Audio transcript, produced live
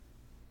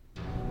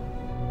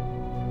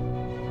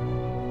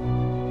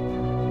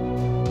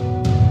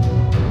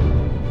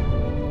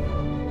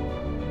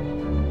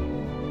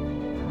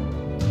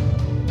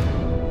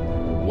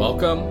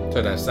Welcome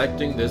to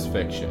Dissecting This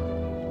Fiction,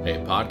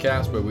 a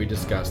podcast where we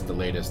discuss the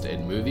latest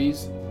in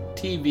movies,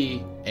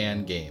 TV,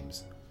 and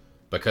games.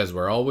 Because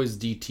we're always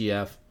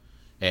DTF,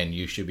 and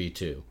you should be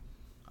too.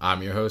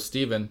 I'm your host,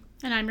 Steven.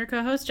 And I'm your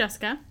co-host,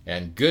 Jessica.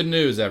 And good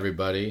news,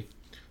 everybody.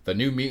 The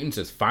New Mutants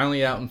is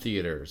finally out in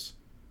theaters.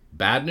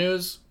 Bad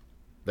news?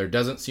 There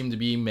doesn't seem to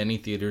be many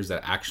theaters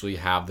that actually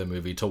have the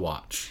movie to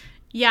watch.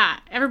 Yeah,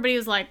 everybody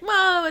was like,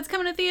 whoa, it's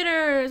coming to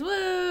theaters,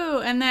 woo!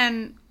 And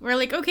then we're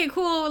like, okay,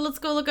 cool, let's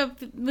go look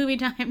up movie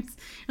times.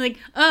 Like,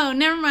 oh,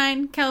 never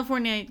mind,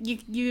 California,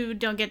 you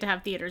don't get to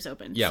have theaters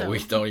open. Yeah, so we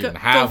don't even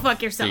have go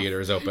fuck yourself.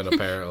 Theaters open,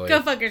 apparently.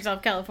 Go fuck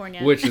yourself,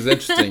 California. Which is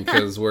interesting,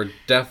 because we're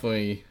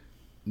definitely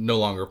no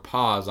longer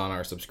paused on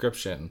our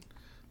subscription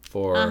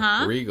for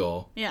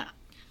Regal. Yeah.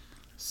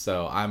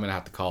 So I'm going to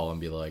have to call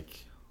and be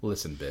like,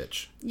 listen,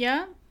 bitch.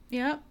 Yeah.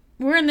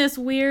 We're in this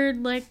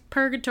weird, like,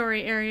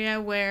 purgatory area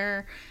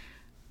where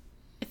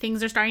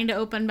things are starting to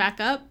open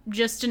back up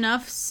just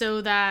enough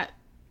so that...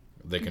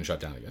 They can shut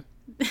down again.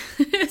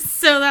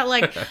 So that,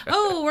 like,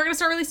 oh, we're going to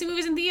start releasing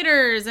movies in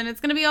theaters and it's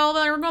going to be all,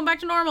 we're going back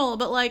to normal,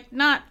 but, like,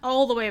 not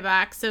all the way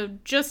back. So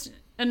just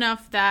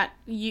enough that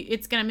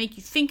it's going to make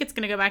you think it's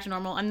going to go back to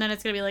normal, and then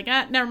it's going to be like,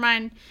 never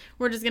mind,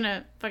 we're just going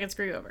to fucking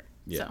screw you over.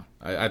 Yeah. So.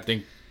 I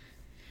think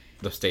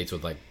the states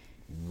with, like,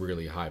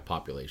 really high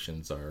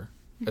populations are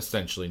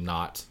essentially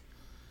not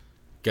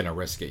gonna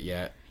risk it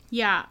yet.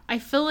 Yeah, I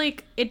feel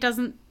like it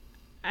doesn't...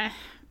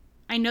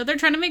 I know they're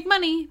trying to make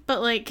money, but,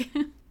 like,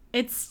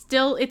 it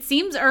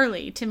seems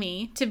early to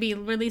me to be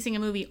releasing a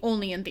movie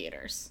only in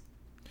theaters.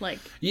 Like...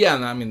 Yeah,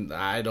 I mean,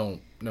 I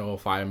don't know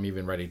if I'm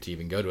even ready to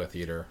even go to a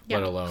theater,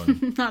 let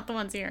alone... Not the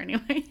ones here,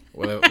 anyway.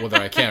 whether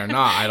I can or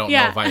not, I don't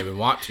know if I even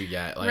want to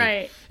yet. Like,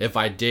 right. If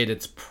I did,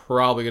 it's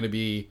probably gonna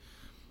be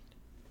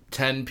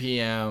 10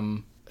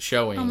 p.m.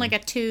 showing. On, like, a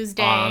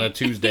Tuesday. On a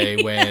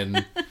Tuesday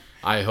when...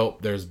 I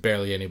hope there's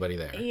barely anybody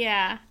there.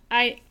 Yeah.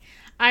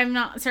 I'm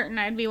not certain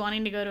I'd be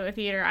wanting to go to a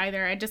theater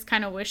either. I just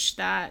kind of wish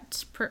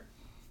that,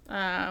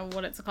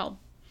 what it's called?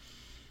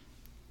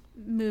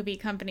 Movie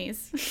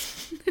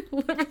companies.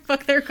 Whatever the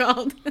fuck they're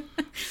called.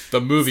 The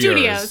movie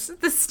studios.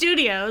 The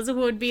studios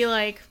would be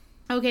like,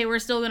 okay, we're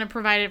still going to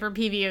provide it for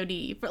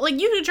PVOD. But, like,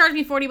 you could charge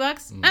me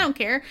 $40. I don't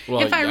care.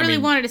 Well, if I really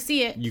wanted to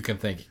see it. You can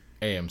thank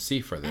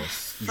AMC for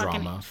this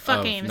drama. Fuck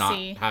of AMC.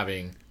 Not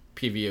having...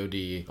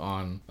 PVOD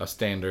on a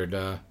standard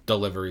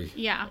delivery.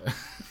 Yeah.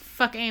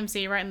 Fuck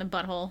AMC right in the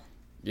butthole.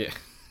 Yeah.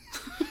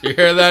 You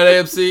hear that,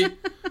 AMC?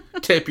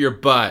 Tip your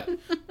butt.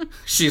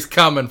 She's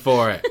coming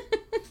for it.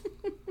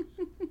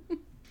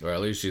 Or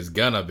at least she's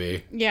gonna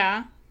be.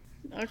 Yeah.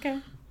 Okay.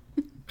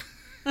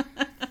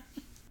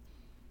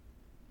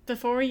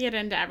 Before we get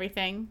into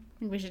everything, I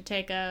think we should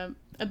take a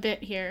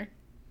bit here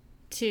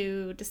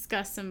to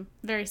discuss some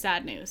very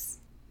sad news.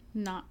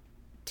 Not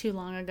too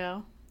long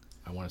ago.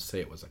 I want to say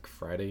it was like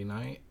Friday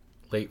night,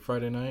 late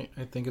Friday night,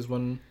 I think is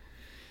when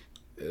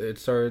it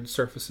started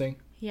surfacing.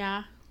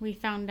 Yeah, we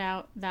found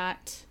out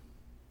that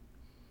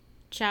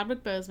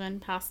Chadwick Boseman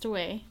passed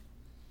away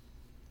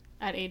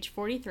at age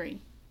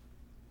 43,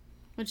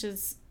 which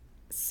is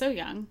so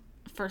young,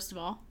 first of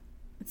all.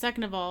 And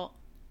second of all,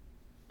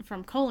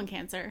 from colon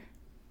cancer,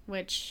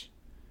 which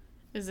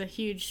is a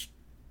huge...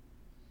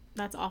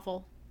 That's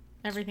awful.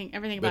 Everything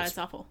about it's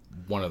awful.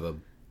 One of the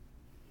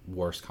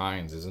worst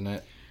kinds, isn't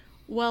it?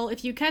 Well,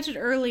 if you catch it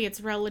early,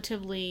 it's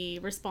relatively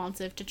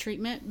responsive to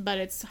treatment, but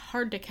it's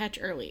hard to catch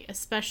early,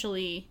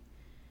 especially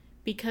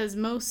because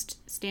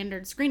most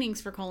standard screenings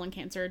for colon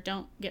cancer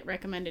don't get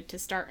recommended to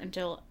start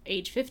until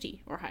age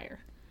 50 or higher.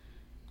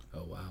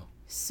 Oh, wow.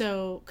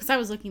 So, because I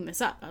was looking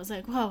this up, I was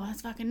like, whoa,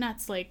 that's fucking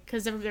nuts. Like,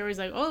 because everybody was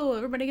like, oh,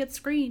 everybody gets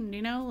screened,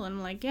 you know? And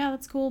I'm like, yeah,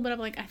 that's cool, but I'm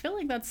like, I feel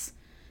like that's...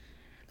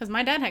 Because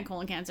my dad had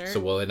colon cancer. So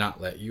will they not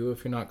let you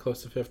if you're not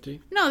close to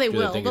 50? No, they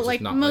will. But, like,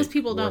 most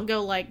people work? don't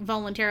go, like,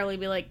 voluntarily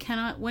be like,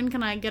 when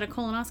can I get a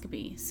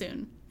colonoscopy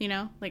soon? You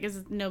know? Like,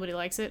 nobody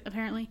likes it,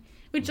 apparently.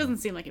 Which doesn't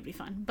seem like it'd be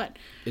fun, but...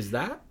 Is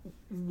that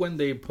when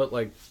they put,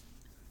 like,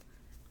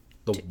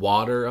 the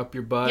water up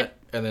your butt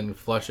and then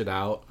flush it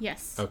out?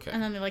 Yes. Okay.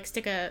 And then they, like,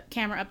 stick a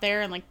camera up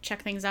there and, like,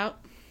 check things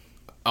out?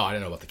 Oh, I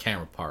didn't know about the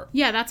camera part.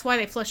 Yeah, that's why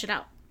they flush it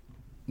out.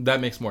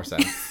 That makes more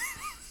sense.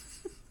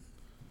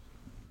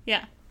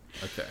 Yeah.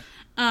 Okay.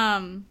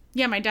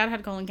 Yeah, my dad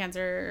had colon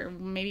cancer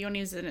maybe when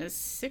he was in his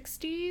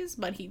 60s,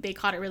 but they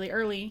caught it really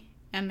early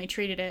and they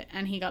treated it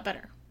and he got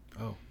better.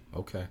 Oh,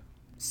 okay.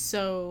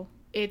 So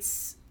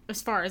it's,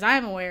 as far as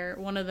I'm aware,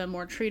 one of the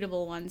more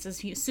treatable ones,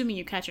 assuming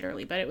you catch it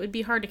early, but it would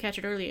be hard to catch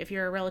it early if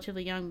you're a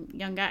relatively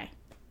young guy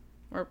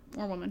or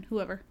woman,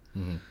 whoever.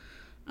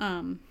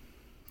 Mm-hmm.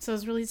 So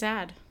it's really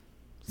sad.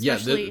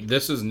 Especially... Yeah,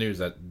 this is news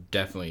that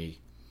definitely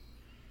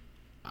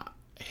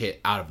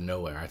hit out of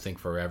nowhere, I think,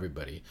 for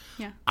everybody.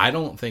 Yeah. I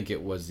don't think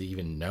it was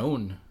even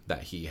known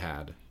that he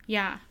had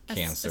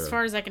cancer. As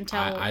far as I can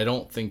tell. I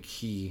don't think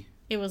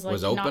it was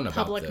open not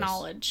public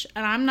knowledge.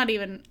 And I'm not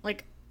even,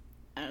 like,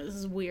 this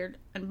is weird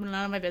and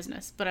none of my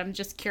business, but I'm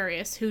just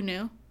curious. Who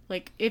knew?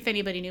 Like, if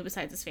anybody knew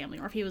besides his family,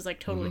 or if he was, like,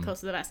 totally close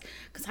to the vest.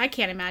 Because I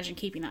can't imagine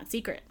keeping that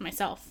secret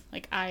myself.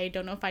 Like, I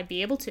don't know if I'd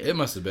be able to. It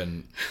must have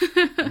been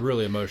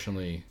really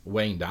emotionally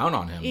weighing down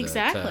on him.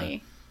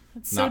 Exactly.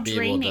 It's not so be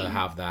draining. able to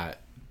have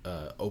that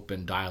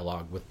open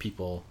dialogue with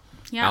people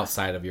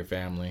outside of your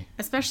family.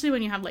 Especially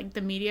when you have, like,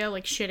 the media,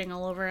 like, shitting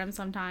all over him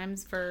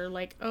sometimes for,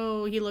 like,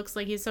 oh, he looks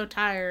like he's so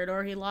tired,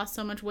 or he lost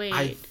so much weight.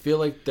 I feel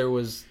like there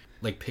was,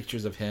 like,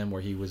 pictures of him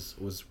where he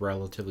was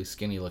relatively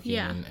skinny looking,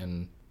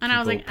 and I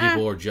was like,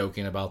 people were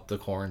joking about the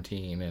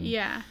quarantine, and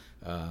yeah.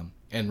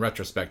 And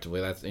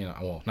retrospectively, that's, you know,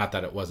 well, not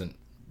that it wasn't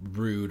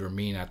rude or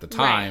mean at the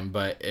time,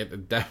 but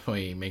it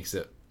definitely makes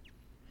it,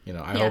 you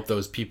know, I hope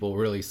those people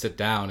really sit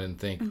down and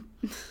think,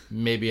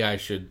 maybe I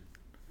should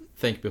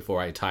think before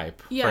I type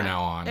for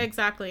now on.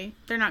 Exactly.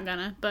 They're not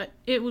gonna, but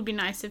it would be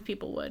nice if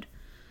people would.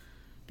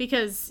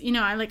 Because, you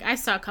know, I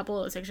saw a couple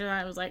of those pictures and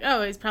I was like,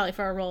 oh, he's probably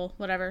for a role,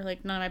 whatever,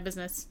 like, none of my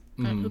business.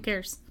 Who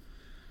cares?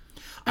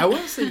 I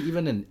want to say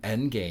even in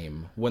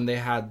Endgame, when they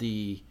had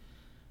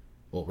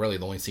really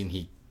the only scene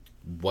he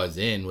was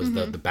in was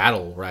the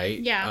battle, right?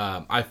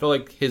 Yeah. I feel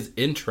like his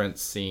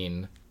entrance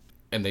scene,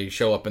 and they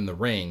show up in the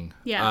ring.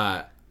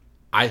 Yeah.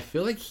 I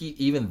feel like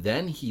even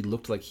then he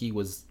looked like he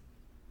was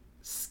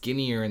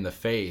skinnier in the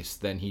face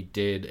than he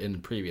did in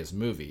previous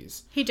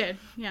movies. He did,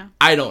 yeah.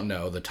 I don't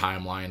know the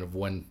timeline of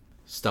when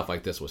stuff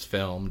like this was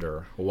filmed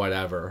or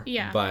whatever.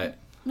 Yeah. But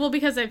well,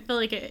 because I feel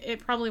like it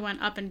probably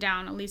went up and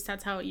down. At least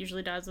that's how it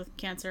usually does with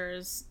cancer,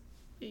 is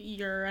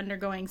you're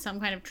undergoing some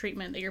kind of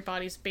treatment that your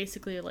body's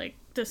basically like,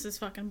 this is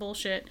fucking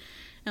bullshit.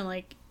 And,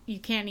 like, you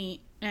can't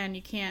eat and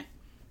you can't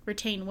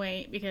retain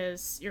weight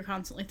because you're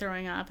constantly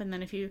throwing up. And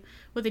then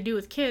what they do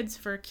with kids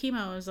for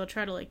chemo is they'll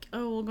try to, like,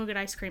 oh, we'll go get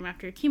ice cream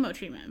after your chemo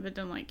treatment. But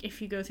then, like,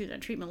 if you go through that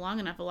treatment long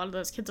enough, a lot of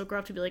those kids will grow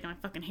up to be like, I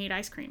fucking hate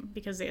ice cream,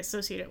 because they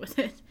associate it with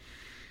it.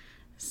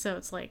 So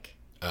it's like,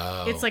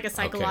 it's like a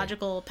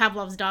psychological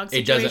Pavlov's dog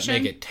situation. It doesn't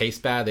make it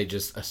taste bad. They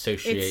just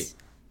associate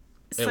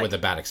it with a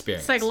bad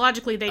experience.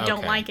 Psychologically, they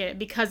don't like it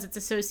because it's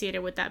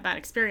associated with that bad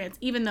experience.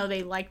 Even though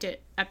they liked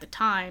it at the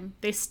time,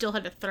 they still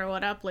had to throw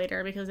it up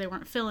later because they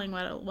weren't feeling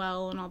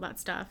well and all that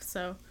stuff.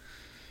 So,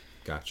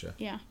 gotcha.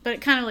 Yeah, but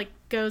it kind of, like,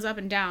 goes up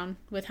and down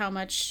with how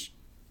much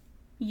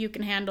you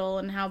can handle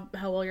and how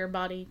well your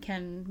body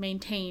can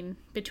maintain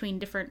between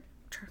different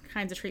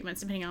kinds of treatments,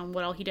 depending on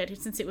what all he did.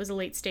 Since it was a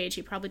late stage,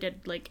 he probably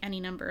did, like,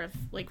 any number of,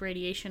 like,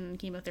 radiation and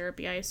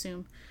chemotherapy, I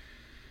assume.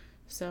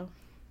 So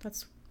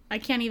I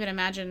can't even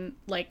imagine,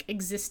 like,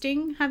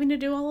 existing having to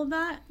do all of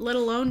that, let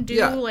alone do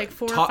like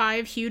 4 or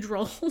 5 huge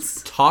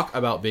roles. Talk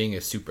about being a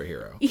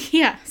superhero.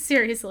 Yeah,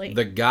 seriously.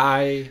 The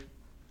guy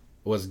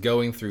was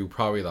going through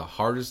probably the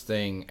hardest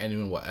thing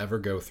anyone will ever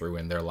go through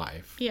in their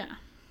life. Yeah.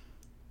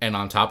 And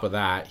on top of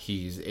that,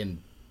 he's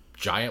in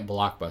giant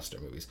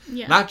blockbuster movies.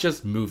 Yeah. Not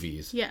just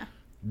movies. Yeah.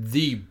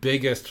 The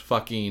biggest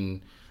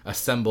fucking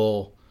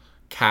assemble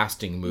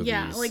casting movies.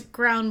 Yeah, like,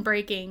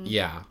 groundbreaking.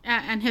 Yeah.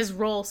 And his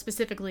role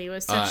specifically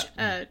was such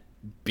a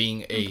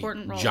being a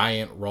important role.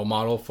 Giant role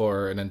model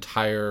for an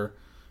entire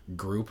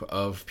group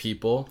of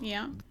people.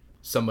 Yeah.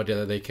 Somebody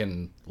that they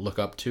can look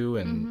up to,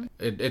 and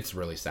it's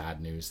really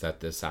sad news that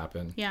this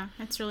happened. Yeah,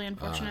 it's really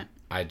unfortunate.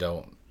 I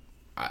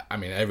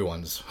mean,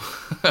 everyone's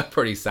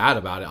pretty sad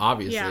about it,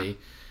 obviously.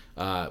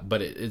 Yeah.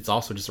 But it's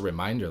also just a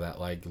reminder that,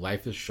 like,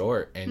 life is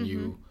short, and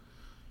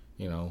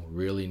you know,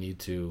 really need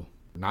to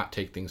not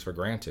take things for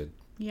granted.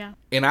 Yeah.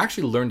 And I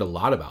actually learned a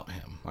lot about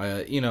him.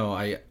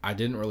 I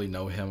didn't really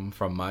know him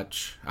from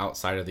much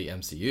outside of the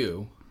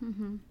MCU.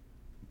 Mm-hmm.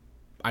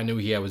 I knew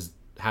he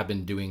had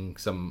been doing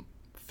some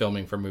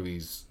filming for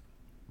movies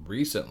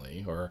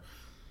recently, or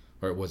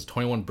it was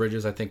 21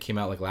 Bridges, I think, came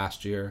out, like,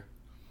 last year.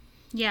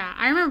 Yeah,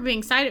 I remember being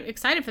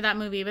excited for that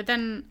movie, but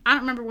then I don't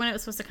remember when it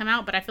was supposed to come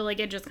out, but I feel like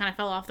it just kind of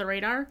fell off the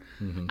radar.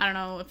 Mm-hmm. I don't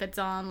know if it's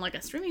on, like,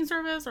 a streaming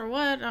service or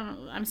what.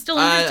 I'm still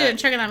interested in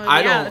checking that movie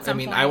out at some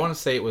point. I want to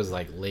say it was,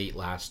 like, late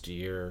last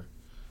year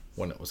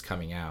when it was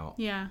coming out.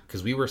 Yeah.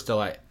 Because we were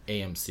still at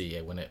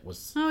AMC when it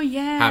was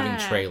having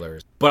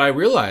trailers. But I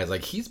realized,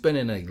 like, he's been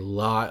in a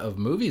lot of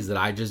movies that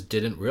I just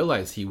didn't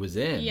realize he was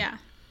in. Yeah.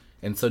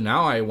 And so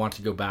now I want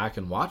to go back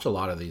and watch a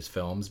lot of these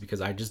films because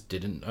I just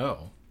didn't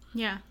know.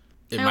 Yeah.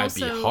 It might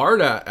be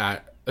hard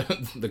at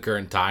the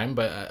current time,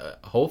 but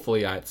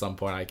hopefully at some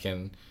point I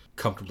can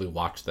comfortably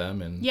watch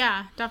them. And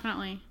yeah,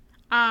 definitely.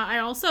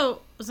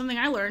 Something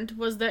I learned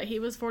was that he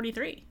was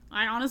 43.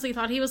 I honestly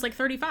thought he was, like,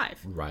 35.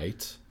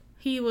 Right.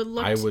 He would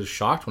look. I was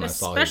shocked when I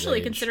saw his age.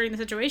 Especially considering the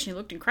situation, he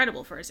looked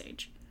incredible for his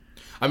age.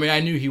 I mean, I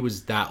knew he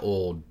was that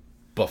old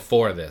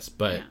before this,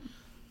 but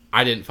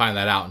I didn't find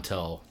that out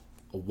until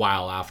a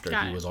while after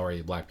he was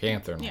already Black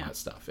Panther and all that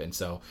stuff. And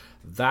so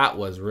that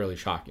was really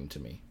shocking to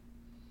me.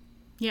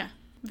 Yeah,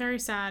 very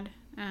sad,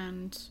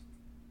 and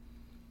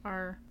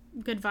our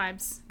good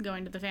vibes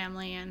going to the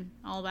family and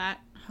all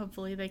that.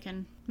 Hopefully they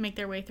can make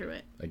their way through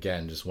it.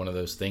 Again, just one of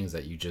those things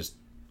that you just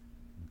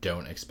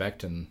don't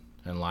expect in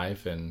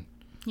life, and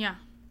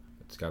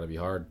it's got to be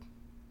hard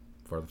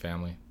for the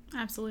family.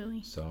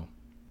 Absolutely. So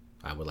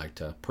I would like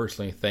to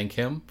personally thank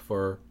him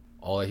for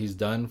all that he's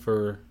done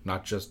for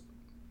not just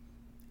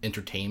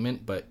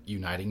entertainment, but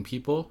uniting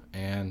people,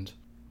 and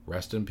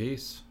rest in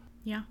peace.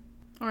 Yeah.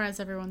 Or as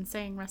everyone's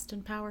saying, rest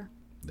in power.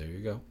 There you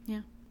go.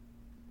 Yeah.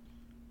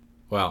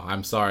 Well,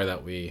 I'm sorry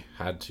that we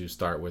had to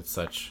start with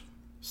such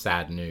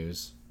sad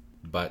news,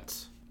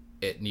 but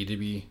it needed to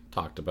be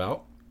talked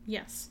about.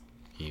 Yes.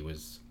 He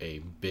was a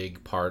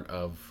big part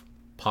of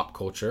pop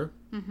culture,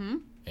 Mm-hmm.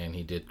 and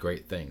he did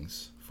great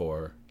things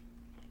for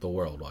the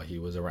world while he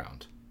was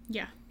around.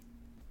 Yeah.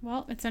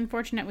 Well, it's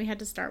unfortunate we had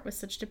to start with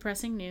such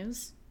depressing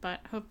news, but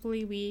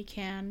hopefully we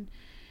can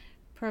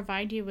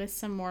provide you with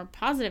some more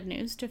positive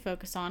news to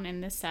focus on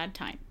in this sad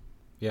time.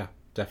 Yeah,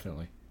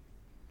 definitely.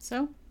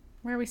 So,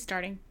 where are we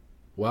starting?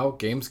 Well,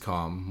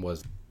 Gamescom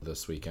was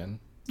this weekend.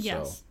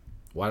 Yes. So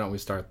why don't we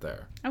start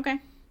there? Okay.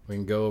 We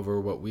can go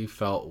over what we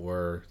felt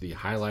were the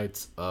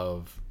highlights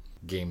of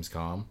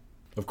Gamescom.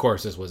 Of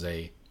course, this was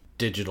a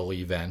digital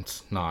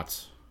event,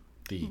 not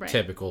the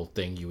typical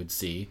thing you would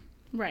see.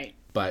 Right.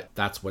 But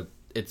that's what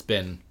it's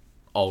been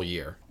all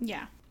year.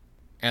 Yeah.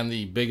 And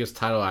the biggest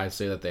title I'd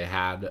say that they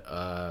had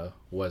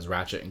was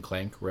Ratchet and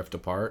Clank Rift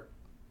Apart,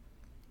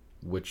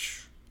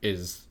 which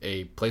is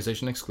a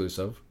PlayStation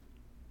exclusive.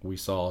 We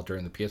saw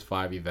during the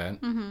PS5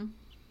 event.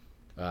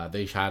 Mm-hmm.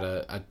 They had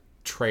a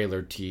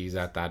trailer tease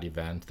at that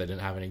event. They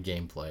didn't have any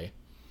gameplay.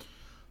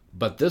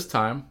 But this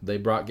time, they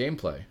brought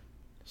gameplay.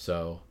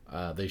 So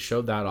they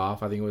showed that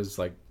off. I think it was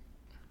like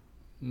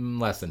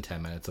less than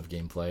 10 minutes of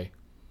gameplay.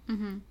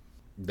 Mm-hmm.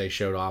 They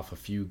showed off a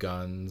few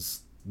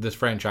guns. This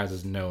franchise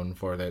is known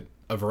for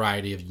a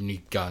variety of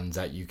unique guns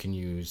that you can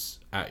use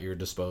at your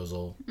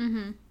disposal.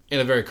 Mm-hmm. In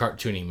a very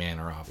cartoony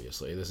manner,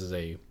 obviously. This is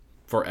a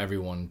for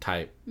everyone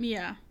type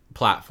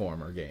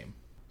platformer game.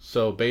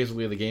 So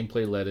basically the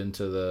gameplay led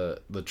into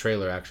the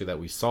trailer actually that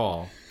we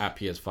saw at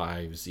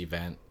PS5's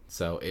event.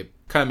 So it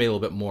kind of made a little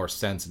bit more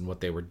sense in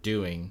what they were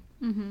doing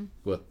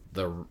with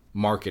the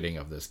marketing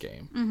of this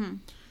game. Mm-hmm.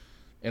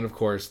 And of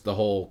course, the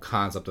whole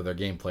concept of their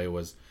gameplay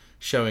was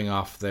showing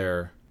off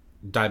their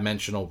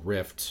dimensional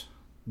rift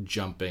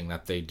jumping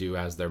that they do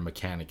as their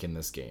mechanic in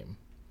this game.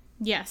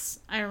 Yes,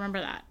 I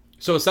remember that.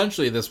 So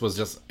essentially, this was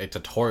just a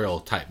tutorial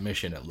type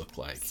mission. It looked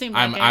like. Seemed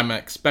like I'm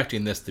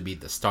expecting this to be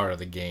the start of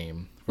the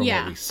game from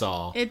what we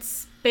saw.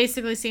 It's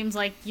basically seems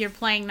like you're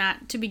playing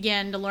that to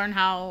begin to learn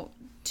how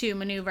to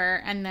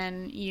maneuver, and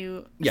then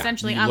you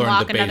essentially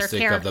unlock another character.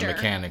 Learn the basic of the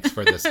mechanics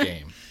for this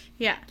game.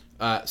 Yeah.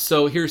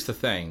 So here's the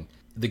thing: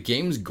 the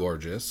game's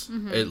gorgeous.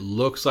 Mm-hmm. It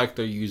looks like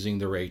they're using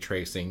the ray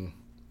tracing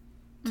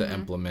to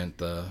implement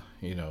the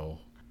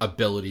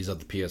abilities of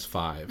the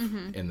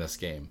PS5 in this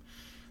game.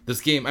 This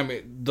game, I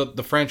mean,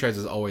 the franchise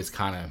is always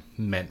kind of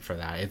meant for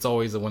that. It's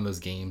always one of those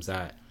games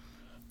that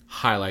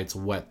highlights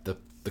what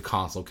the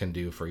console can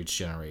do for each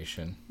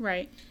generation.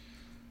 Right.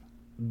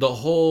 The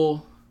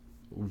whole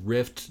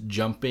rift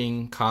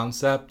jumping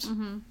concept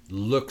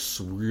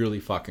looks really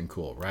fucking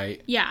cool,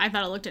 right? Yeah, I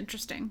thought it looked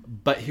interesting.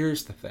 But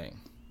here's the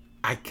thing.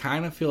 I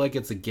kind of feel like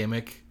it's a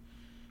gimmick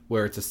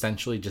where it's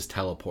essentially just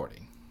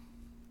teleporting.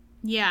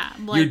 Yeah.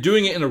 Like, you're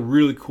doing it in a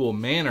really cool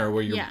manner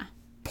where you're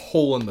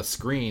pulling the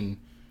screen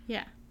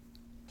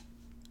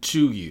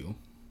to you,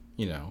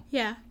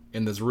 Yeah.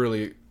 in this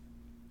really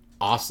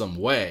awesome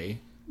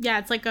way. Yeah,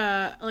 it's like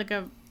a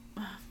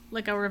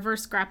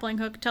reverse grappling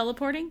hook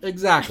teleporting.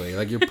 Exactly.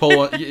 Like you're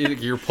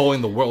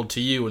pulling the world to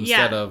you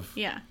instead of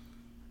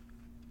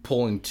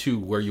pulling to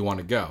where you want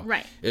to go.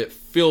 Right. It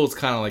feels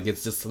kind of like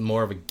it's just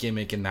more of a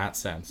gimmick in that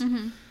sense.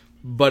 Mm-hmm.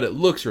 But it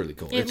looks really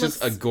cool. It's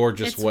just a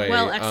gorgeous way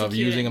of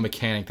using a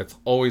mechanic that's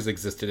always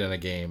existed in a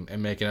game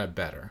and making it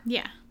better.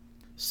 Yeah.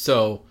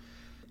 So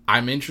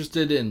I'm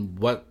interested in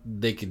what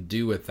they could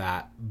do with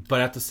that.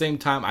 But at the same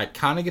time, I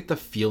kind of get the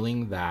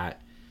feeling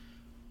that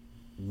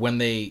when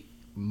they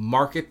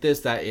market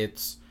this, that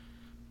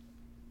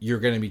you're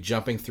going to be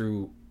jumping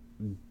through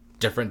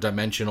different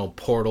dimensional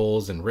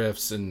portals and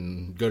rifts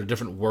and go to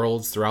different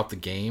worlds throughout the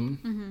game.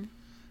 Mm-hmm.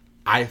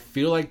 I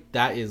feel like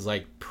that is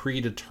like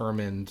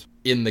predetermined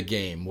in the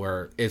game,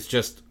 where it's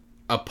just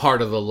a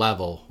part of the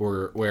level,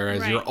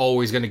 whereas you're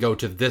always going to go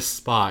to this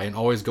spot and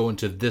always go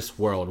into this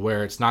world,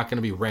 where it's not going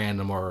to be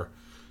random or...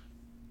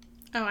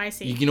 Oh, I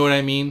see. You know what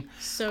I mean?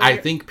 So I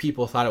think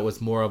people thought it was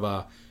more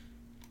of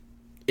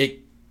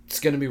it's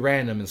going to be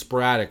random and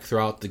sporadic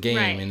throughout the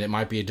game, and it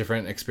might be a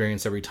different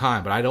experience every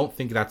time, but I don't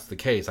think that's the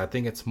case. I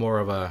think it's more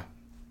of a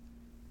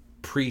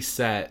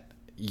preset,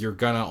 you're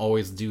going to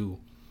always do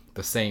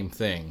the same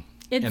thing.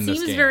 It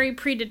seems very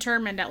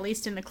predetermined, at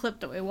least in the clip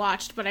that we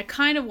watched, but I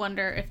kind of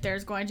wonder if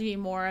there's going to be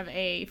more of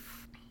a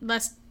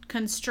less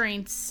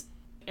constraints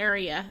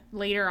area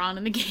later on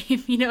in the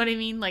game. You know what I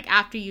mean? Like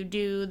after you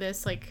do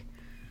this, like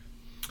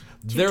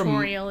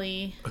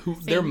tutorial-y thing.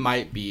 There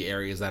might be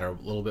areas that are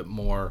a little bit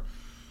more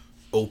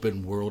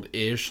open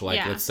world-ish,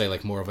 like let's say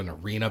like more of an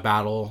arena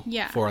battle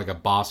for like a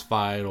boss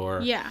fight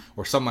or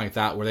something like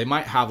that, where they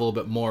might have a little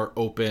bit more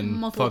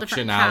open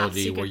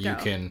functionality where you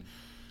can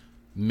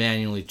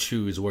manually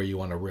choose where you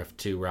want to rift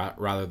to,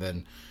 rather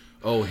than,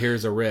 oh,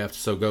 here's a rift,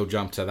 so go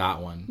jump to that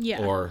one.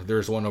 Yeah. Or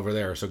there's one over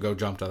there, so go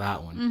jump to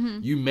that one. Mm-hmm.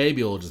 You may be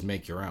able to just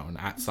make your own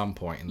at some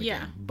point in the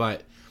game.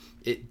 But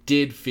it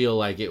did feel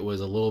like it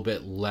was a little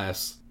bit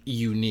less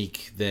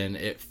unique than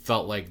it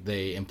felt like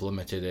they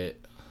implemented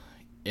it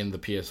in the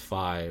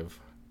PS5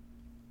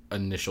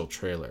 initial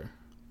trailer.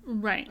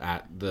 Right.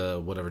 At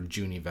the whatever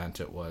June event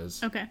it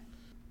was. Okay.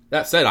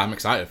 That said, I'm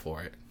excited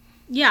for it.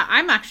 Yeah,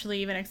 I'm actually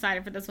even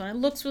excited for this one. It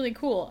looks really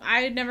cool.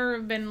 I'd never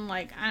been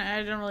like,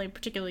 I don't really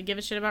particularly give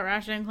a shit about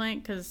Ratchet and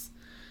Clank because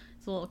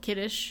it's a little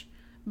kiddish,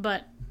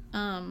 but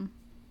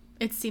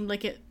it seemed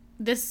like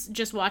this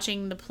just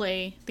watching the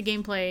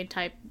gameplay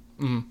type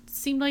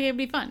seemed like it'd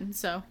be fun.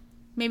 So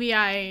maybe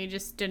I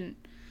just it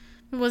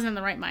wasn't in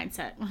the right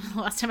mindset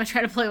the last time I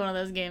tried to play one of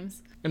those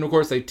games. And of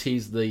course they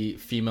teased the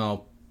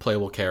female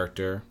playable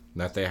character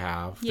that they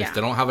have. Yeah.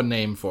 They don't have a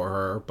name for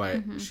her,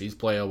 but she's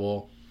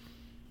playable.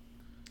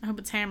 I hope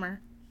it's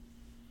Hammer.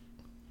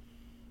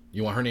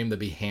 You want her name to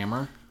be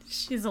Hammer?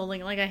 She's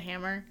holding like a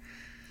hammer.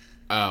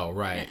 Oh,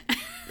 right.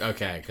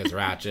 Okay, because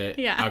Ratchet.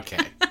 Yeah. Okay.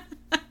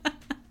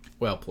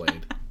 Well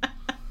played.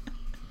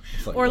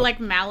 Or like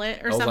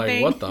mallet or something.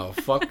 I was like, what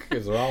the fuck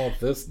is wrong with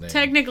this name?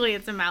 Technically,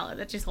 it's a mallet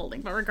that she's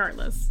holding, but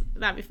regardless,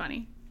 that'd be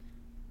funny.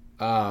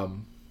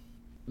 Some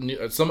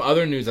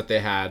other news that they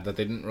had that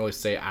they didn't really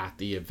say at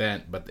the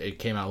event, but it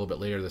came out a little bit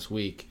later this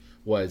week,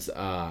 was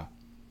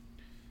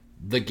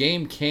the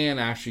game can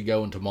actually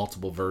go into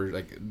multiple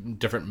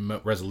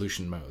different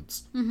resolution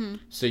modes. Mm-hmm.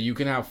 So you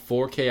can have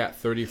 4K at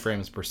 30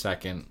 frames per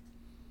second,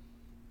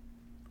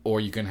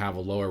 or you can have a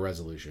lower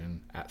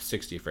resolution at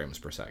 60 frames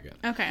per second.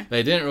 Okay.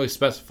 They didn't really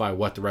specify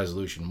what the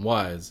resolution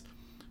was,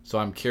 so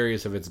I'm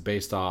curious if it's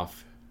based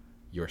off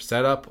your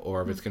setup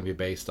or if it's going to be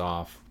based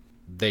off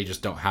they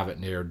just don't have it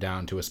narrowed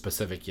down to a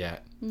specific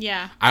yet.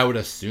 Yeah. I would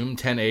assume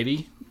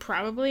 1080.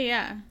 Probably,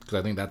 yeah. Because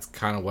I think that's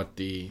kind of what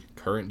the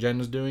current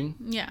gen is doing.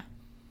 Yeah.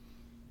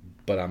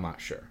 But I'm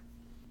not sure.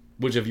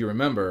 Which, if you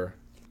remember,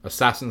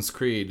 Assassin's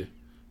Creed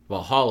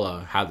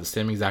Valhalla had the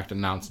same exact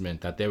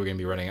announcement that they were going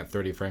to be running at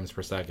 30 frames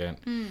per second,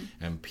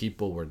 and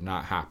people were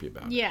not happy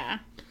about it. Yeah.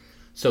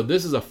 So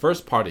this is a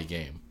first-party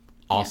game,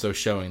 also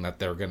showing that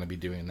they're going to be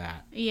doing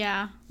that.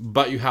 Yeah.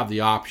 But you have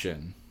the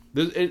option.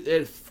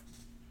 It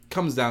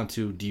comes down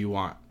to, do you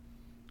want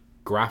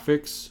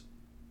graphics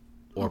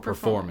or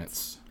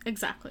performance?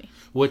 Exactly.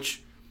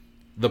 Which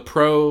the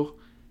Pro,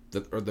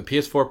 the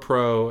PS4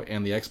 Pro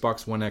and the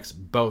Xbox One X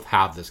both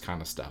have this kind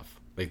of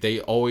stuff. Like,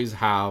 they always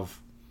have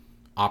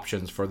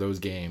options for those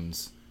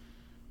games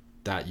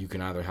that you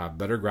can either have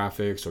better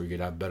graphics or you could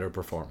have better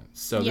performance.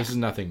 So this is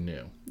nothing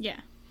new. Yeah.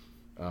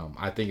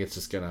 I think it's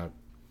just going to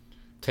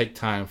take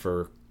time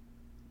for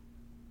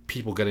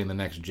people getting the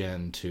next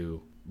gen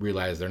to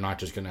realize they're not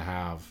just going to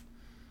have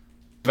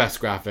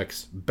best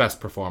graphics, best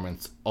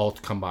performance, all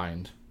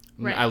combined.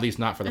 Right. At least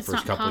not for the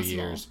first couple of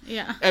years.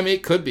 Yeah. I mean,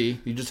 it could be.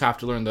 You just have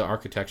to learn the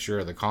architecture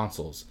of the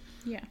consoles.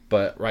 Yeah.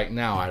 But right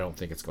now, I don't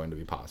think it's going to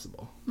be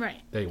possible.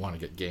 Right. They want to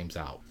get games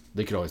out.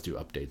 They could always do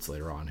updates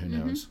later on. Who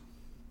knows?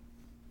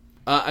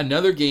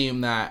 Another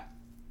game that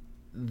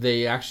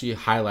they actually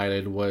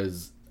highlighted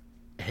was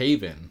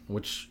Haven,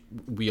 which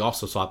we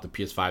also saw at the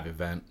PS5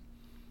 event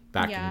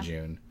back in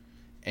June.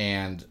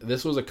 And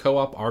this was a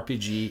co-op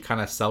RPG,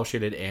 kind of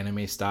cel-shaded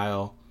anime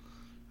style.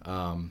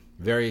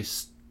 Very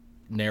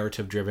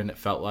narrative-driven, it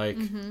felt like.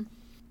 Mm-hmm.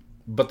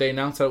 But they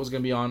announced that it was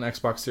going to be on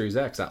Xbox Series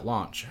X at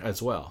launch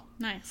as well.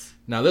 Nice.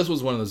 Now, this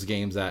was one of those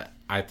games that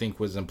I think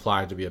was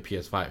implied to be a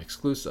PS5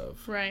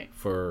 exclusive. Right.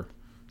 For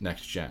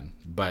next gen.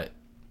 But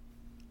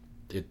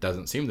it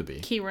doesn't seem to be.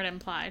 Keyword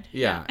implied.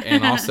 Yeah.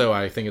 And also,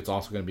 I think it's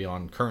also going to be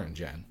on current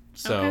gen.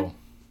 So... Okay.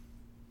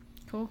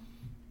 Cool.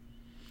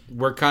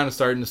 We're kind of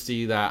starting to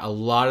see that a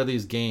lot of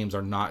these games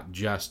are not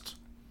just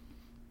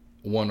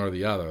one or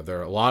the other.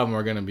 A lot of them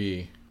are going to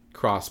be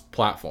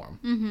cross-platform.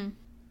 Mm-hmm.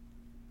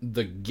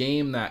 The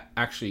game that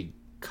actually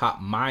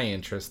caught my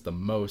interest the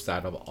most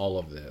out of all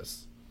of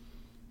this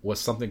was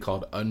something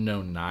called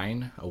Unknown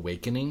 9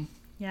 Awakening.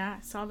 Yeah,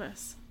 I saw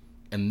this.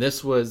 And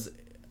this was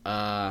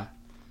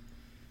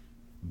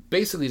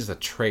basically just a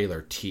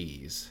trailer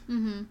tease.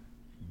 Mm-hmm.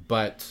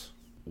 But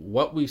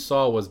what we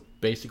saw was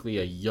basically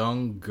a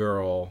young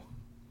girl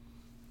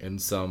in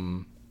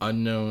some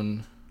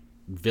unknown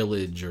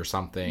village or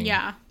something.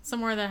 Yeah,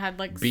 somewhere that had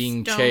like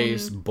being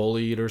chased,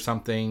 bullied or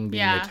something,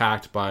 being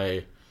attacked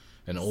by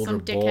an older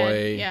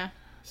boy,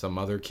 some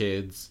other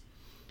kids.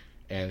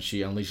 And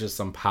she unleashes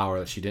some power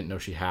that she didn't know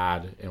she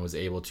had and was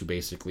able to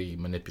basically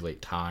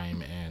manipulate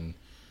time and...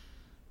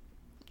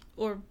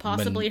 Or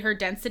possibly her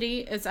density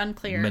is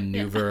unclear.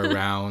 Maneuver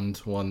around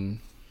one...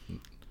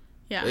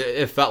 Yeah.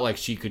 It felt like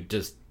she could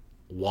just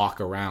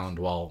walk around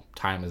while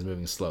time is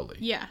moving slowly.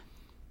 Yeah.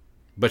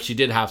 But she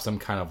did have some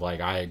kind of,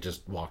 like, I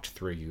just walked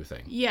through you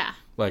thing. Yeah.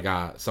 Like,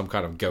 some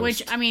kind of ghost.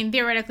 Which, I mean,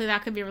 theoretically,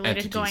 that could be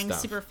related to going stuff.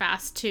 super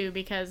fast, too,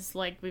 because,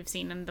 like we've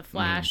seen in The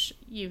Flash,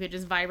 you could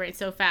just vibrate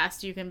so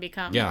fast you can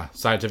become... Yeah,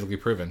 scientifically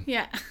proven.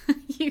 Yeah.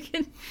 You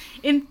can,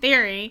 in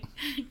theory,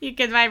 you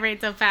can vibrate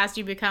so fast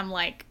you become,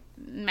 like,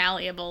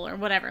 malleable or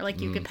whatever.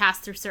 Like, you could pass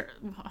through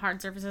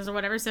hard surfaces or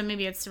whatever, so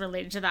maybe it's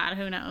related to that.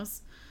 Who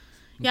knows?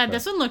 Yeah,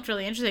 this one looked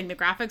really interesting. The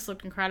graphics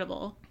looked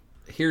incredible.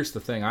 Here's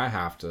the thing I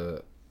have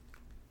to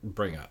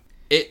bring up.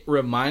 It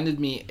reminded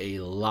me a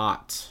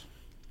lot,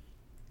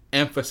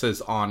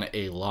 emphasis on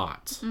a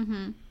lot,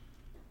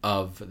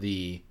 of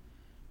the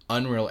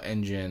Unreal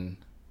Engine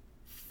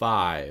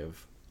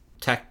 5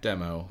 tech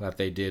demo that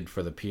they did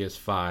for the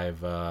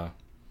PS5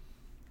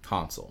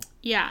 console.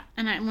 Yeah,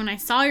 and when I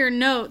saw your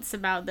notes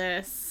about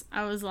this,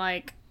 I was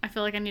like, I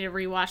feel like I need to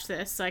rewatch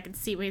this so I can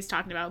see what he's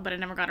talking about, but I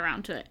never got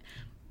around to it.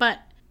 But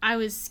I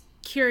was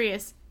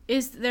curious,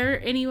 is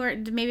there anywhere,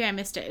 maybe I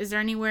missed it, is there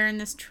anywhere in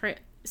this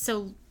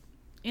so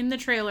in the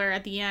trailer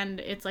at the end,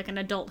 it's like an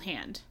adult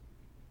hand,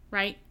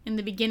 right? In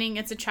the beginning,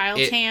 it's a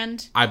child's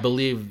hand. I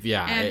believe,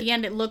 yeah. And at the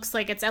end, it looks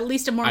like it's at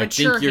least a more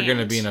mature hand. I think you're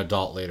going to be an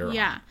adult later on.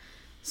 Yeah.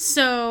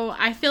 So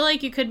I feel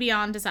like you could be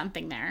on to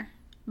something there.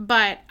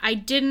 But I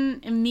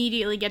didn't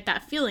immediately get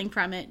that feeling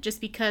from it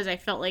just because I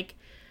felt like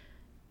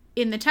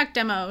in the tech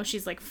demo,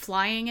 she's like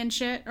flying and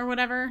shit or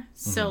whatever.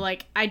 So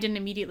like I didn't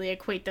immediately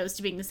equate those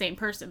to being the same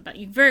person, but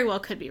you very well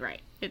could be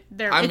right.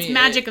 It's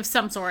magic of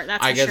some sort,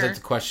 that's for sure. I guess it's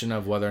a question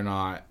of whether or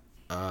not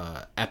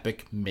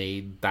Epic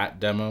made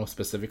that demo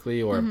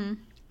specifically or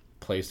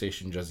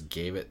PlayStation just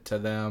gave it to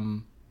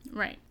them.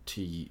 Right.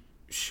 To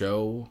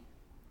show.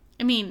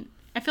 I mean,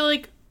 I feel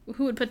like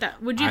who would put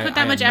that? Would you put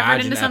that much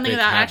effort into something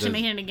without actually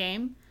making it a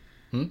game?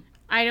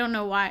 I don't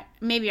know why.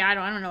 Maybe I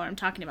don't know what I'm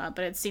talking about,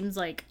 but it seems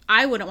like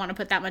I wouldn't want to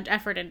put that much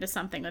effort into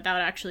something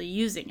without actually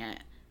using it,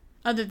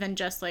 other than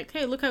just like,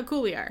 hey, look how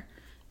cool we are.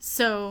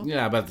 So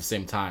yeah, but at the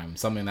same time,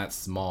 something that's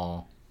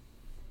small,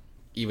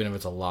 even if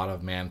it's a lot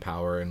of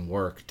manpower and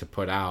work to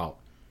put out,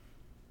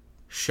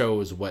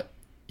 shows what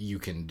you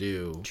can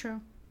do.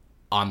 True.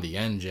 On the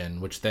engine,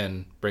 which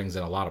then brings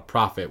in a lot of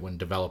profit when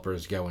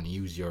developers go and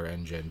use your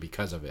engine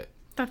because of it.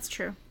 That's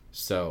true.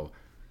 So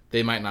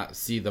they might not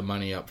see the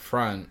money up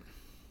front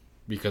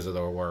because of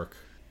their work,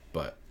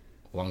 but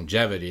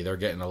longevity, they're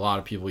getting a lot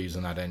of people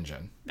using that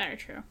engine. Very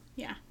true.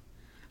 Yeah.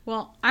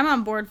 Well, I'm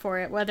on board for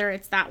it, whether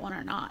it's that one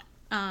or not.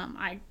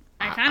 I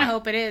kind of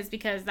hope it is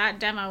because that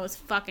demo was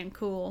fucking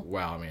cool.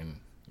 Well, I mean,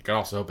 you could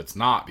also hope it's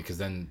not because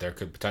then there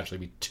could potentially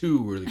be 2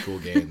 really cool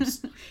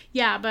games.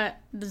 Yeah, but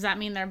does that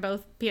mean they're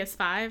both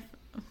PS5,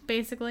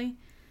 basically?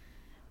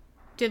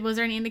 Was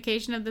there any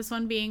indication of this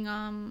one being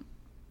on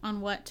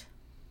what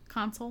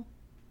console?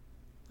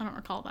 I don't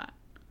recall that.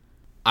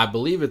 I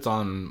believe it's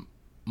on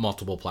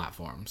multiple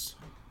platforms.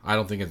 I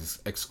don't think it's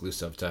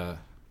exclusive to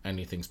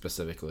anything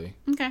specifically.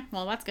 Okay,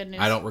 well, that's good news.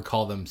 I don't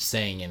recall them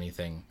saying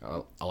anything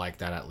like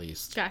that, at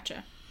least.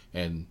 Gotcha.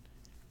 And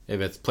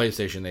if it's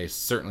PlayStation, they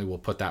certainly will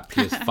put that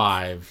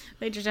PS5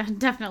 they just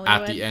definitely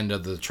at the end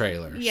of the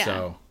trailer. Yeah.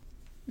 So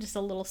just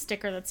a little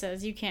sticker that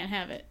says, you can't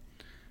have it.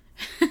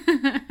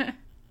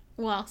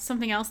 Well,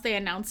 something else they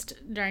announced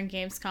during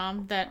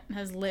Gamescom that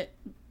has lit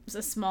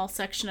a small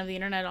section of the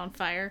internet on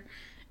fire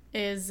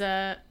is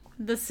The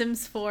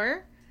Sims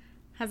 4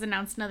 has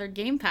announced another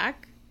game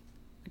pack,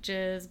 which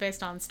is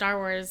based on Star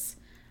Wars,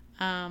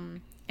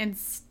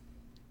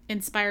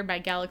 inspired by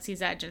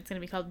Galaxy's Edge. It's going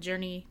to be called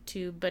Journey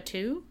to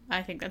Batuu.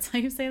 I think that's how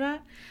you say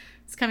that.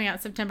 It's coming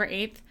out September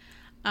 8th.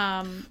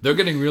 They're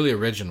getting really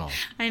original.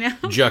 I know.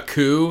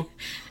 Jakku,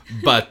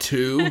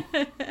 Batuu.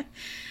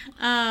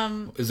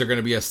 Is there going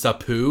to be a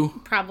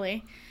Sapu?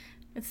 Probably.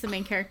 It's the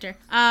main character.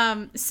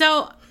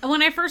 So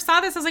when I first saw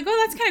this, I was like,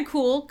 oh, that's kind of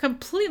cool.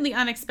 Completely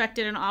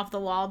unexpected and off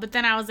the wall. But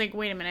then I was like,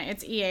 wait a minute.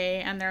 It's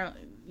EA and they're,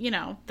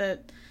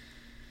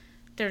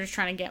 they're just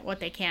trying to get what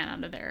they can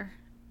out of their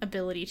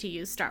ability to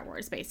use Star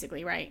Wars,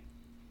 basically, right?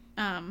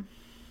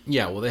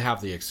 Yeah, well, they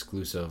have the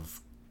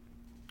exclusive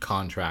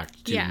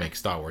contract to make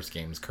Star Wars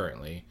games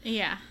currently.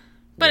 Yeah.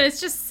 But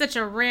it's just such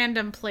a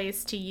random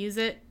place to use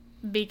it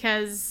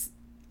because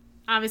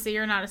obviously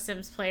you're not a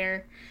Sims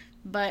player,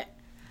 but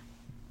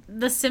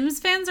the Sims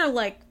fans are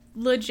like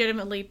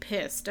legitimately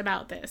pissed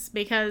about this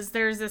because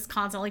there's this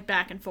constant like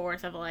back and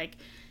forth of like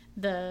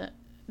the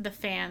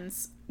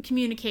fans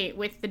communicate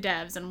with the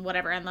devs and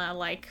whatever, and the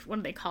like, what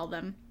do they call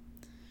them?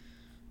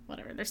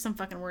 Whatever. There's some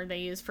fucking word they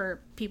use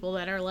for people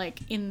that are like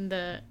in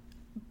the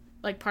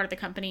like part of the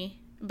company,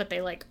 but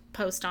they like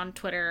post on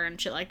Twitter and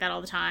shit like that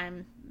all the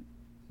time.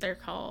 They're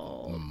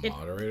called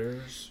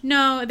moderators.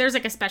 No, there's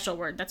like a special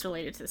word that's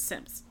related to The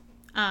Sims.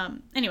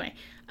 Anyway,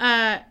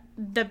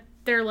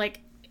 they're like,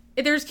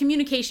 there's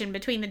communication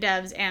between the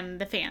devs and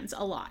the fans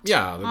a lot.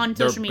 Yeah, on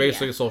they're social media.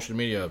 basically social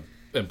media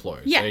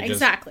employees. Yeah, they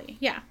exactly.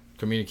 Yeah.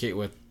 Communicate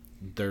with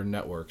their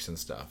networks and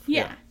stuff.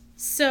 Yeah.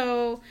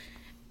 So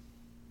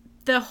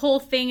the whole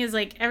thing is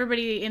like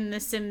everybody in the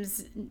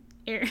Sims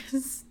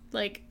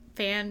like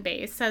fan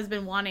base has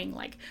been wanting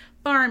like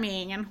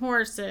farming and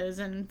horses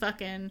and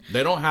fucking.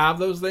 They don't have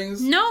those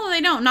things? No, they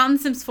don't. Not in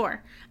Sims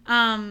 4.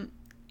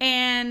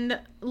 And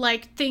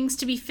like things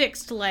to be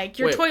fixed, like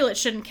your toilet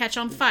shouldn't catch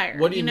on fire.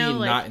 What do you mean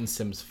like, not in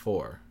Sims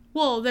 4?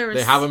 Well, there was.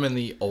 They have them in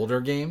the older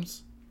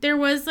games? There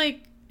was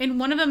like in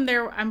one of them.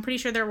 I'm pretty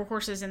sure there were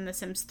horses in The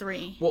Sims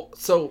 3. Well,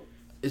 so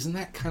isn't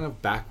that kind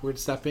of backward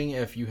stepping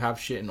if you have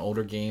shit in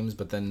older games,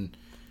 but then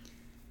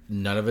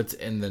none of it's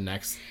in the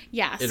next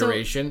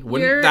iteration? So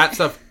wouldn't that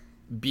stuff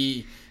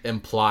be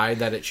implied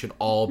that it should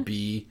all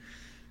be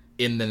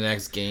in the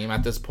next game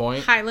at this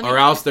point. Hi, let me- or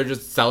else they're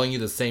just selling you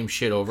the same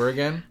shit over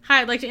again.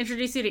 Hi, I'd like to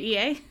introduce you to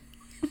EA.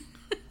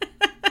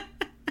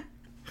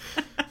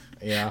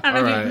 Yeah. I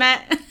don't know if you've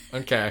met.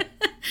 Okay.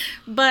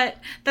 But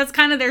that's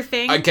kind of their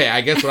thing. Okay, I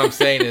guess what I'm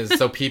saying is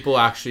so people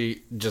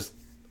actually just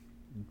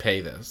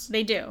pay this.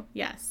 They do,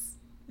 yes.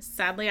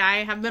 Sadly,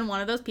 I have been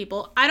one of those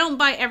people. I don't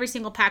buy every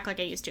single pack like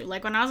I used to.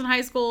 Like when I was in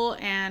high school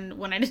and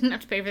when I didn't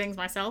have to pay for things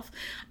myself,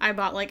 I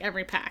bought like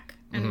every pack.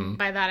 And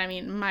by that I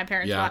mean my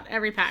parents bought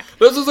every pack.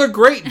 This is a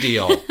great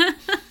deal.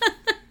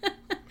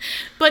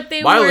 But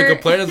they My were... only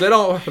complaint is they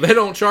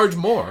don't charge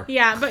more.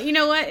 Yeah, but you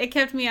know what? It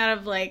kept me out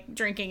of like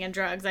drinking and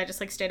drugs. I just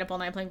like stayed up all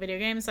night playing video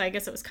games, so I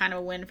guess it was kind of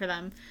a win for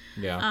them.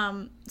 Yeah.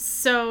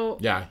 So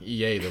Yeah,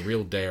 EA, the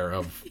real dare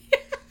of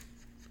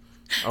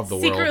the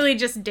world. secretly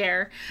just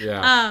dare.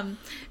 Yeah.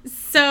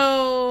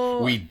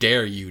 So We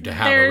dare you to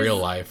have a there's- real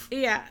life.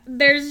 Yeah,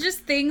 there's just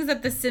things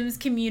that the Sims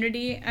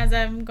community, as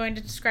I'm going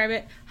to describe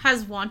it,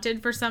 has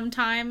wanted for some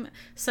time,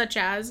 such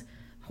as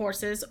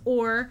horses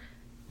or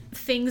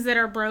things that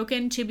are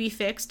broken to be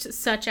fixed,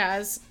 such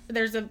as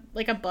there's a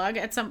bug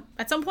at some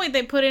point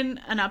they put in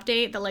an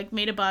update that like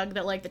made a bug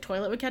that like the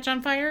toilet would catch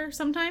on fire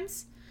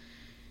sometimes.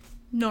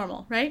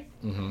 Normal, right?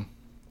 Mm-hmm.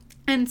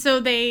 And so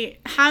they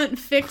haven't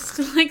fixed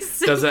like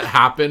Does it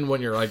happen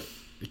when your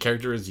the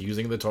character is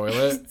using the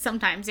toilet?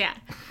 sometimes, yeah.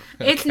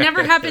 It's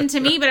never happened to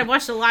me, but I've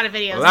watched a lot of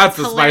videos. Well, that's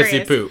It's the spicy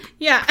hilarious. poop.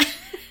 Yeah.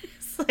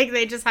 It's like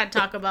they just had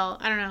Taco Bell.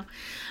 I don't know.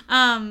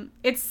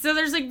 It's so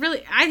there's like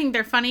really, I think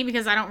they're funny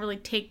because I don't really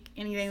take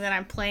anything that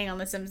I'm playing on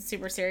The Sims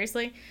super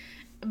seriously.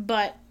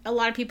 But a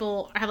lot of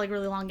people have like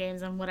really long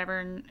games and whatever,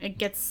 and it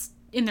gets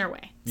in their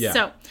way. Yeah.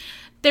 So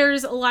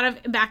there's a lot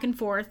of back and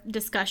forth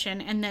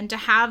discussion, and then to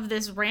have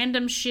this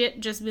random shit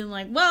just being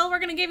like, well, we're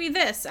gonna give you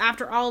this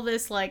after all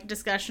this like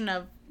discussion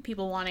of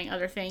people wanting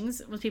other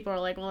things, with people are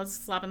like, well, let's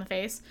slap in the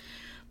face.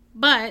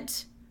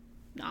 But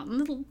on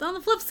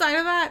the flip side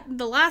of that,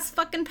 the last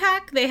fucking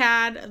pack, they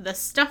had the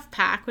stuff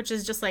pack, which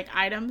is just like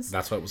items.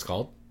 That's what it was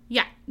called?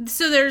 Yeah.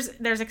 So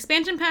there's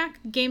expansion pack,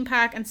 game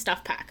pack, and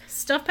stuff pack.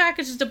 Stuff pack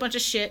is just a bunch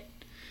of shit.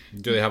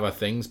 Do they have a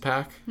things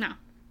pack? No.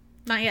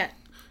 Not yet.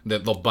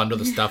 They'll bundle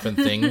the stuff and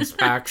things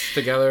packs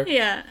together?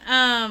 Yeah.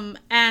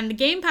 And the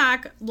game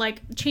pack,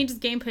 like, changes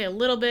gameplay a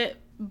little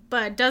bit,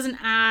 but doesn't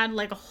add,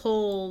 like, a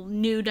whole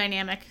new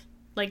dynamic.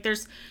 Like,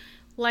 there's,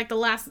 like,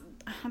 not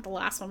the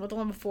last one, but the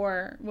one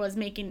before was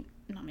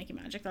not making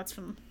magic. That's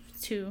from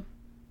 2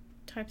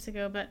 types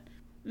ago, but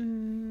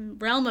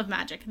Realm of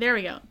Magic. There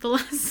we go. The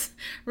last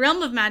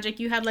Realm of Magic,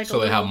 you had like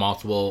so they have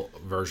multiple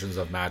versions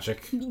of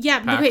magic. Yeah,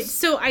 packs? okay.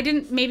 So I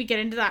didn't maybe get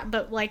into that,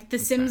 but like the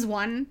Sims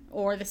 1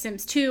 or the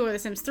Sims 2 or the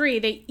Sims 3,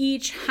 they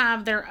each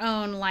have their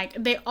own, like,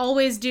 they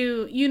always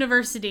do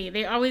university.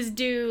 They always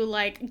do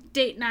like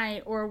date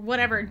night or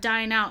whatever,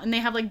 dine out, and they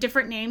have like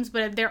different names,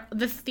 but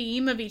the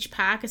theme of each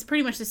pack is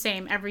pretty much the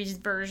same every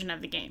version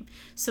of the game.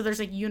 So there's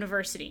like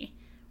university.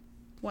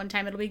 One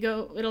time it'll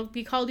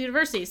be called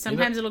university.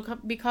 Sometimes it'll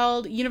be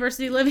called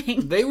university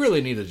living. They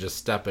really need to just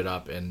step it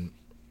up, and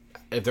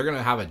if they're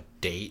gonna have a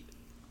date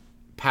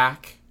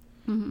pack,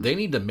 they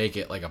need to make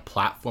it like a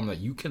platform that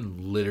you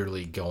can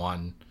literally go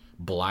on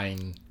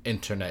blind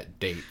internet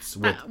dates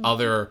with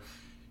other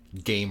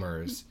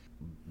gamers.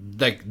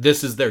 Like,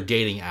 this is their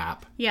dating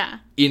app. Yeah.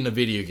 In the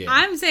video game.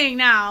 I'm saying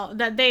now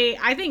that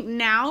I think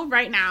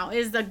right now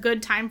is the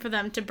good time for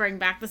them to bring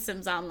back The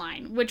Sims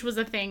Online, which was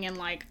a thing in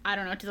like, I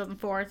don't know,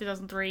 2004,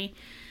 2003,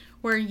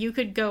 where you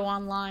could go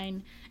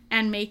online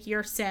and make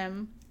your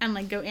sim and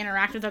like go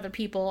interact with other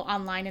people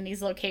online in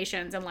these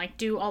locations and like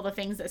do all the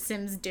things that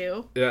Sims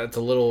do. Yeah, it's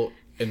a little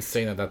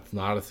insane that that's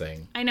not a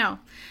thing. I know.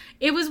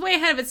 It was way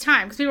ahead of its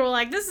time because people were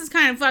like, this is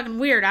kind of fucking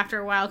weird after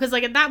a while. Because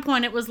like at that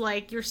point it was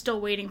like you're still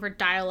waiting for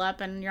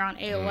dial-up and you're on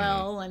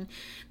AOL and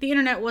the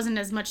internet wasn't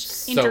as much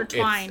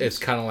intertwined. So it's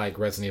kind of like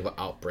Resident Evil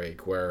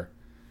Outbreak, where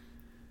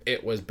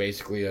it was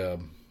basically a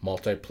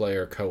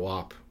multiplayer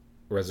co-op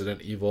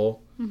Resident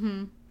Evil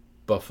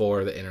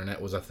before the internet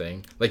was a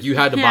thing. Like, you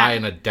had to buy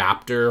an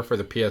adapter for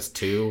the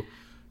PS2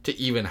 to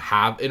even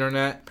have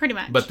internet. Pretty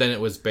much. But then it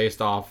was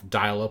based off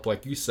dial-up,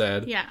 like you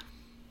said. Yeah.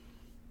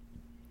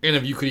 And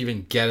if you could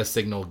even get a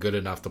signal good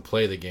enough to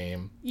play the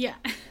game, Yeah.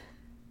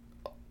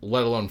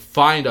 let alone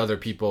find other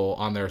people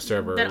on their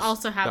servers That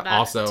also have that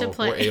also to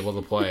play. were able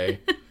to play.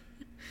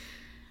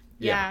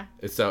 Yeah.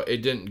 So it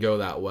didn't go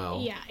that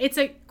well. Yeah. It's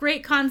a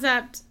great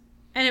concept,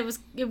 and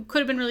it could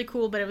have been really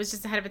cool, but it was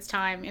just ahead of its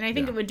time, and I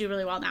think it would do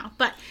really well now.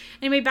 But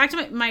anyway, back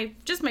to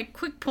my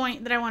quick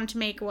point that I wanted to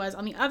make was,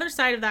 on the other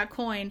side of that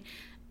coin,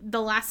 the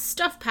last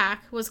stuff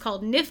pack was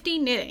called Nifty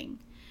Knitting.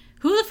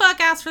 Who the fuck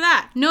asked for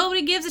that?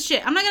 Nobody gives a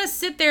shit. I'm not gonna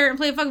sit there and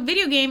play a fucking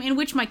video game in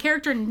which my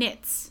character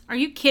knits. Are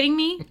you kidding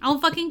me? I'll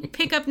fucking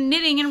pick up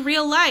knitting in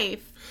real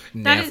life.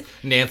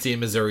 Nancy in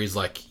Missouri's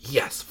like,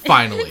 yes,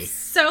 finally.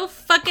 So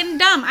fucking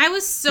dumb. I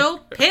was so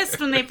pissed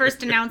when they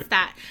first announced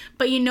that.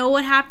 But you know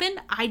what happened?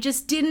 I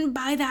just didn't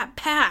buy that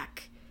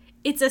pack.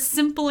 It's a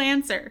simple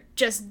answer.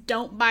 Just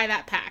don't buy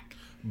that pack.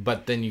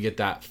 But then you get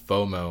that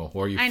FOMO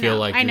where you I feel know,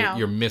 like I know.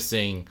 you're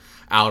missing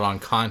out on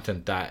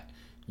content that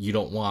you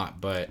don't want,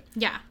 but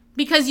Yeah.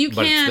 Because you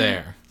But it's can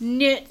there.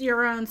 knit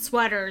your own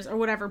sweaters or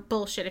whatever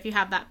bullshit if you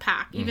have that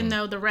pack, even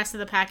though the rest of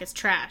the pack is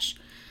trash.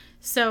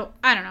 So,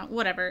 I don't know,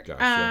 whatever.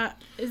 Gotcha.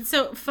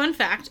 So, fun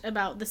fact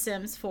about The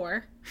Sims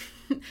 4.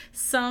 A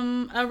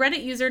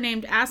Reddit user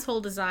named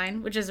Asshole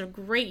Design, which is a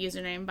great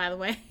username, by the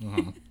way,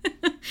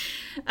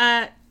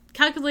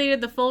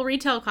 calculated the full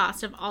retail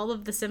cost of all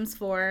of The Sims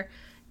 4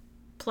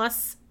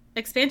 plus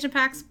expansion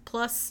packs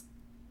plus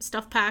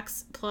stuff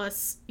packs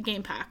plus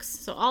game packs.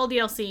 So all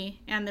DLC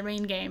and the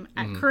main game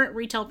at current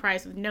retail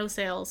price with no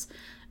sales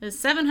is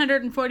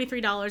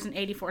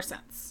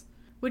 $743.84,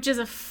 which is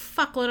a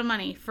fuckload of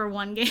money for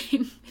one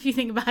game if you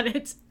think about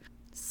it.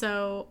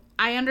 So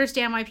I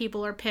understand why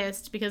people are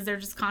pissed because they're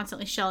just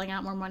constantly shelling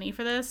out more money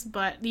for this,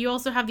 but you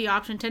also have the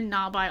option to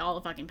not buy all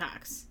the fucking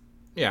packs.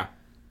 Yeah.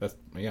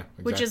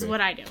 Exactly. Which is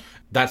what I do.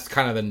 That's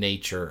kind of the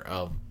nature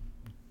of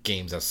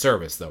games as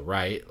service, though,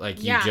 right?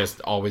 Like, you're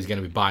just always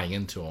going to be buying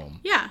into them.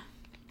 Yeah.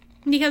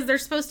 Because they're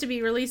supposed to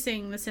be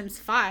releasing The Sims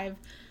 5,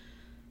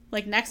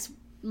 like, next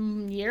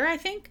year, I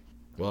think.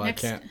 Well, I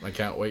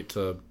can't wait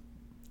to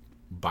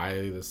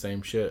buy the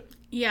same shit.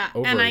 Yeah,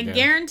 over and I again.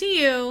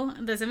 guarantee you,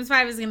 The Sims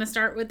 5 is going to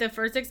start with the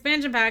first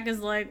expansion pack is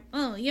like,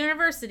 oh,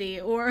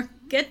 university, or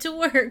get to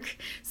work.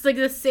 It's like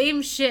the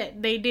same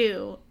shit they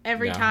do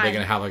every time. They're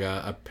going to have like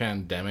a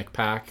pandemic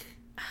pack.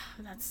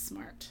 That's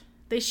smart.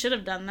 They should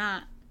have done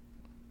that.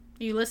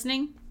 Are you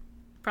listening?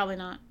 Probably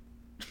not.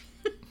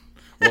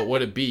 What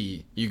would it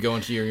be? You go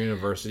into your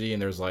university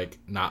and there's like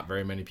not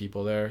very many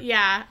people there.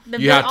 Yeah.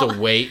 You have to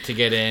wait to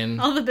get in.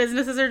 All the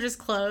businesses are just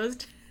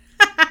closed.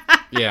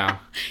 Yeah.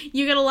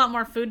 You get a lot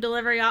more food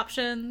delivery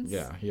options.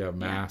 Yeah. You have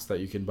masks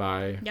that you can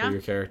buy for your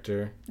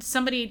character.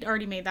 Somebody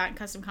already made that in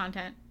custom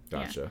content.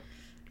 Gotcha.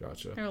 Yeah.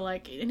 Gotcha. They were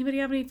like, anybody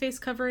have any face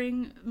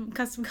covering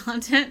custom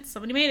content?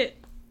 Somebody made it.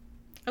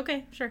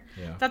 Okay, sure.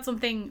 Yeah. That's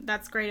something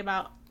that's great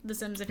about The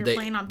Sims if you're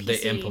playing on PC.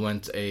 They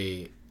implement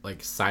a like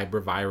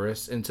cyber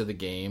virus into the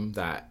game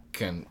that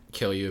can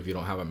kill you if you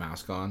don't have a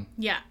mask on.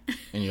 Yeah.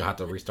 And you have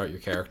to restart your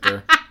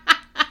character.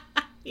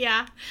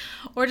 Yeah.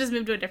 Or just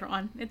move to a different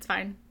one. It's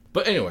fine.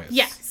 But anyways.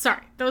 Yeah,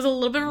 sorry. That was a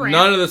little bit of a rant.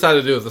 None of this had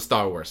to do with the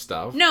Star Wars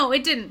stuff. No,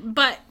 it didn't.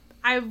 But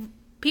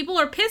people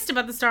are pissed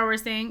about the Star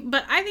Wars thing,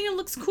 but I think it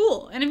looks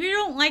cool. And if you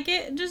don't like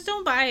it, just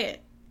don't buy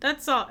it.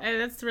 That's all.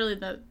 That's really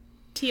the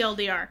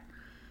TLDR.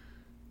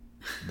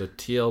 The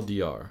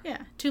TLDR.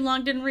 Yeah. Too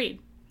long, didn't read.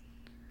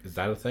 Is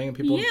that a thing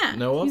people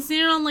know of? You've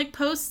seen it on like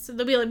posts.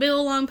 There'll be like a big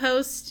old long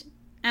post,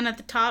 and at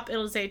the top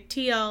it'll say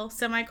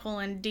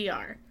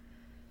TL:DR.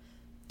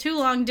 Too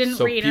long, didn't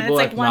read, and it's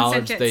like one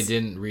sentence. So people acknowledge they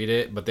didn't read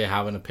it, but they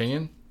have an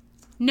opinion?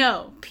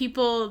 No.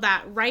 People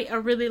that write a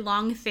really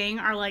long thing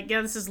are like,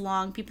 yeah, this is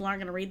long. People aren't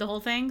going to read the whole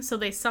thing, so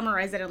they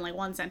summarize it in like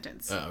one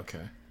sentence. Oh,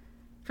 okay.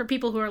 For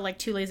people who are like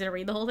too lazy to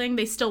read the whole thing,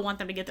 they still want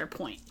them to get their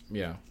point.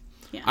 Yeah.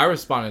 Yeah. I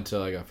responded to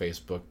like a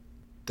Facebook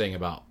thing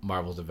about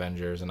Marvel's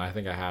Avengers, and I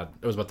think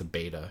it was about the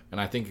beta, and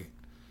I think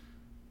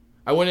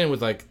I went in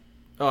with like,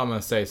 oh, I'm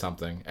going to say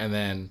something, and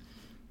then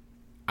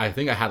I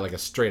think I had like a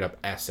straight up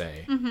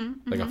essay,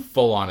 a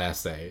full on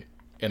essay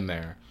in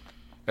there.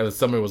 And then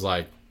somebody was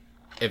like,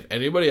 if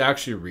anybody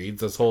actually reads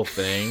this whole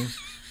thing,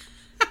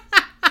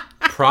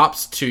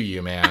 props to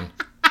you, man.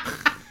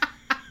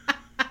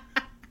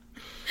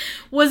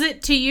 Was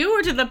it to you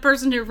or to the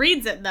person who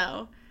reads it,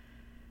 though?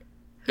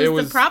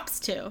 Who's the props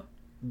to?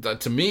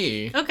 To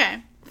me.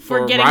 Okay.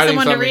 For getting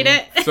someone to read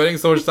it? Spending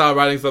so much time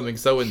writing something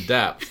so in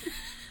depth.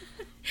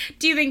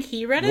 Do you think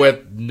he read it?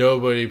 With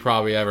nobody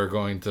probably ever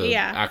going to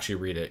actually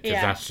read it.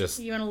 Because that's just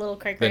you and a little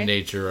the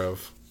nature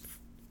of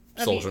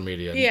social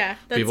media. Yeah.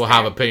 People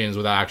have opinions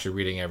without actually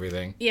reading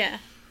everything. Yeah.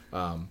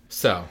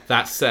 So,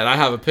 that said, I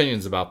have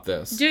opinions about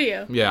this. Do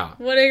you? Yeah.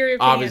 What are your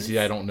opinions? Obviously,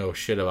 I don't know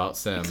shit about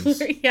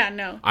Sims. Yeah,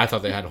 no. I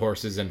thought they had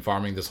horses and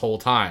farming this whole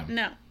time.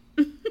 No.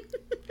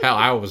 Hell,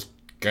 I was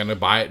gonna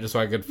buy it just so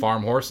I could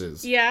farm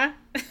horses. Yeah.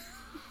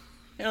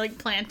 They're like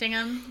planting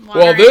them.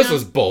 Well, this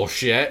is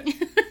bullshit.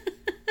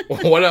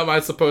 What am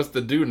I supposed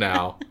to do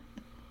now?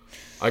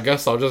 I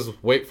guess I'll just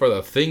wait for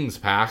the things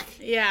pack.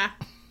 Yeah.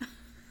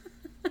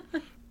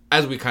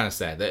 As we kind of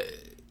said, that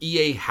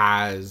EA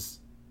has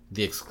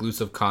the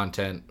exclusive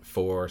content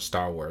for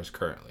Star Wars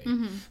currently.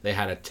 They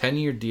had a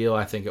 10-year deal,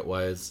 I think it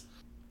was.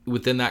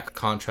 Within that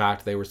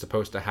contract, they were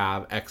supposed to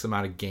have X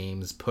amount of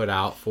games put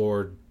out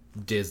for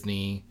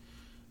Disney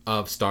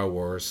of Star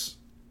Wars,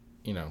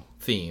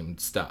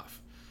 themed stuff.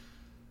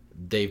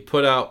 They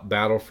put out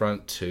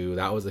Battlefront 2.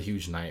 That was a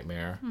huge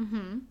nightmare.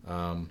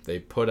 They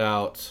put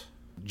out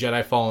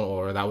Jedi Fallen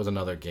Order. That was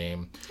another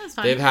game. That's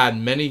fine. They've had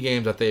many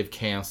games that they've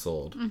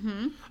canceled.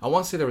 I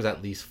want to say there was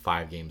at least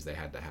 5 games they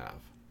had to have.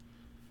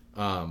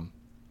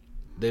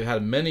 They've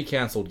had many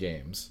canceled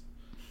games.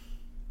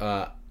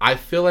 I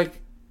feel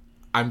like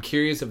I'm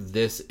curious if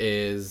this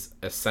is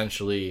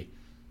essentially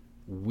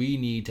we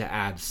need to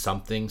add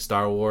something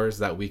Star Wars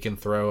that we can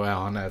throw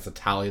on as a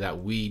tally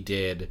that we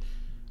did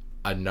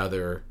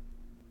another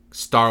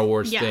Star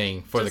Wars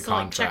thing for the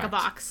contract. Check a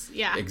box.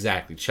 Yeah.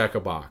 Exactly. Check a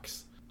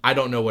box. I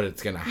don't know what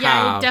it's going to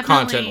have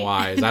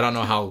content-wise. I don't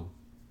know how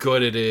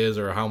good it is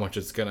or how much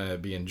it's gonna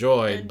be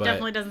enjoyed. It but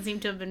definitely doesn't seem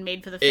to have been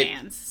made for the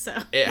fans. So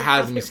it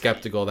has me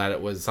skeptical that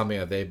it was something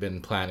that they've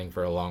been planning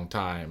for a long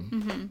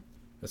time,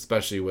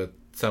 especially with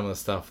some of the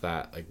stuff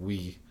that like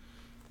we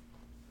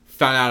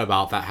found out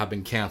about that have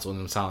been canceled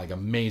and sound like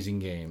amazing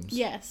games.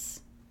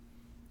 Yes.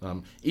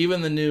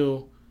 Even the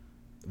new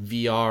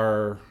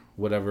VR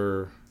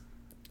whatever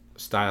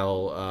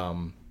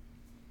style.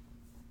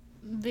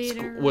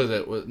 Vader. Was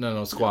it?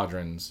 No,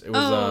 Squadrons. It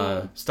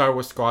was Star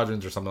Wars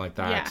Squadrons or something like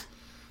that. Yeah.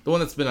 The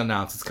one that's been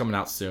announced. It's coming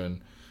out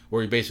soon.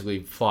 Where you basically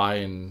fly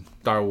in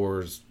Star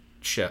Wars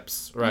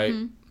ships, right?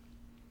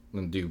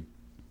 And do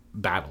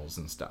battles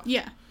and stuff.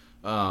 Yeah.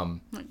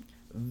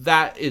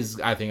 That is,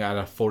 I think, at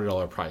a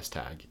 $40 price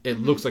tag. It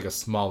looks like a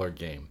smaller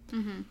game.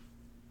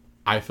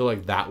 I feel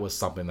like that was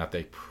something that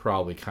they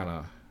probably kind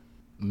of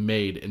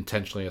made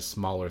intentionally a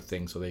smaller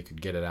thing so they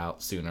could get it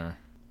out sooner.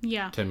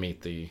 Yeah. To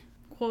meet the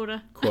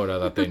quota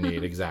that they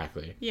need.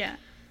 Exactly. Yeah.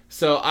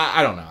 So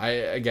I don't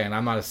know.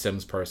 I'm not a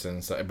Sims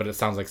person, but it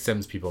sounds like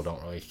Sims people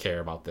don't really care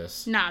about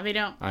this. Nah, they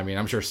don't. I mean,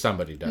 I'm sure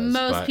somebody does.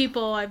 Most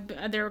people,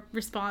 their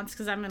response,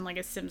 because I'm in like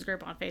a Sims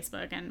group on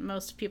Facebook, and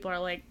most people are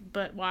like,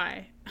 "But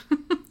why?"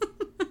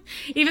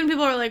 Even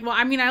people are like, "Well,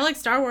 I mean, I like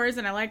Star Wars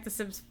and I like The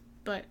Sims,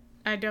 but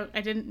I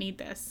didn't need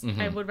this.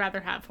 I would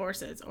rather have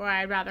horses, or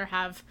I'd rather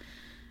have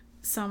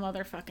some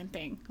other fucking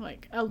thing."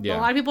 Like a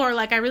lot of people are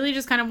like, "I really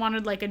just kind of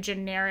wanted like a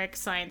generic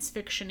science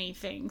fiction-y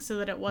thing, so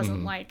that it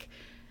wasn't like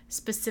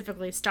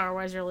specifically Star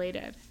Wars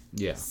related."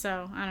 Yeah.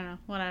 So I don't know,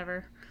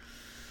 whatever.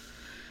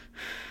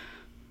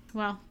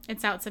 Well,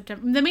 it's out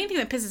September. The main thing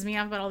that pisses me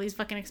off about all these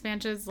fucking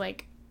expansions,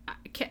 like,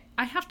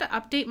 I have to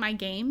update my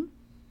game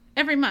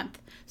every month.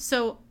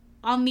 So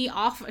on the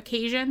off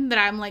occasion that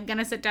I'm like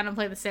gonna sit down and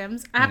play The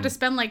Sims, I have to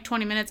spend like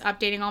 20 minutes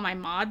updating all my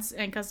mods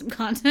and custom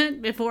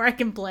content before I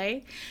can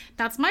play.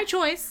 That's my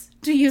choice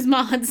to use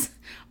mods,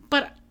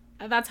 but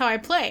that's how I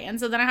play. And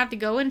so then I have to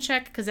go and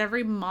check, because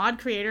every mod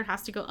creator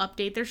has to go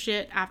update their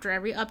shit after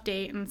every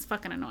update, and it's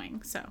fucking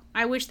annoying. So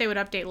I wish they would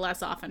update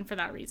less often for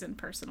that reason,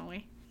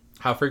 personally.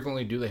 How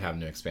frequently do they have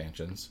new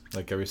expansions?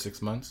 Like every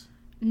 6 months?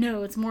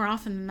 No, it's more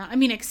often than that. I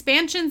mean,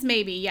 expansions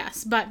maybe,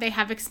 yes, but they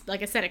have,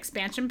 like I said,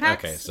 expansion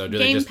packs. Okay, so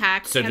do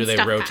packs, so do they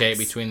stuff rotate packs.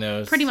 Between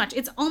those? Pretty much,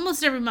 it's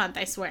almost every month.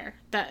 I swear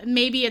that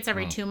maybe it's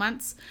every 2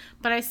 months,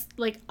 but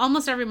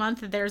almost every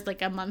month there's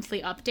like a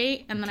monthly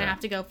update, and then I have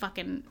to go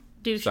fucking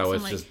do. So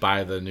it's just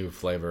buy the new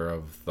flavor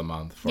of the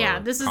month. For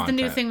this is the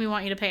new thing we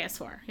want you to pay us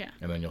for. Yeah,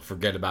 and then you'll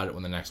forget about it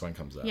when the next one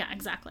comes up. Yeah,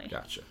 exactly.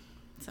 Gotcha.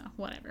 So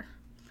whatever.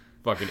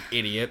 Fucking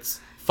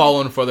idiots,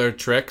 falling for their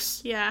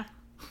tricks. Yeah.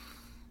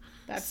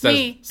 That's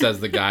me. Says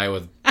the guy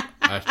with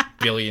a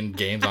billion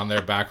games on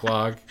their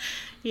backlog.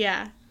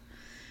 Yeah.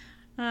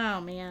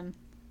 Oh, man.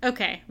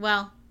 Okay,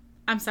 well,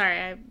 I'm sorry.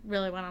 I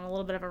really went on a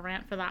little bit of a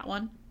rant for that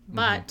one.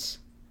 But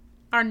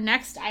our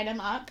next item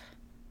up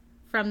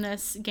from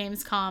this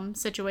Gamescom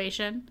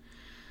situation,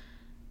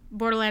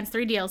 Borderlands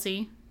 3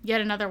 DLC. Yet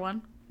another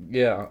one.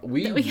 Yeah,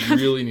 we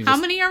really need to. How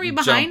many are we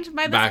behind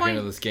by this back point?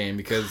 Into this game,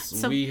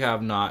 because we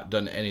have not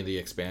done any of the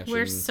expansion.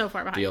 We're so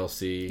far behind.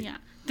 DLC. Yeah.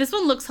 This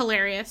one looks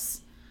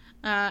hilarious.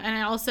 And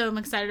I also am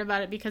excited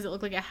about it because it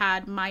looked like it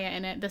had Maya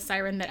in it, the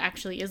siren that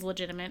actually is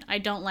legitimate. I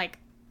don't like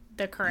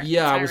the current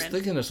siren. I was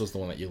thinking this was the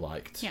one that you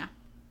liked. Yeah.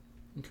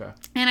 Okay.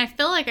 And I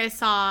feel like I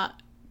saw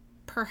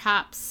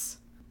perhaps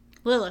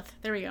Lilith.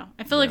 There we go.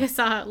 I feel like I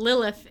saw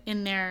Lilith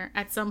in there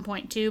at some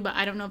point too, but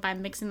I don't know if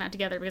I'm mixing that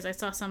together because I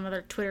saw some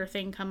other Twitter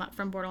thing come up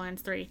from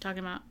Borderlands 3 talking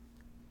about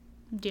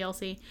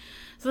DLC.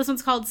 So this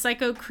one's called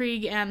Psycho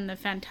Krieg and the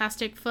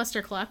Fantastic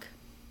Flustercluck.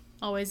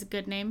 Always a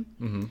good name.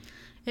 Mm-hmm.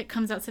 It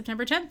comes out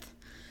September 10th.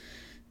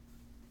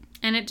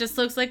 And it just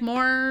looks like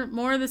more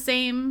of the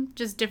same,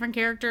 just different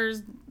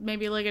characters,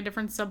 maybe like a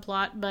different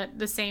subplot, but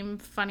the same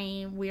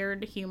funny,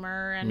 weird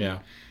humor and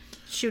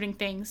shooting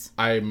things.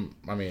 I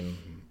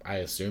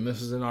assume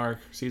this is in our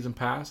season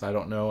pass. I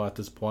don't know at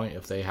this point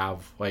if they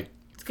have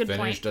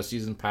finished a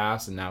season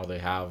pass and now they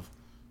have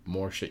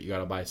more shit you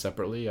gotta buy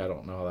separately. I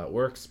don't know how that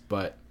works,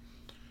 but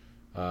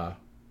I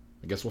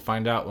guess we'll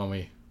find out when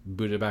we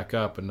boot it back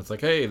up and it's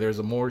like, hey,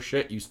 there's more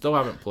shit you still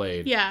haven't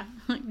played. Yeah.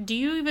 Do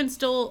you even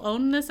still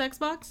own this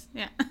Xbox?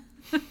 Yeah.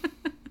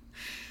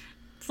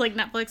 It's like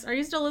Netflix. Are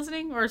you still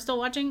listening or still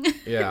watching?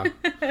 Yeah.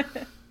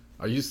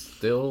 Are you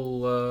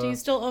still... Do you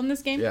still own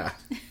this game? Yeah.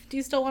 Do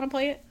you still want to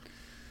play it?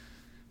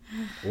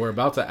 We're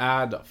about to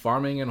add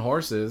farming and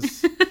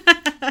horses.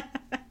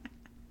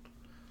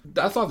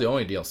 That's not the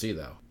only DLC,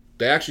 though.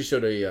 They actually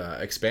showed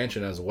a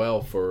expansion as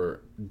well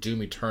for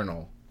Doom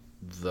Eternal.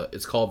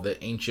 It's called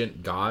The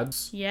Ancient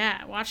Gods.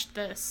 Yeah, watch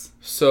this.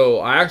 So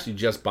I actually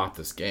just bought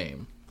this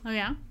game. Oh,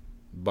 yeah?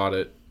 Bought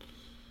it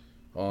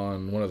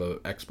on one of the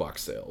Xbox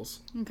sales.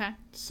 Okay.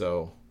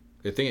 So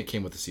I think it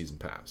came with the season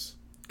pass.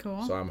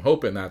 Cool. So I'm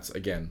hoping that's,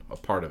 again, a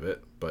part of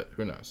it, but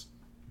who knows.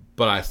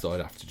 But I still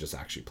have to just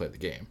actually play the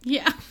game.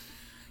 Yeah.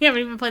 You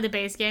haven't even played the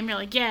base game. You're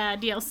like, yeah,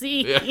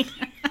 DLC. Yeah.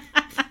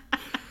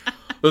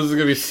 This is going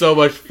to be so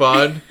much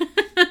fun.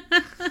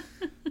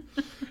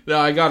 No,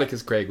 I got it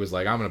because Craig was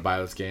like, I'm going to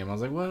buy this game. I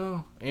was like,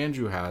 well,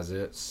 Andrew has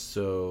it,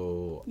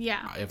 so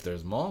Yeah. if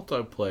there's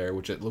multiplayer,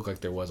 which it looked like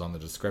there was on the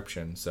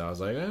description, so I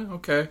was like,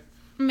 okay.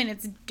 I mean,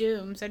 it's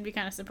Doom, so I'd be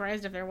kind of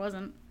surprised if there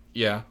wasn't.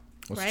 Yeah,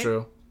 that's Right?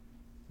 true.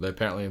 They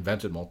apparently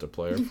invented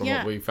multiplayer from Yeah.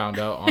 what we found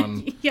out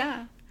on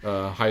Yeah.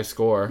 High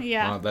Score,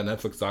 Yeah. that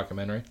Netflix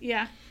documentary,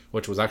 Yeah.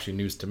 which was actually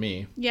news to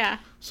me. Yeah.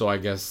 So I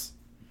guess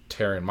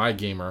tearing my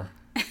gamer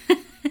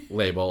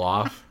label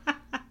off,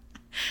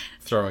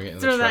 throwing it in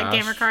Throw the trash. that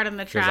gamer card in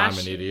the trash. Because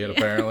I'm an idiot,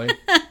 apparently.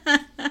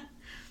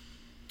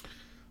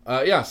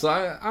 Yeah, so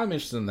I'm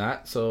interested in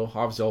that. So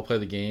obviously I'll play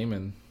the game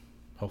and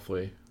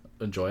hopefully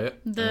enjoy it.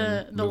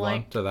 The and move on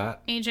like to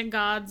that. ancient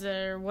gods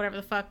or whatever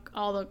the fuck,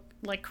 all the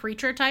like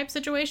creature type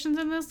situations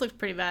in this looked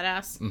pretty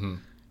badass. Mm-hmm.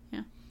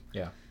 Yeah.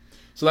 Yeah.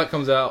 So that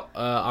comes out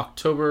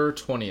October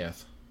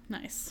 20th.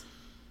 Nice.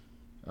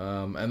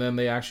 And then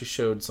they actually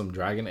showed some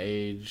Dragon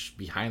Age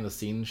behind the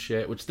scenes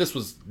shit, which this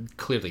was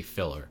clearly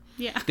filler.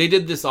 Yeah. They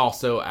did this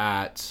also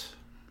at,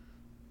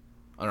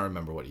 I don't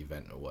remember what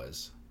event it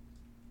was.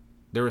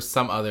 There was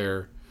some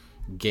other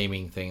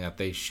gaming thing that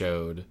they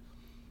showed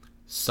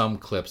some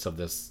clips of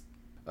this.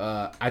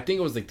 I think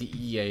it was like the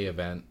EA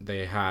event.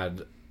 They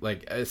had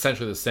like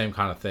essentially the same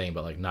kind of thing,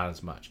 but like not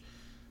as much.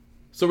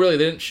 So really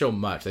they didn't show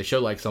much. They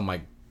showed like some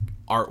like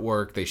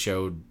artwork. They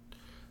showed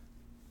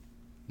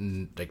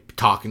like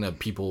talking to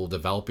people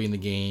developing the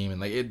game,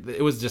 and like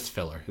it was just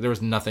filler. There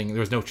was nothing.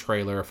 There was no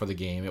trailer for the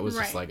game. It was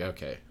just Right. like,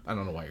 okay, I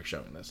don't know why you're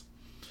showing this.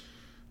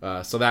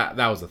 So that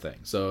was the thing.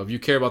 So if you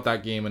care about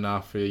that game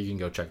enough, you can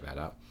go check that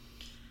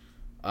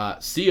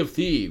out. Sea of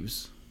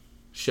Thieves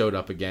showed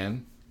up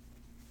again.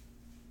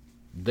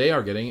 They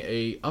are getting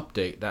a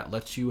update that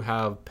lets you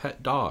have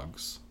pet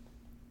dogs.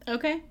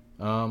 Okay.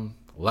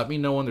 Let me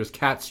know when there's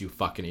cats, you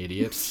fucking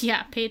idiots.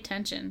 Yeah, pay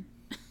attention.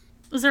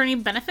 Is there any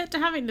benefit to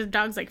having the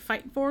dogs like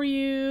fight for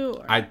you?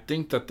 Or... I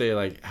think that they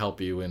like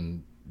help you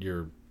in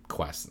your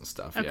quests and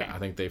stuff. Okay. Yeah, I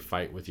think they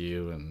fight with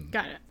you and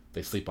Got it.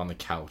 they sleep on the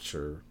couch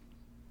or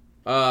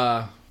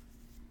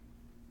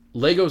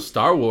Lego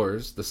Star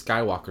Wars: The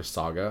Skywalker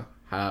Saga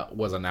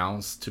was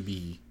announced to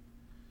be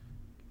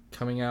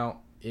coming out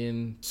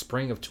in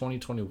spring of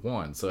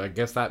 2021. So I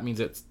guess that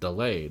means it's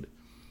delayed.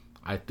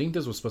 I think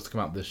this was supposed to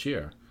come out this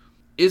year.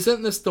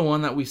 Isn't this the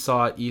one that we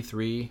saw at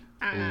E3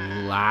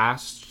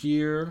 last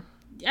year?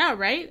 Yeah,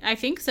 right? I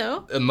think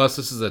so. Unless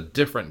this is a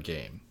different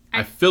game.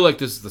 I feel like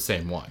this is the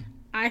same one.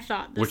 I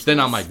thought this Which then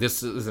was... I'm like,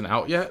 this isn't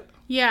out yet?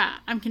 Yeah,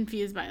 I'm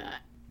confused by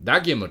that.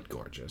 That game looked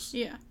gorgeous.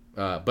 Yeah.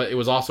 But it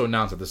was also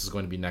announced that this is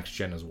going to be next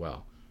gen as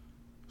well.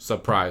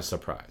 Surprise,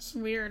 surprise.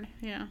 Weird,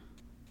 yeah.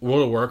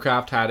 World of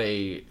Warcraft had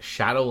a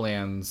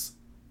Shadowlands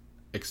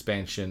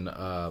expansion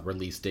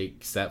release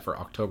date set for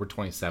October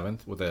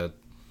 27th with a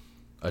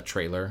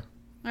trailer.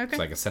 Okay. It's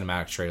like a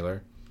cinematic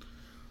trailer.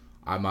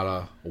 I'm not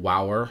a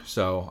wower,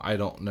 so I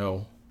don't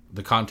know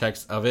the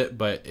context of it,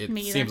 but it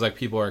Me either. seems like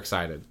people are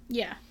excited.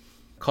 Yeah.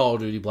 Call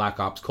of Duty Black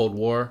Ops Cold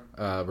War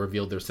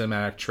revealed their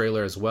cinematic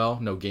trailer as well.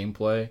 No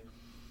gameplay.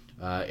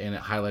 And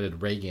it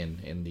highlighted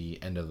Reagan in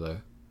the end of the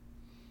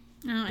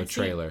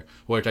trailer,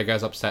 which I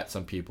guess upset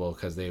some people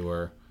because they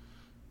were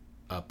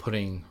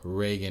putting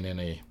Reagan in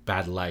a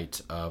bad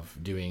light of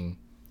doing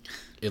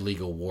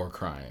illegal war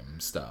crime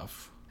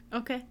stuff.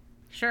 Okay.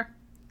 Sure.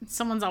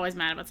 Someone's always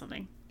mad about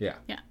something. Yeah.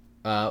 Yeah.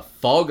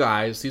 Fall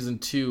Guys Season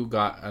 2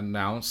 got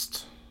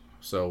announced,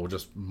 so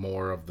just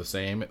more of the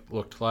same, it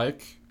looked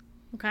like.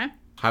 Okay.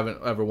 Haven't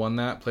ever won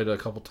that. Played it a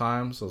couple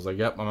times. I was like,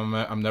 yep,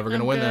 I'm never going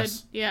to win good.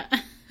 this. Yeah.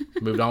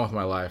 Moved on with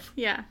my life.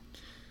 Yeah.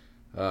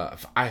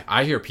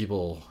 I hear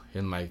people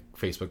in my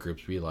Facebook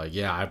groups be like,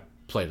 yeah, I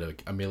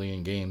played a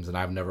million games and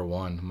I've never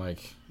won. I'm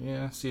like,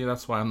 yeah, see,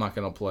 that's why I'm not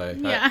going to play.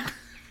 Yeah.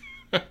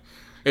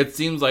 It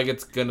seems like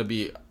it's going to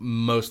be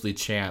mostly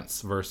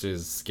chance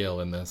versus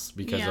skill in this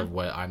because of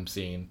what I'm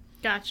seeing.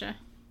 Gotcha.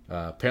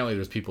 Apparently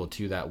there's people,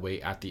 too, that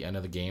wait at the end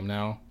of the game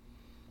now.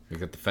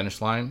 Like at the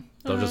finish line.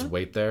 They'll just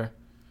wait there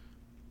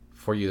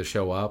for you to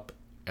show up,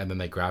 and then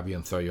they grab you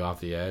and throw you off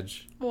the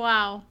edge.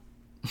 Wow.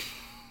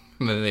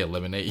 And then they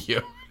eliminate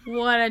you.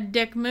 What a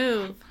dick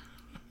move.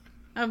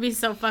 I would be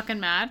so fucking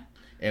mad.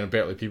 And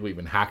apparently people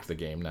even hacked the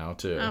game now,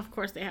 too. Of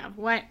course they have.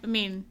 What? I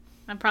mean,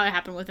 that probably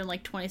happened within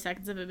like 20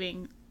 seconds of it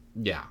being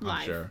Yeah,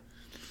 live.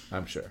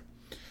 I'm sure.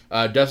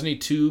 Destiny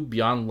 2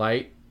 Beyond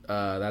Light.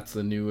 That's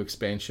the new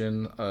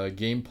expansion.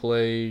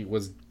 Gameplay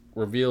was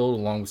revealed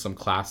along with some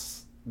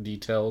class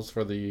details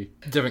for the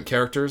different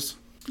characters.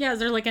 Yeah, is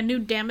there like a new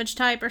damage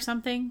type or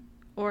something?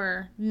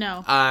 Or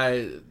no?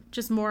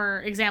 Just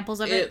more examples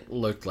of it? It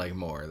looked like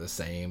more of the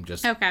same,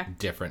 just Okay.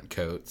 different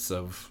coats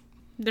of...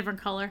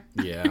 Different color.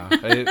 Yeah.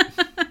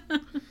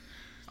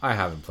 I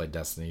haven't played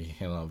Destiny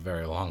in a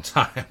very long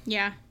time.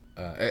 Yeah.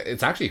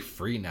 It's actually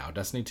free now,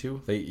 Destiny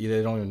 2. They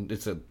don't even...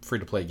 It's a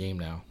free-to-play game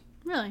now.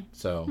 Really?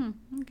 So,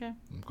 Okay.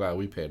 I'm glad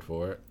we paid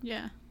for it.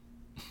 Yeah.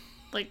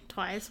 Like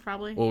twice,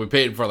 probably. Well, we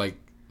paid for like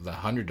the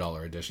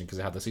 $100 edition because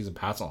it had the season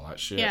pass and all that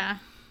shit. Yeah.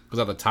 Because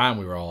at the time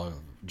we were all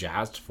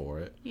jazzed for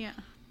it. Yeah.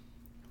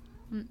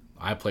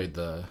 I played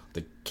the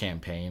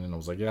campaign, and I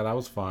was like, yeah, that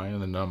was fine.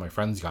 And then none of my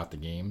friends got the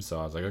game, so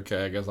I was like,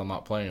 okay, I guess I'm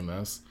not playing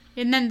this.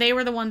 And then they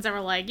were the ones that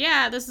were like,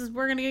 yeah,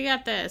 we're going to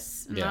get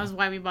this. And Yeah. that was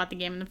why we bought the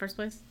game in the first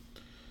place.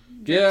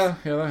 Yeah,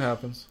 that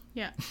happens.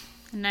 Yeah.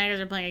 And now you guys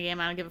are playing a game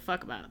I don't give a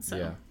fuck about. So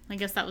Yeah. I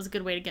guess that was a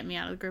good way to get me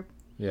out of the group.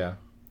 Yeah.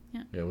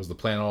 Yeah. It was the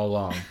plan all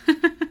along.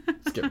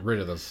 Let's get rid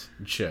of this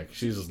chick.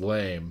 She's just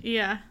lame.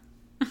 Yeah.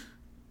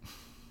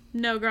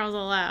 No girls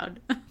allowed.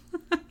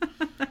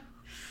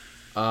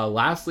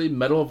 Lastly,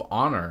 Medal of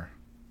Honor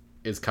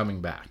is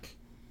coming back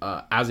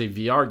as a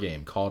VR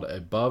game called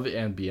Above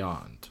and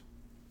Beyond.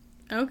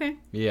 Okay.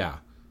 Yeah.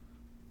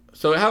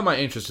 So it had my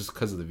interest just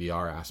because of the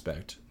VR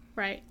aspect.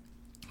 Right.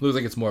 Looks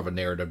like it's more of a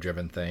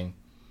narrative-driven thing.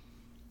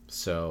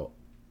 So,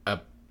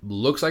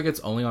 looks like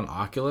it's only on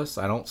Oculus.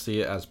 I don't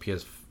see it as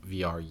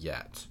PSVR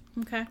yet.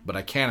 Okay. But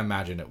I can't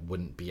imagine it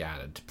wouldn't be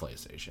added to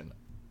PlayStation.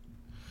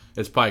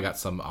 It's probably got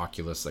some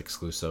Oculus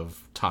exclusive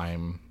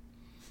time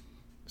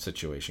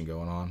situation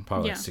going on.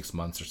 Probably like 6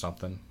 months or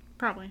something.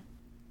 Probably.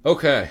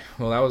 Okay.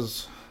 Well, that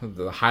was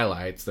the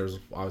highlights. There's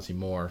obviously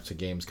more to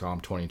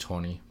Gamescom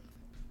 2020.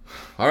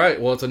 All right,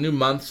 well, it's a new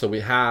month, so we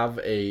have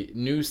a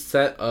new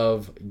set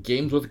of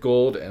Games with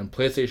Gold and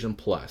PlayStation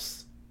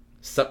Plus.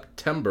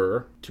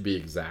 September, to be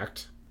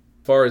exact.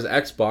 As far as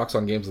Xbox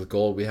on Games with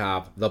Gold, we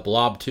have The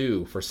Blob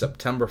 2 for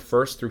September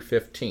 1st through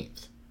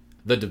 15th.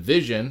 The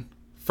Division,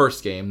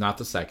 first game, not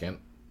the second,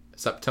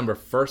 September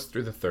 1st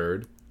through the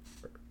 3rd.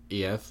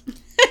 EF.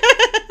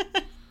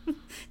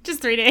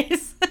 Just 3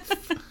 days.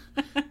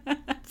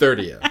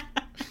 30th.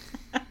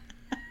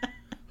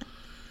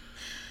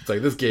 It's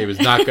like this game's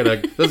not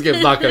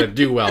gonna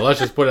do well.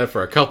 Let's just put it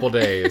for a couple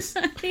days.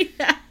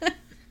 Yeah.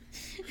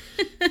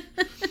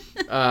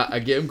 A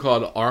game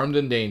called Armed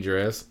and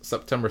Dangerous,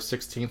 September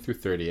 16th through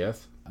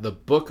 30th. The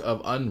Book of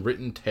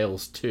Unwritten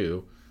Tales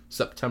 2,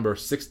 September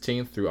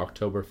 16th through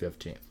October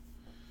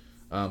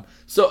 15th.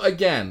 So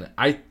again,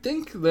 I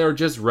think they're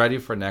just ready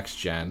for next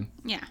gen.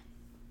 Yeah.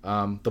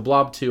 The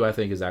Blob 2, I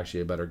think, is actually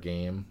a better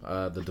game.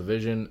 The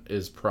Division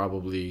is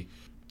probably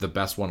the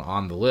best one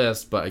on the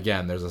list, but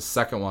again, there's a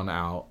second one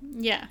out.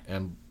 Yeah.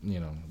 And,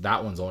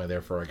 that one's only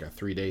there for like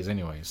 3 days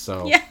anyway,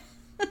 so... Yeah.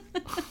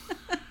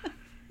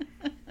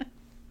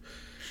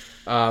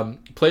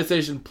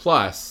 PlayStation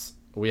Plus,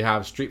 we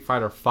have Street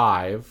Fighter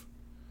V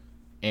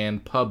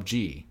and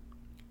PUBG,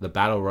 the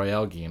Battle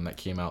Royale game that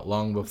came out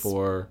long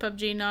before...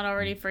 PUBG not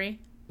already free?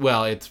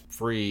 Well, it's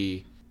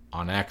free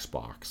on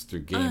Xbox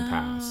through Game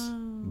Pass,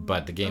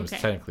 but the game's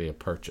technically a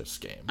purchase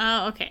game.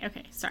 Oh, okay.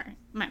 Sorry.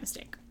 My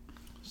mistake.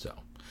 So,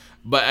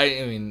 but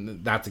I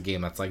mean, that's a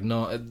game that's like,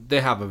 no, they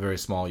have a very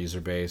small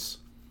user base.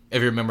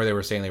 If you remember, they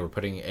were saying they were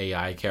putting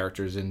AI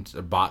characters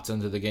bots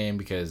into the game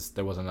because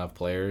there wasn't enough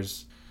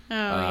players. Oh,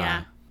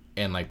 yeah.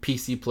 And like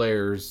PC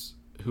players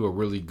who are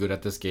really good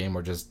at this game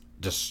were just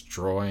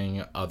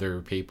destroying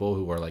other people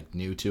who were like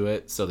new to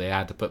it. So they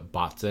had to put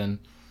bots in.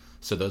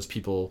 So those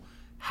people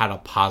had a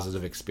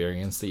positive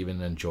experience to even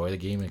enjoy the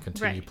game and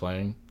continue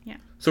playing. Yeah.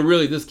 So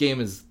really, this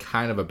game is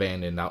kind of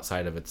abandoned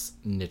outside of its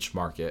niche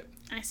market.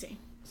 I see.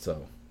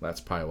 So that's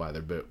probably why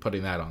they're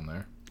putting that on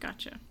there.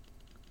 Gotcha.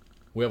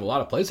 We have a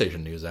lot of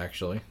PlayStation news,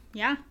 actually.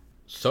 Yeah.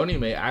 Sony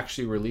may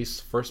actually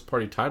release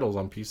first-party titles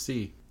on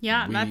PC.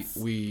 Yeah,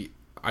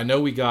 I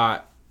know we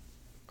got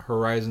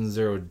Horizon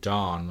Zero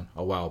Dawn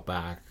a while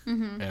back,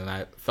 and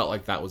I felt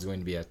like that was going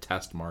to be a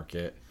test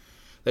market.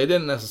 They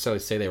didn't necessarily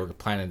say they were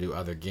planning to do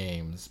other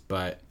games,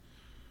 but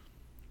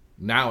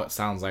now it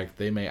sounds like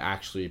they may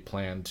actually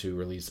plan to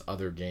release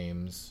other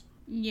games.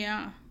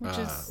 Yeah,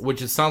 which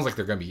sounds like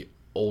they're going to be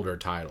older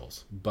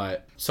titles.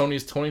 But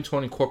Sony's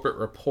 2020 corporate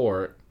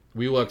report,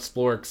 we will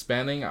explore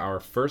expanding our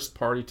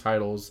first-party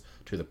titles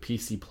to the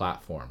PC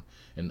platform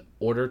in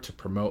order to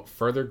promote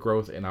further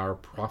growth in our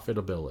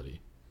profitability.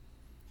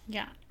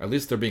 Yeah. At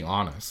least they're being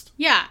honest.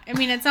 Yeah, I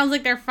mean, it sounds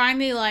like they're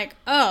finally like,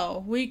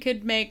 oh, we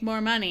could make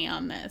more money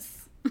on this.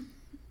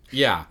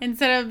 Yeah.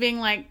 Instead of being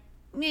like,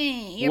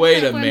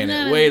 wait a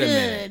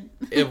minute.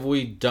 If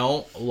we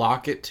don't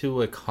lock it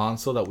to a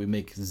console that we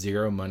make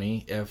zero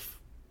money, if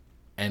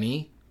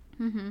any,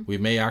 we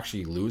may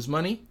actually lose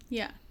money.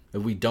 Yeah.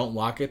 If we don't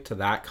lock it to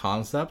that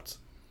concept,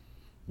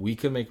 we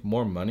could make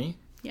more money.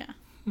 Yeah.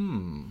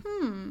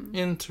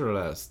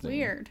 Interesting.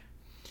 Weird.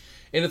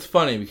 And it's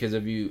funny because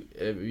if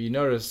you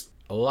notice,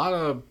 a lot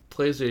of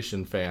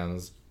PlayStation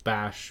fans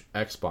bash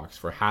Xbox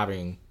for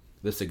having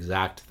this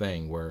exact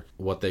thing where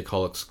what they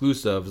call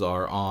exclusives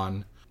are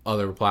on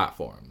other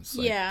platforms,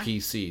 like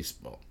PCs,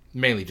 well,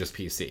 mainly just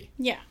PC.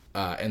 Yeah.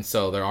 And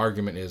so their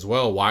argument is,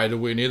 well, why do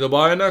we need to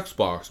buy an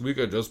Xbox? We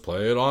could just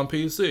play it on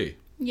PC.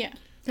 Yeah,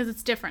 because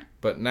it's different.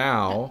 But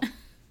now,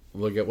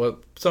 look at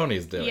what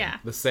Sony's doing. Yeah.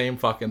 The same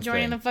fucking thing.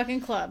 Joining the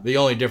fucking club. The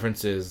only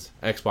difference is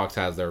Xbox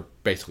has their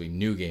basically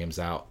new games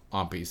out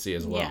on PC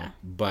as well. Yeah.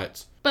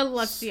 But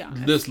let's be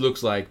honest. This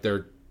looks like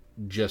they're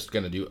just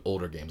going to do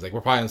older games. Like,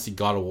 we're probably going to see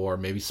God of War,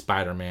 maybe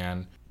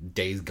Spider-Man,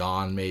 Days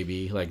Gone,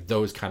 maybe. Like,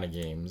 those kind of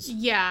games.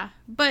 Yeah.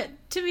 But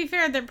to be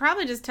fair, they're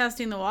probably just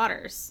testing the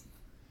waters.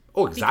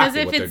 Oh,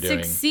 exactly what they're doing. Because if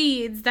it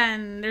succeeds,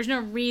 then there's no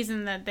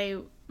reason that they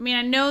I mean,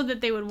 I know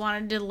that they would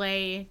want to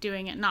delay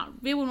doing it.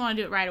 They wouldn't want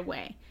to do it right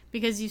away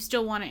because you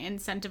still want to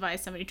incentivize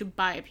somebody to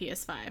buy a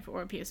PS5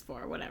 or a PS4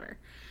 or whatever.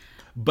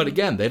 But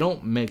again, they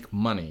don't make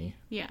money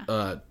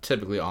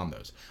typically on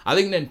those. I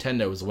think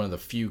Nintendo is one of the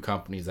few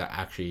companies that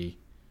actually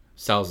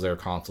sells their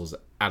consoles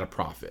at a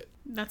profit.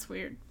 That's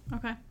weird.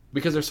 Okay.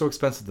 Because they're so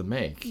expensive to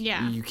make.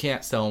 Yeah. You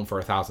can't sell them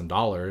for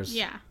 $1,000.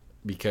 Yeah.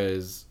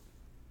 Because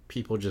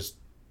people just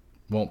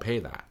won't pay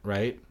that,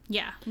 right?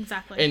 Yeah,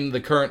 exactly. And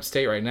the current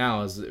state right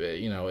now is,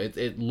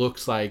 it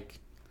looks like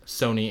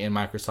Sony and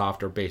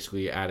Microsoft are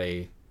basically at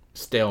a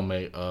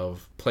stalemate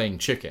of playing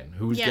chicken.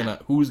 Who's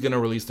gonna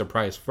release their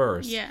price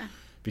first? Yeah.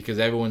 Because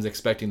everyone's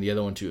expecting the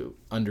other one to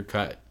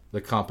undercut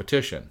the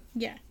competition.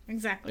 Yeah,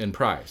 exactly. In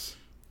price.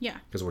 Yeah.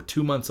 Because we're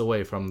 2 months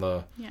away from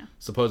the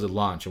supposed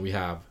launch, and we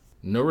have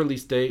no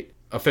release date,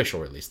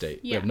 official release date.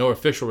 Yeah. We have no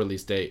official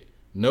release date,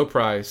 no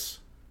price,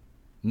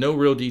 no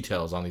real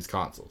details on these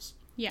consoles.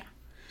 Yeah.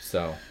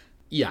 So,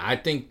 yeah, I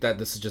think that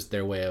this is just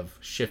their way of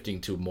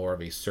shifting to more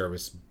of a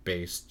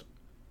service-based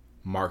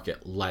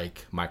market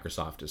like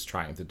Microsoft is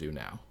trying to do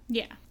now.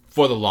 Yeah.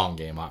 For the long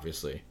game,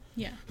 obviously.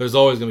 Yeah. There's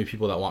always going to be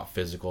people that want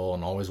physical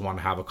and always want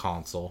to have a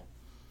console.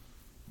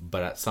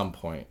 But at some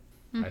point,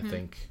 I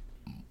think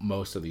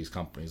most of these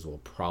companies will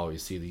probably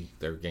see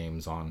their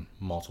games on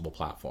multiple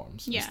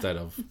platforms instead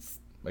of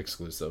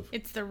exclusive.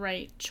 It's the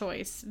right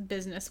choice,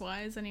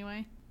 business-wise,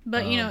 anyway.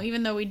 But,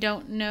 even though we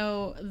don't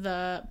know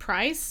the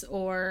price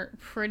or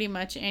pretty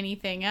much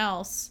anything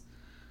else,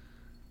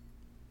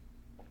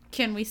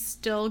 can we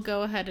still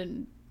go ahead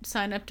and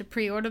sign up to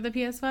pre-order the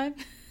PS5?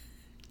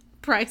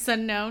 Price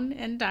unknown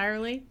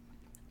entirely?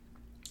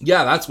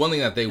 Yeah, that's one thing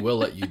that they will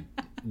let you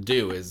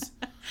do is...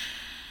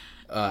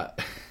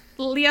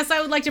 yes, I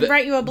would like to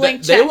write you a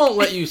blank check. They won't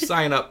let you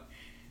sign up.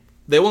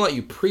 They won't let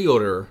you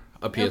pre-order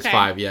a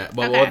PS5 yet.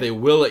 But what they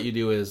will let you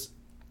do is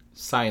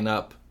sign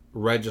up,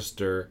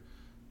 register...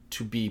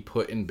 to be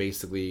put in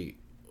basically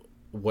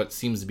what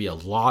seems to be a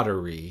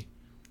lottery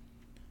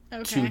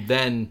to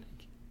then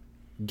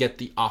get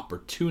the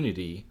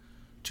opportunity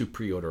to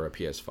pre-order a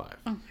PS5.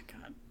 Oh my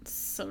god,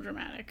 so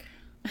dramatic.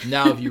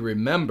 Now, if you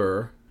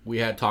remember, we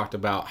had talked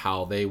about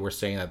how they were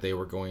saying that they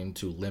were going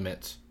to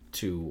limit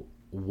to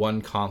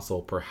one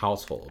console per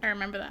household. I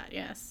remember that,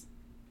 yes.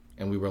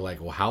 And we were like,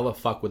 well, how the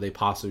fuck would they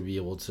possibly be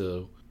able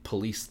to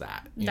police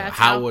that?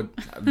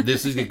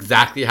 This is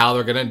exactly how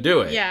they're going to do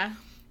it. Yeah.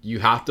 You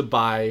have to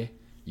buy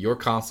your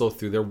console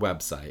through their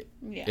website,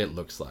 it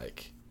looks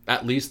like.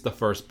 At least the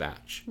first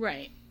batch.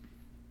 Right.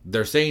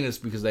 They're saying it's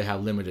because they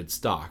have limited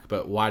stock,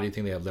 but why do you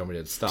think they have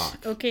limited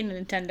stock? Okay,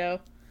 Nintendo.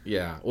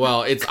 Yeah.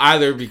 Well, it's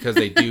either because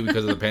they do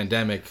because of the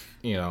pandemic,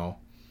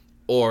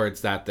 or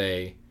it's that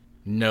they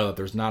know that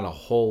there's not a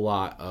whole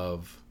lot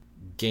of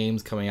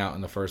games coming out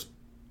in the first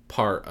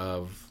part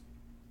of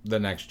the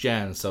next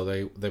gen, so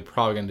they're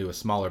probably going to do a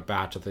smaller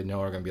batch that they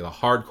know are going to be the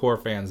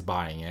hardcore fans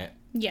buying it.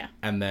 Yeah.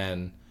 And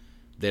then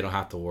they don't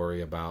have to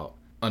worry about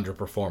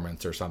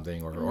underperformance or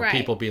something, or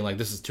people being like,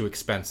 this is too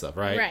expensive,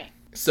 right? Right.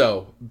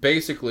 So,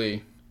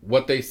 basically,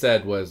 what they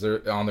said was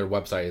on their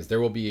website is there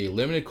will be a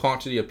limited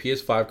quantity of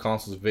PS5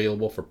 consoles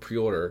available for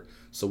pre-order,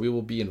 so we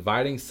will be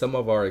inviting some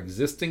of our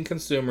existing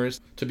consumers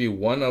to be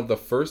one of the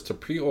first to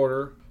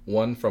pre-order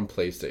one from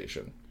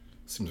PlayStation.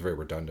 Seems very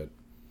redundant.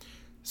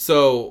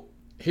 So,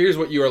 here's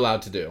what you're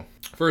allowed to do.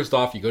 First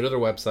off, you go to their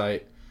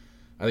website.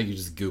 I think you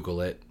just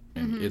Google it.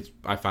 And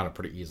I found it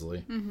pretty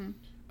easily.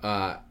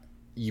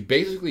 You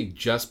basically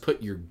just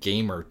put your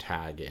gamer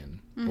tag in,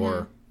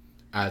 or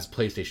as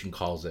PlayStation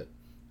calls it,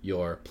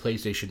 your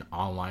PlayStation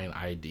Online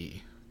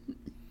ID.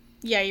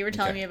 Yeah, you were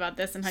telling me about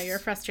this and how you were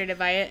frustrated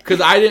by it. Because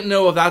I didn't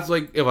know if I was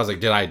like,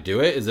 did I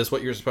do it? Is this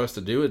what you're supposed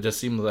to do? It just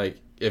seemed like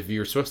if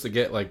you're supposed to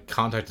get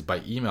contacted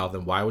by email,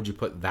 then why would you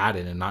put that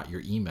in and not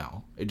your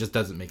email? It just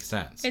doesn't make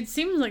sense. It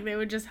seems like they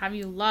would just have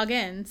you log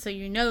in so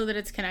you know that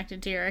it's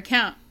connected to your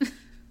account.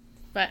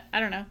 But I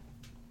don't know.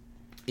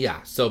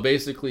 Yeah, so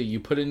basically you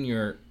put in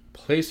your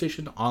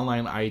PlayStation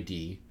Online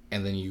ID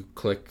and then you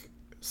click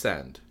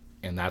send,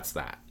 and that's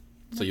that.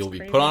 So you'll be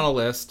put on a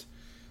list.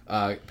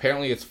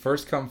 Apparently it's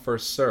first come,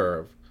 first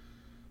serve,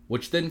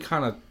 which then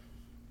kind of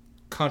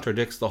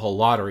contradicts the whole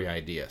lottery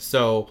idea.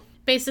 So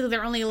basically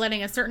they're only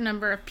letting a certain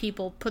number of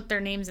people put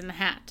their names in the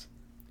hat.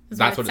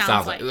 That's what it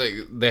sounds like.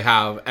 They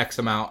have X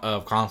amount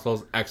of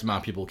consoles, X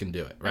amount of people can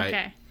do it, right?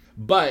 Okay.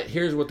 But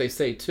here's what they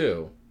say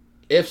too.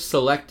 If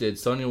selected,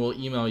 Sony will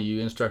email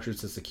you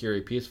instructions to secure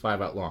a PS5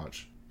 at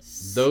launch.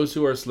 Those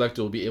who are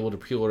selected will be able to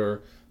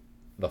pre-order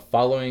the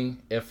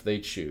following if they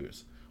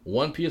choose: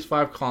 one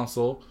PS5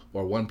 console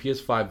or one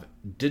PS5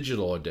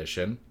 digital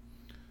edition,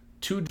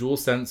 2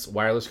 DualSense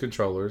wireless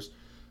controllers,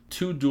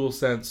 2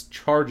 DualSense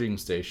charging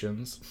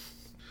stations.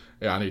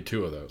 Yeah, I need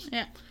 2 of those.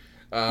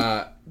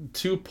 Yeah.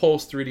 2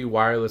 Pulse 3D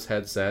wireless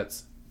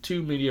headsets,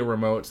 2 media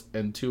remotes,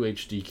 and 2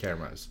 HD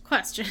cameras.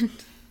 Question.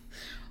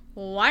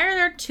 Why are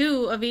there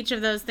 2 of each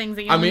of those things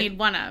that you only need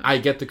 1 of? I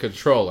get the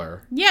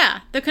controller.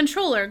 Yeah, the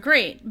controller,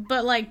 great.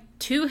 But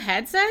 2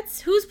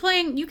 headsets? Who's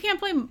playing? You can't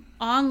play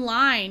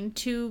online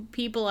 2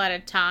 people at a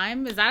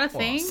time. Is that a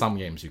thing? Some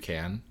games you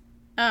can.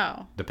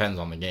 Oh. Depends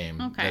on the game.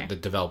 Okay. The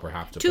developer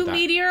have to 2 put that.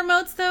 meteor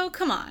emotes, though?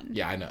 Come on.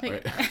 Yeah, I know.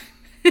 Like, Right?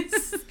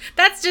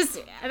 that's just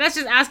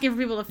asking for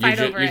people to fight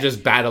over You're it.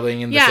 just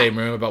battling in the same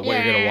room about what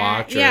you're going to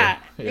watch. Yeah,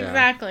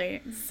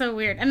 exactly. It's so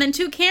weird. And then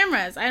 2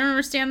 cameras. I don't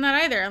understand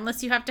that either,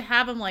 unless you have to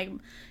have them, like,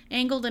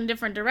 angled in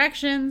different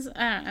directions.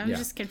 I don't know. I'm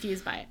just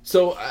confused by it.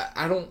 So,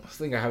 I don't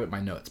think I have it in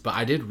my notes, but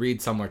I did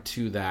read somewhere,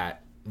 too,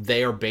 that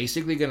they are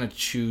basically going to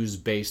choose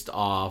based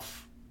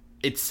off...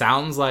 It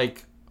sounds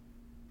like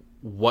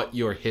what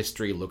your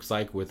history looks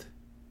like with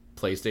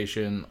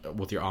PlayStation,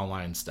 with your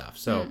online stuff.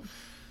 So...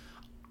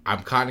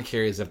 I'm kind of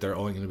curious if they're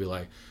only going to be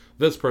like,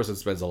 this person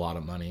spends a lot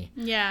of money.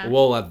 Yeah.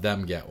 We'll let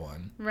them get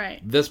one. Right.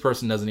 This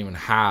person doesn't even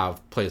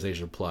have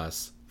PlayStation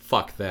Plus.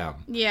 Fuck them.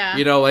 Yeah.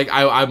 You know, like,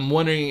 I'm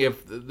wondering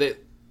if...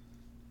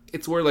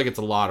 it's weird, like, it's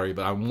a lottery,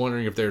 but I'm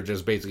wondering if they're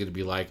just basically going to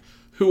be like,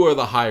 who are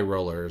the high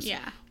rollers?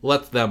 Yeah.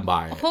 Let them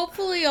buy it.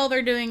 Hopefully all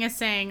they're doing is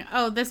saying,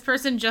 oh, this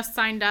person just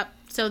signed up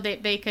so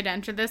they could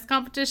enter this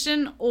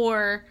competition,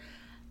 or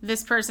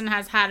this person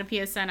has had a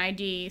PSN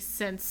ID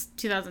since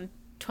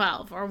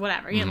 2012 or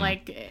whatever. You know,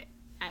 like,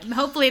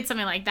 hopefully it's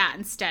something like that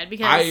instead,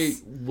 because I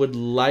would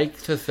like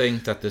to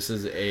think that this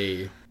is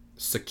a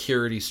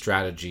security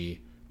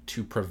strategy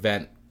to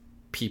prevent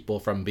people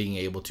from being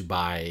able to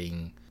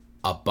buying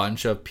a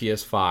bunch of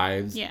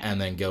PS5s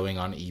and then going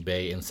on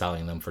eBay and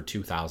selling them for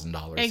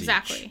 $2,000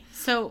 exactly each.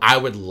 So I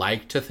would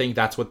like to think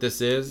that's what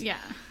this is. Yeah,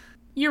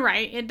 you're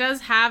right. It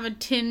does have a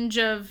tinge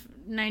of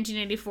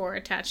 1984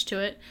 attached to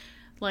it,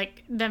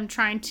 like them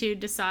trying to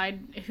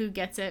decide who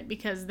gets it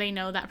because they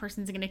know that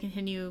person's going to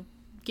continue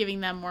giving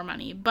them more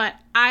money. But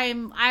I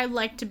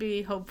like to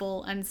be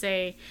hopeful and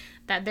say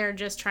that they're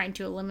just trying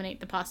to eliminate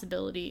the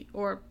possibility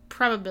or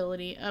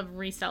probability of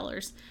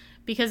resellers.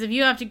 Because if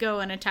you have to go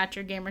and attach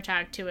your gamer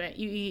tag to it,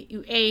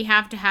 you A,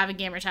 have to have a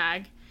gamer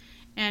tag,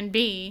 and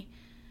B,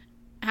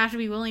 have to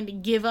be willing to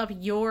give up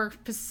your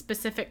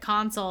specific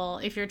console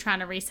if you're trying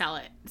to resell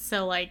it.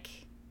 So, like,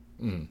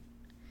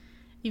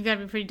 you've got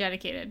to be pretty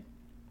dedicated.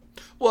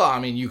 Well, I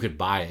mean, you could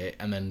buy it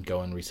and then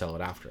go and resell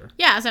it after.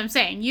 Yeah, that's what I'm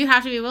saying. You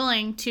have to be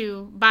willing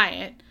to buy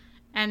it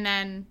and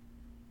then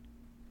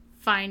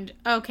find,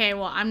 okay,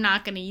 well, I'm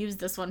not going to use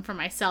this one for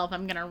myself.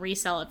 I'm going to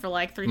resell it for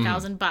like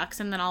 $3,000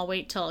 and then I'll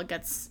wait till it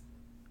gets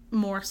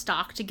more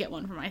stock to get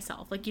one for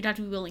myself. Like, you'd have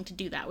to be willing to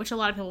do that, which a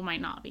lot of people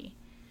might not be.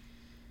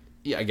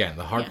 Yeah, again,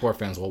 the hardcore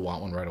fans will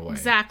want one right away.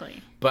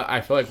 Exactly. But I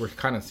feel like we're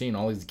kind of seeing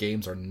all these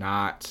games are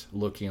not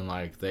looking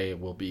like they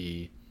will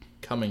be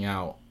coming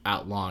out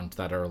at launch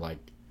that are like,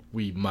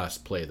 we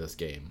must play this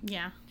game.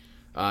 Yeah.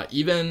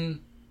 Even,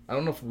 I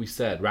don't know if we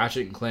said,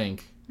 Ratchet &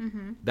 Clank,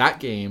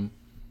 that game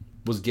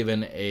was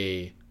given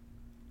a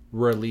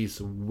release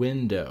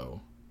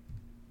window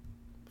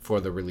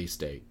for the release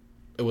date.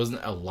 It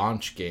wasn't a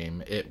launch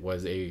game. It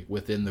was a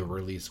within the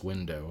release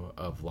window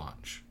of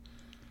launch,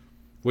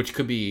 which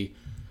could be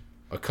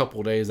a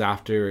couple days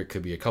after. It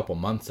could be a couple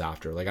months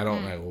after. Like, I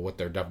don't know what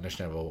their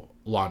definition of a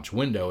launch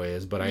window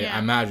is, but I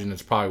imagine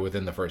it's probably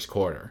within the first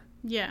quarter.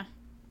 Yeah.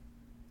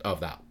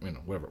 Of that,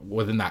 whatever,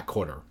 within that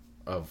quarter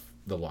of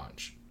the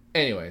launch.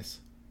 Anyways,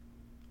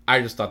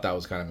 I just thought that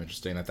was kind of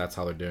interesting that that's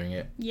how they're doing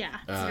it. Yeah,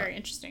 it's very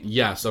interesting.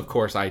 Yes, of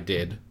course I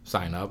did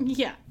sign up.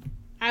 Yeah.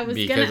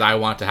 Because I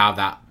want to have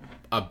that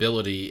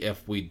ability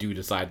if we do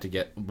decide to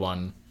get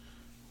one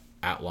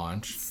at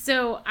launch.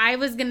 So I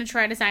was going to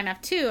try to sign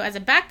up too as a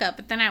backup,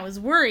 but then I was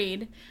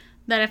worried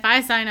that if I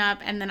sign up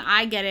and then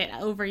I get it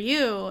over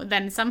you,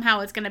 then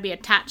somehow it's going to be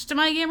attached to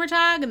my gamer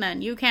tag and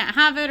then you can't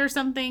have it or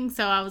something.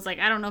 So I was like,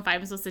 I don't know if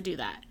I'm supposed to do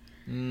that.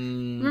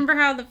 Remember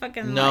how the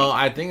fucking... No,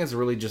 I think it's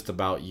really just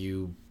about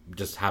you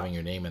just having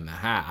your name in the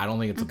hat. I don't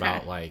think it's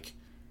about like,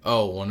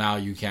 oh, well, now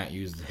you can't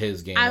use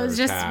his gamer tag. I was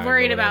just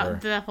worried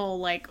about the whole,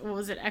 like, what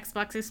was it,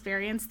 Xbox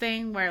Experience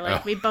thing where,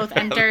 like, we both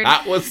entered.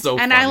 That was so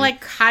funny. And I,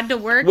 like, had to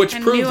work. Which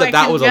and proves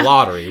that was a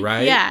lottery,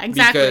 right? Yeah,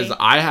 exactly. Because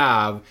I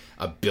have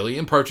a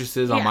billion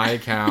purchases on my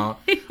account.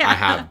 I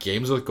have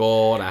Games with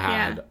Gold. I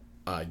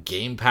had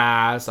Game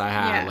Pass. I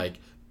had, like,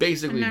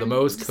 basically the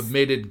most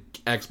committed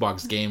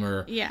Xbox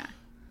gamer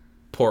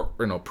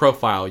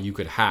profile you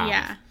could have.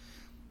 Yeah.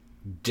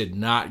 Did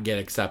not get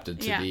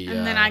accepted to the...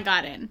 and then I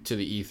got in. To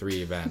the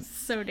E3 event.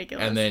 So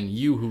ridiculous. And then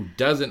you, who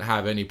doesn't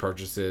have any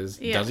purchases,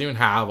 doesn't even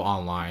have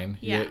online,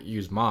 you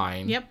use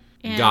mine,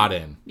 got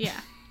in. Yeah.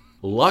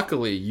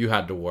 Luckily, you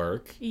had to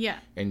work. Yeah.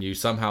 And you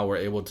somehow were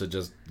able to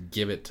just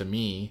give it to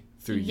me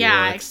through your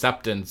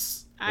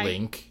acceptance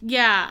link.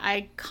 Yeah,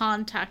 I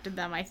contacted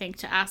them, I think,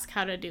 to ask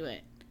how to do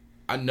it.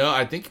 No,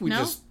 I think we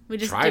just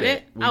tried did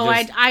it.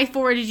 I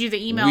forwarded you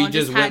the email. We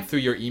just went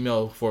through your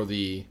email for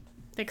the...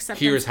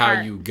 Here's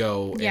how you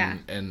go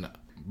and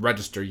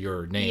register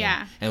your name,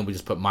 and we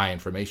just put my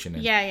information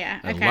in. Yeah.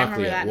 And okay, luckily I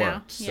remember that it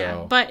worked. now. So.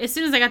 Yeah. But as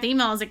soon as I got the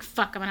email, I was like,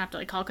 "Fuck! I'm gonna have to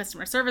like call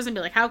customer service and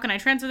be like, how can I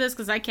transfer this?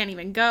 Because I can't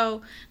even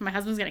go. My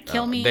husband's gonna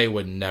kill me." They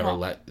would never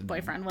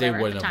boyfriend. Whatever,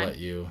 they wouldn't have let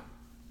you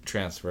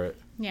transfer it.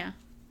 Yeah.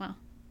 Well.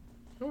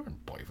 We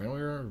weren't boyfriend.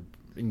 We were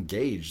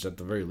engaged at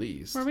the very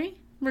least. Were we?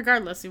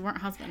 Regardless, we weren't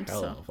husbands.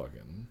 Hell,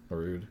 fucking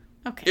rude.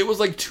 Okay. It was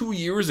like 2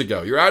 years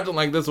ago. You're acting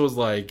like this was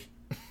like.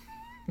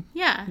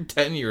 Yeah.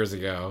 10 years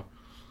ago.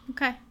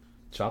 Okay.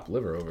 Chopped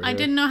liver over here. I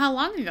didn't know how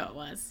long ago it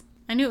was.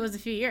 I knew it was a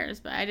few years,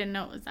 but I didn't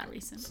know it was that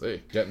recent.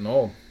 See, getting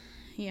old.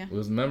 Yeah.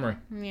 Losing memory.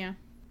 Yeah.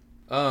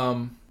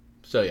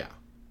 So yeah,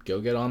 go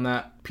get on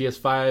that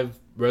PS5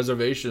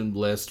 reservation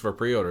list for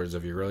pre-orders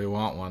if you really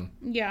want one.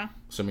 Yeah.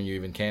 Assuming you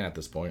even can at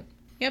this point.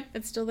 Yep,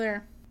 it's still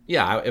there.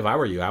 Yeah, if I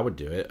were you, I would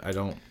do it. I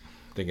don't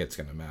think it's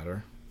gonna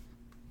matter.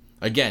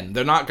 Again,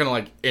 they're not gonna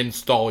like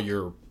install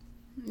your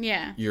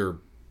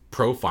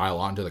profile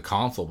onto the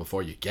console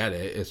before you get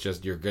it. It's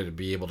just you're gonna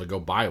be able to go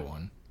buy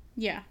one.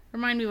 Yeah.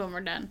 Remind me when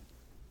we're done.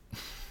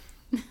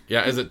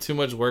 Yeah, is it too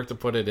much work to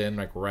put it in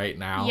like right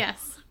now?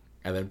 Yes.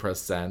 And then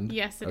press send?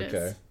 Yes, it is.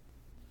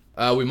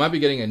 Okay. We might be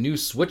getting a new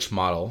Switch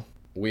model.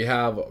 We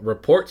have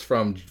reports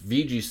from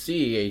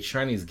VGC, a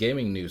Chinese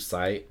gaming news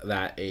site,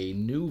 that a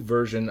new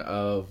version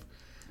of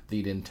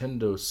the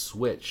Nintendo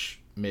Switch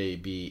may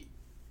be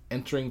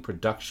entering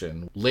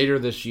production later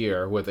this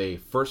year with a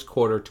first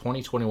quarter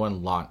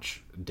 2021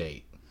 launch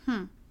date.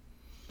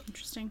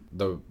 Interesting.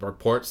 The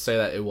reports say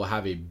that it will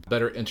have a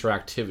better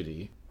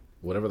interactivity,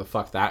 whatever the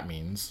fuck that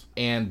means,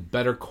 and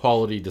better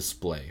quality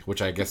display,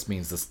 which I guess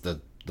means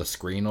the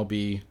screen will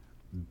be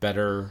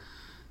better.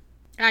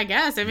 I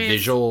guess. I mean,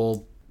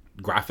 visual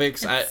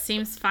graphics. It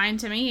seems fine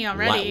to me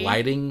already.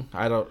 Lighting.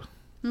 I don't.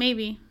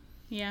 Maybe.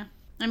 Yeah.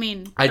 I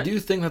mean, I do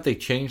think that they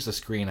changed the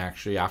screen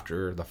actually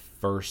after the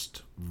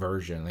first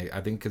version.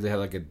 I think because they had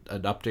like an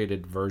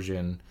updated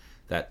version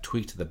that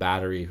tweaked the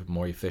battery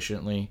more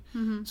efficiently,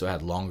 so it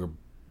had longer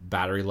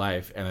battery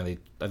life, and then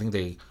I think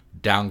they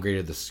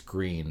downgraded the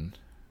screen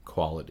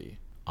quality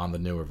on the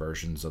newer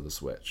versions of the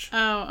Switch.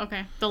 Oh,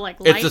 okay. The light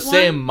it's the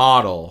same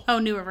model. Oh,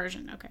 newer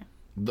version. Okay.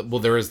 Well,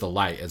 there is the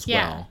light as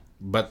well,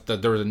 but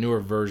there was a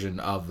newer version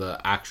of the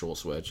actual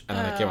Switch, and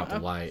then it came out the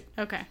light.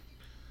 Okay.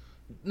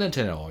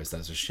 Nintendo always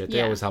does this shit.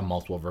 They always have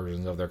multiple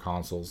versions of their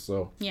consoles,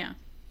 so yeah.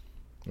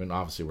 I mean,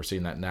 obviously, we're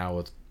seeing that now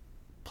with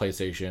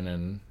PlayStation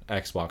and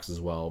Xbox as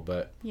well,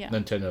 but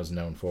Nintendo's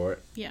known for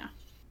it. Yeah.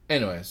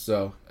 Anyway,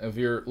 so if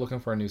you're looking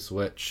for a new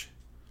Switch,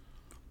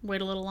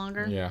 wait a little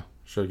longer. Yeah,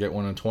 should get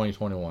one in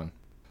 2021.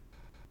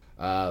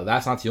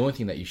 That's not the only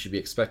thing that you should be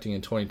expecting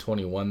in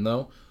 2021,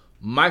 though.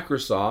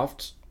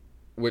 Microsoft,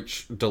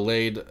 which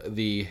delayed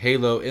the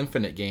Halo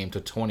Infinite game to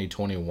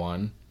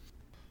 2021,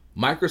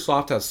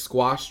 Microsoft has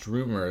squashed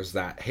rumors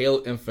that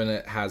Halo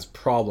Infinite has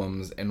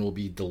problems and will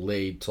be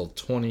delayed till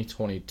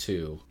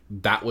 2022.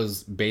 That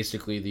was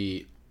basically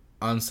the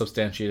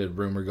unsubstantiated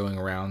rumor going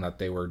around that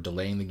they were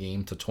delaying the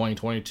game to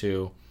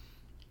 2022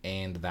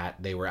 and that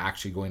they were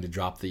actually going to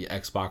drop the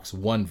Xbox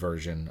One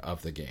version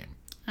of the game.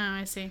 Oh,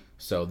 I see.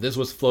 So this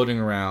was floating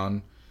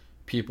around.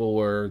 People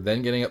were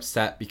then getting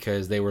upset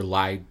because they were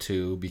lied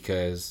to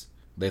because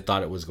they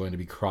thought it was going to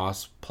be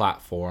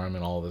cross-platform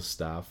and all this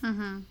stuff.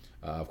 Mm-hmm.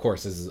 Of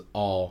course, this is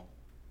all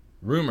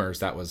rumors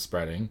that was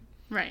spreading.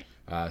 Right.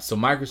 So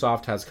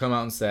Microsoft has come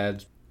out and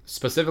said,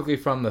 specifically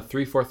from the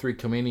 343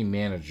 community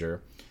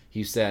manager,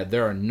 he said,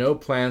 there are no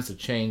plans to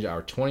change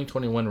our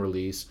 2021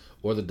 release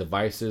or the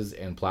devices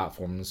and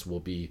platforms we'll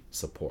be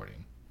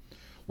supporting.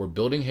 We're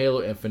building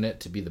Halo Infinite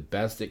to be the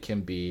best it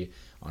can be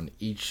on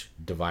each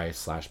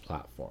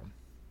device/platform.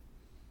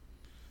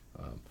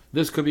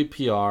 This could be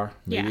PR.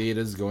 Maybe it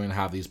is going to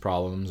have these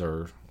problems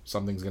or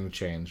something's going to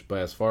change. But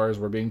as far as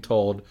we're being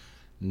told,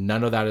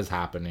 none of that is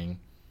happening.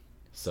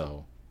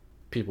 So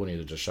people need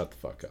to just shut the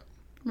fuck up.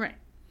 Right.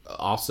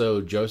 Also,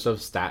 Joseph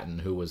Staten,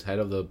 who was head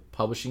of the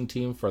publishing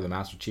team for the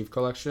Master Chief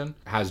Collection,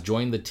 has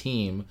joined the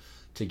team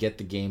to get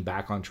the game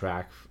back on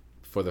track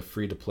for the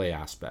free-to-play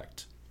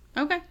aspect.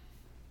 Okay.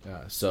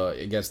 So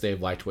I guess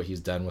they've liked what he's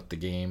done with the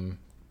game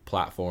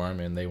platform,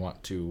 and they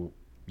want to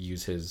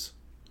use his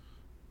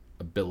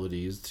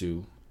abilities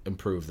to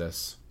improve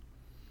this.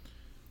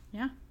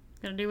 Yeah.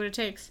 Gotta do what it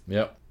takes.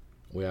 Yep.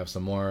 We have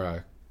some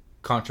more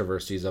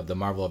controversies of the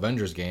Marvel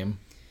Avengers game.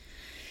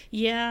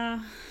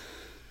 Yeah.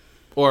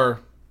 Or,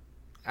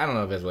 I don't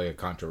know if it's really a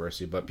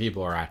controversy, but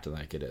people are acting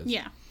like it is.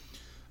 Yeah.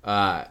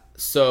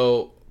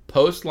 So,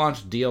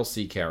 post-launch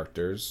DLC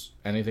characters,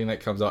 anything that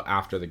comes out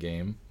after the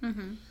game,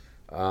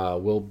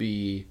 will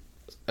be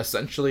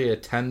essentially a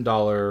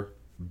 $10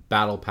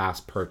 Battle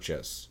Pass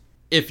purchase,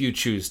 if you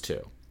choose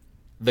to.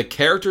 The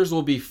characters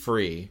will be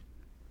free.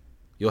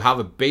 You'll have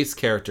a base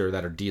character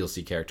that are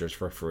DLC characters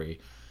for free.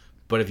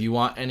 But if you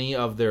want any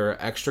of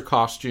their extra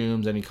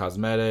costumes, any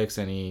cosmetics,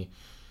 any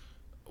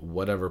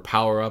whatever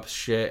power-up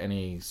shit,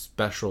 any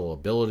special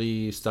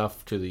ability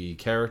stuff to the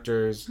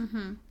characters,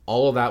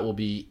 all of that will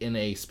be in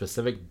a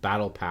specific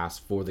battle pass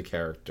for the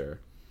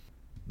character.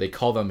 They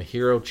call them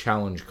Hero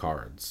Challenge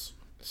cards.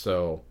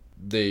 So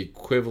they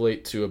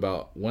equivalent to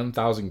about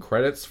 1,000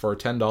 credits for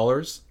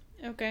 $10.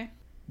 Okay.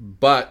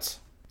 But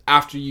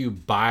after you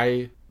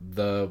buy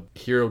the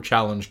Hero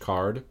Challenge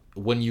card,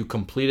 when you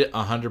complete it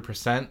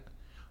 100%,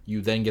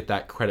 you then get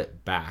that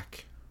credit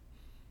back.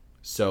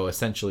 So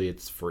essentially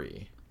it's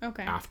free.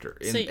 Okay. After,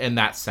 in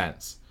that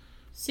sense.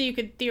 So you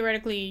could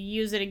theoretically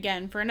use it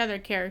again for another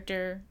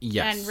character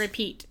yes. and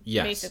repeat,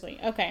 yes. basically.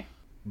 Okay.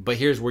 But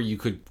here's where you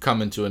could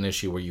come into an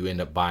issue where you end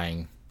up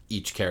buying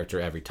each character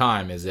every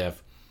time is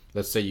if,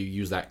 let's say you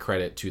use that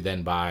credit to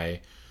then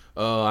buy,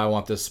 oh, I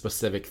want this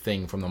specific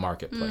thing from the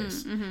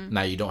marketplace.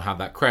 Now you don't have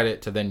that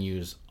credit to then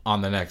use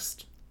on the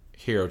next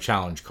hero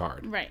challenge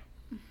card. Right.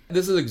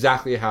 This is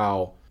exactly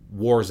how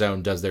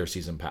Warzone does their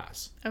season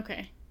pass.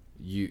 Okay.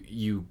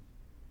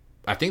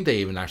 I think they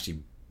even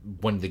actually,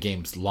 when the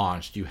game's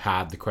launched, you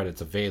had the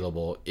credits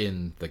available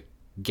in the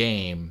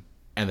game,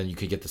 and then you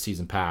could get the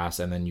season pass,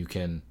 and then you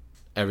can,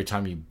 every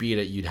time you beat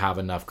it, you'd have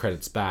enough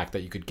credits back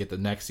that you could get the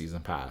next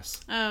season pass.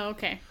 Oh,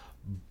 okay.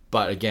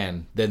 But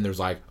again, then there's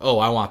like, oh,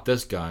 I want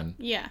this gun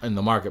in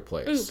the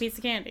marketplace. Ooh, piece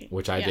of candy.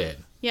 Which I did.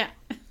 Yeah.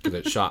 Because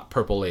it shot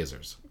purple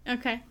lasers.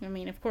 Okay. I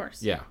mean, of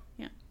course. Yeah.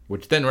 Yeah.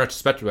 Which then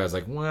retrospectively I was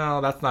like,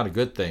 well, that's not a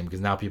good thing because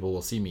now people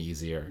will see me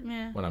easier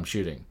Yeah. when I'm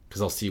shooting because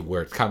they'll see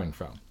where it's coming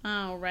from.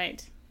 Oh,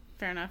 right.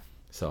 Fair enough.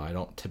 So I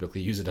don't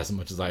typically use it as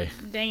much as I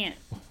Dang it.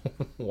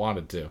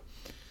 wanted to.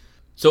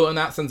 So in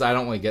that sense, I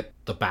don't really get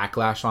the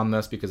backlash on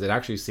this because it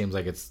actually seems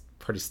like it's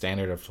pretty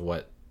standard of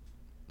what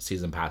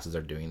season passes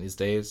are doing these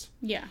days.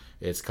 Yeah.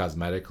 It's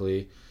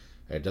cosmetically.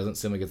 It doesn't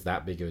seem like it's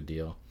that big of a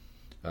deal.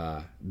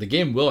 The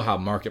game will have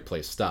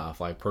marketplace stuff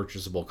like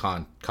purchasable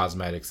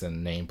cosmetics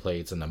and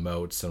nameplates and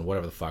emotes and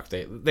whatever the fuck.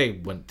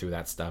 They went through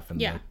that stuff in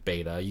the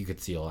beta. You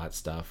could see all that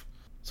stuff.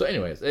 So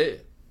anyways,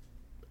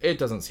 it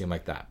doesn't seem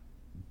like that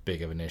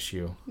big of an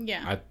issue.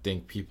 Yeah. I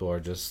think people are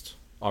just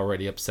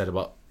already upset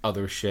about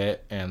other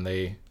shit and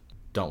they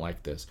don't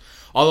like this.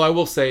 Although I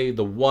will say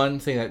the one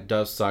thing that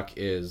does suck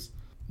is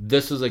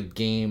this is a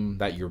game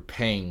that you're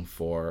paying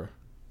for,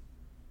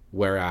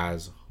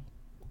 whereas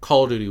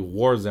Call of Duty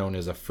Warzone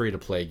is a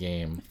free-to-play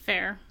game.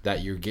 Fair.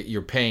 That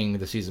you're paying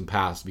the season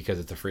pass because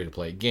it's a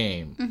free-to-play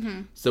game.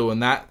 Mm-hmm. So in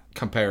that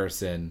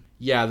comparison,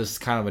 yeah, this is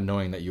kind of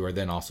annoying that you are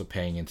then also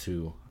paying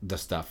into the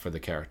stuff for the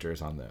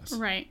characters on this.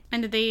 Right.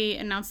 And did they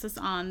announce this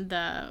on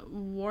the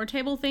War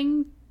Table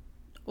thing?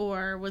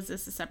 Or was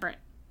this a separate?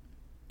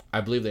 I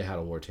believe they had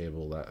a War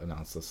Table that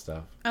announced this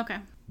stuff. Okay.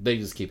 They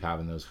just keep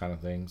having those kind of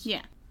things.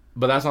 Yeah.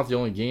 But that's not the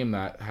only game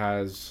that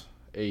has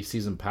a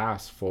season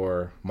pass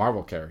for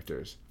Marvel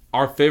characters.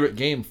 Our favorite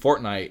game,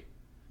 Fortnite,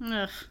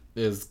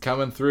 is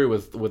coming through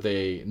with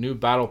a new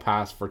battle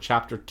pass for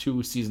Chapter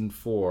 2, Season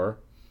 4.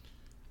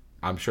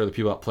 I'm sure the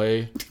people that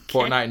play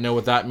Fortnite know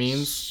what that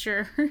means.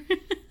 Sure.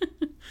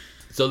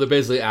 So they're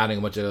basically adding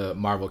a bunch of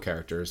Marvel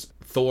characters.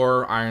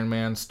 Thor, Iron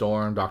Man,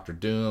 Storm, Doctor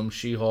Doom,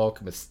 She-Hulk,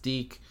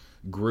 Mystique,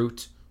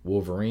 Groot,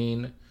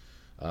 Wolverine,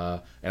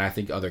 and I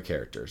think other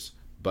characters.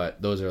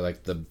 But those are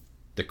like the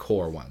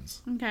core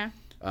ones. Okay.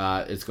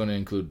 It's going to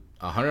include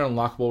 100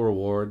 unlockable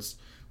rewards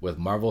with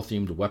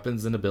Marvel-themed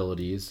weapons and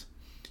abilities.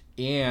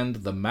 And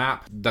the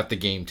map that the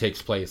game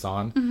takes place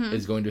on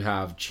is going to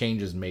have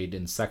changes made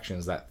in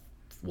sections that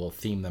will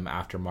theme them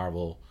after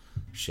Marvel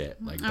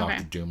shit. Like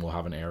Doctor Doom will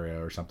have an area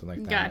or something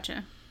like that.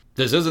 Gotcha.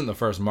 This isn't the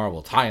first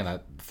Marvel tie-in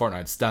that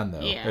Fortnite's done,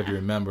 though. Yeah. If you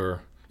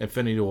remember,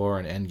 Infinity War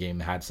and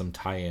Endgame had some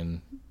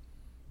tie-in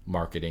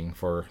marketing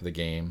for the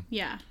game.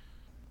 Yeah.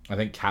 I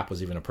think Cap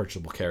was even a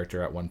purchasable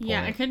character at one point.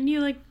 Yeah, couldn't you,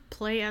 like,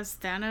 play as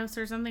Thanos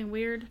or something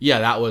weird? Yeah,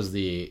 that was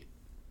the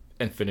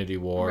Infinity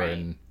War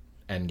and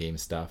Endgame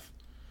stuff.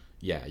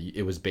 Yeah,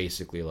 it was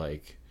basically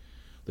like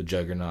the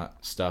Juggernaut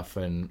stuff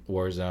in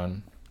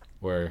Warzone,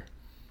 where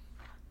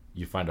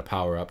you find a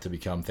power-up to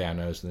become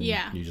Thanos, and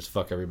then you just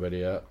fuck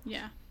everybody up.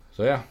 Yeah.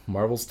 So yeah,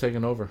 Marvel's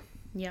taking over.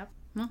 Yep.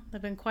 Well,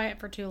 they've been quiet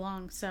for too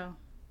long, so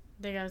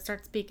they gotta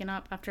start speaking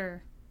up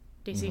after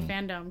DC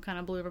fandom kind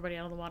of blew everybody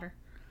out of the water.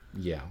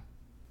 Yeah.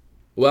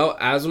 Well,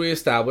 as we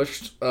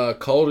established,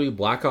 Call of Duty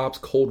Black Ops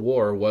Cold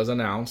War was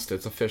announced.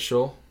 It's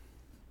official.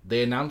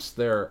 They announced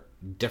their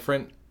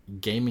different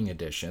gaming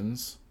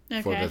editions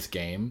for this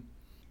game,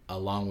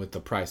 along with the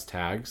price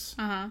tags.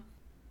 Uh-huh.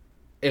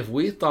 If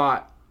we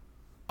thought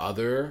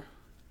other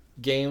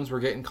games were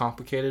getting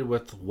complicated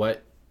with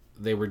what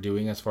they were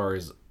doing as far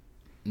as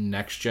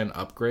next-gen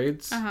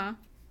upgrades,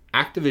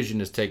 Activision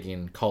is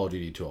taking Call of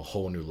Duty to a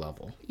whole new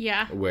level.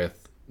 Yeah.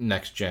 With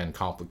next-gen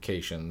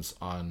complications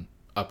on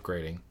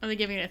upgrading. Are they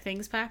giving it a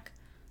things pack?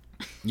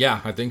 Yeah,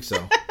 I think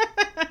so.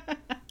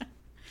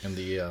 And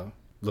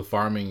the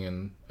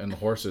farming and the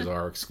horses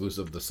are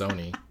exclusive to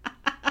Sony.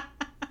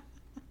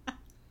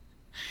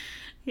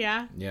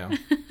 Yeah. Yeah.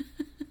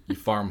 You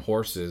farm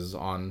horses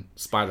on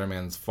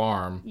Spider-Man's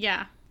farm.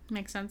 Yeah,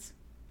 makes sense.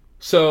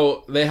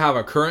 So they have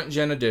a current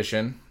gen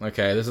edition.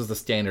 Okay, this is the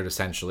standard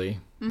essentially.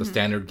 The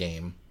standard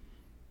game.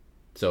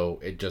 So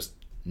it just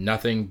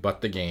nothing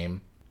but the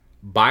game.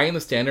 Buying the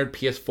standard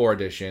PS4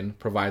 edition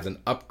provides an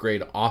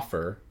upgrade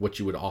offer, which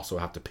you would also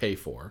have to pay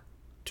for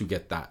to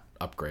get that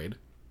upgrade.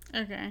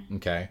 Okay.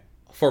 Okay.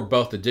 For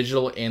both the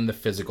digital and the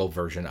physical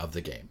version of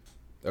the game.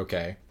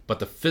 Okay. But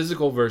the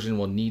physical version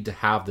will need to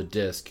have the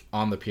disc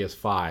on the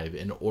PS5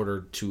 in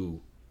order to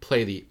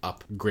play the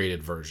upgraded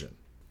version.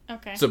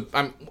 Okay. So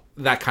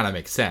that kind of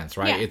makes sense,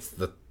 right? Yeah. It's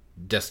the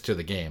disc to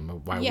the game.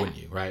 Why wouldn't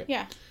you, right?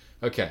 Yeah.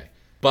 Okay.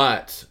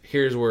 But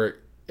here's where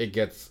it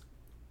gets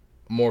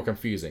more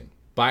confusing.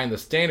 Buying the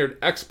standard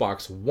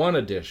Xbox One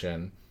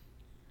edition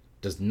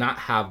does not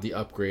have the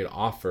upgrade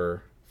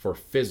offer for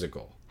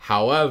physical.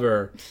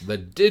 However, the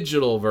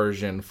digital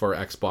version for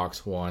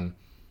Xbox One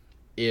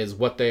is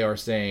what they are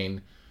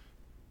saying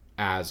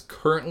as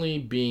currently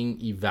being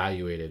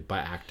evaluated by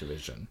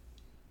Activision.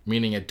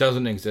 Meaning it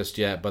doesn't exist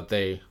yet, but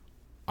they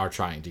are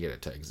trying to get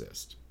it to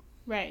exist.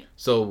 Right.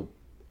 So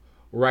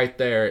right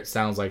there, it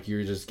sounds like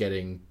you're just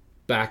getting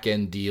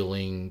back-end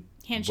dealing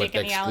Handshake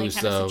with in the alley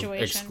kind of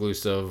situation.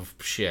 exclusive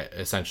shit,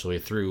 essentially,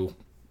 through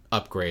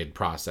upgrade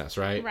process,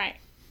 right?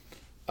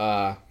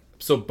 Right.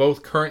 So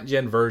both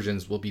current-gen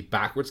versions will be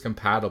backwards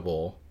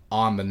compatible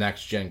on the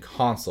next-gen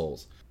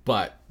consoles.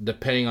 But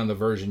depending on the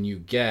version you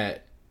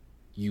get,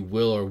 you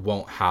will or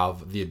won't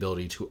have the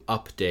ability to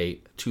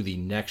update to the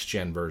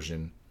next-gen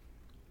version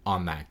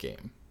on that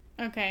game.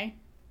 Okay.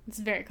 It's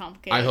very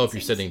complicated. I hope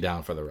you're sitting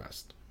down for the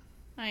rest.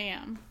 I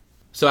am.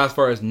 So as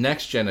far as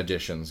next-gen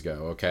editions go,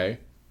 okay?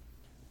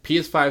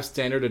 PS5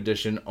 Standard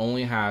Edition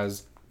only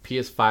has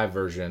PS5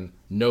 version,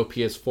 no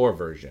PS4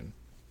 version.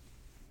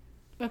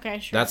 Okay,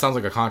 sure. That sounds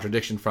like a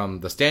contradiction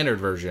from the standard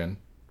version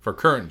for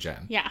current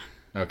gen. Yeah.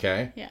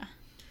 Okay? Yeah.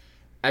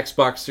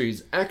 Xbox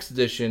Series X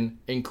Edition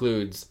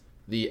includes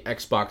the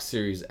Xbox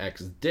Series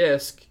X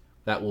disc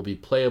that will be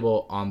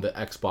playable on the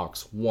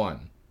Xbox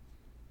One.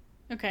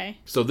 Okay.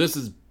 So this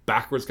is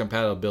backwards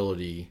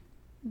compatibility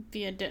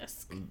Via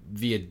disc.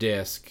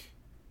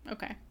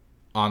 Okay.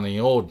 On the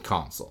old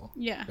console.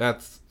 Yeah.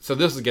 So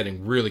this is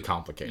getting really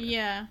complicated.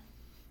 Yeah.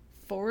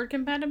 Forward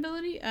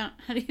compatibility?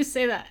 How do you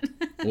say that?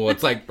 Well,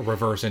 it's like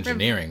reverse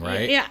engineering,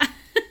 right? Yeah.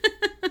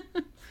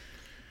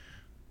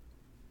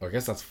 I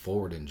guess that's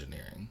forward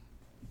engineering.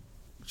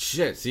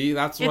 Shit, see,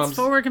 that's what It's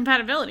forward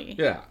compatibility.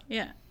 Yeah.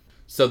 Yeah.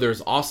 So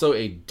there's also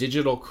a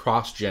digital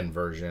cross-gen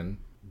version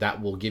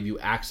that will give you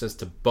access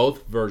to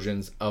both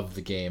versions of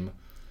the game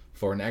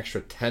for an extra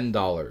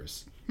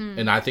 $10.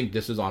 And I think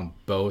this is on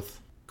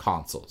both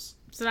consoles.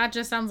 So that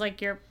just sounds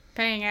like you're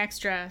paying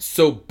extra.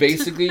 So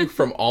basically,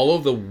 from all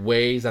of the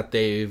ways that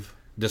they've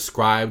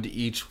described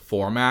each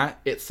format,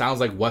 it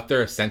sounds like what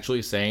they're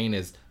essentially saying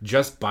is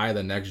just buy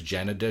the next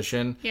gen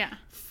edition. Yeah.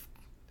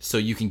 So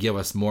you can give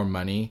us more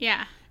money.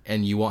 Yeah.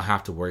 And you won't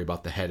have to worry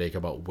about the headache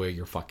about where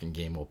your fucking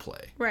game will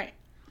play. Right.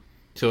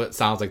 So it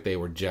sounds like they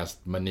were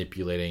just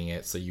manipulating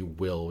it, so you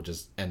will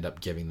just end up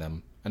giving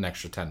them an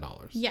extra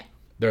 $10. Yeah.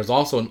 There's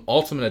also an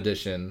Ultimate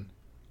Edition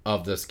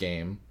of this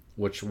game,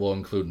 which will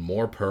include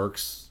more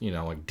perks,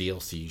 like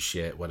DLC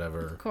shit,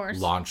 whatever. Of course.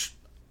 Launch,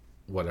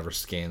 whatever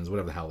skins,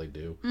 whatever the hell they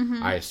do.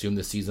 Mm-hmm. I assume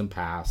the season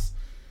pass.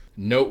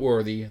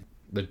 Noteworthy,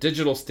 the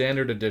digital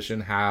standard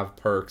edition have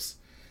perks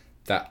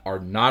that are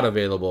not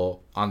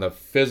available on the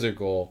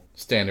physical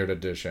standard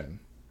edition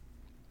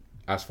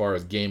as far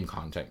as game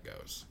content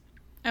goes.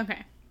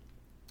 Okay.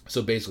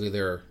 So basically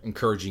they're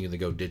encouraging you to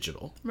go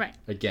digital. Right.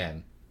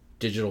 Again,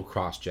 digital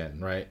cross-gen,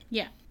 right?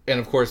 Yeah. And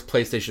of course,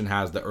 PlayStation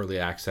has the early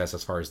access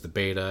as far as the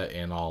beta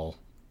and all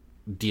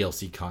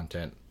DLC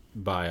content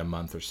by a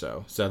month or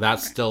so. So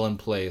that's still in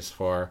place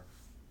for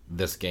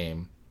this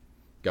game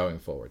going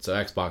forward. So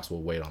Xbox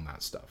will wait on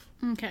that stuff.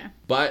 Okay.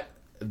 But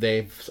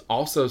they've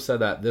also said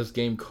that this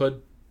game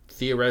could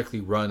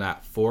theoretically run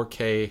at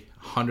 4K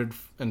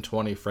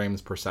 120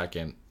 frames per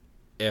second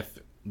if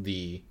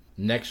the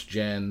next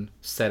gen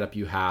setup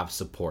you have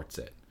supports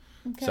it.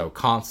 Okay. So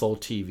console,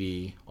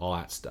 TV, all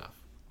that stuff.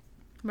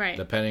 Right.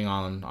 Depending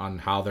on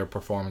how their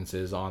performance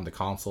is on the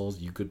consoles,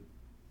 you could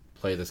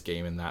play this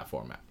game in that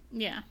format.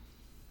 Yeah.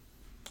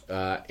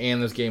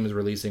 And this game is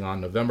releasing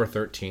on November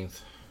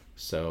 13th.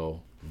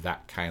 So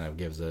that kind of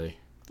gives a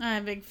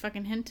big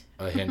fucking hint.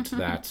 A hint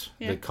that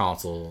the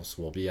consoles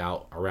will be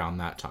out around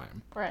that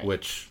time. Right.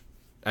 Which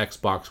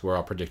Xbox, we're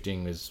all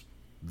predicting, is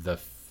the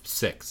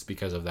 6th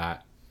because of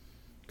that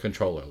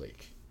controller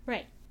leak.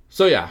 Right.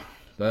 So yeah,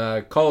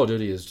 Call of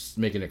Duty is just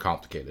making it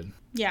complicated.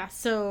 Yeah,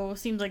 so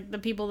seems like the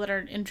people that are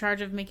in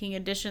charge of making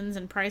editions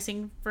and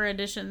pricing for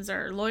editions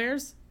are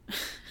lawyers.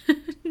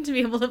 To be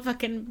able to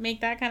fucking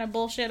make that kind of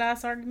bullshit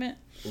ass argument.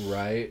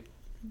 Right.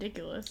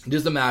 Ridiculous.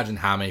 Just imagine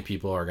how many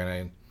people are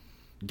going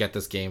to get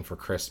this game for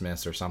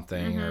Christmas or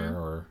something,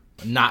 or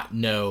not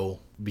know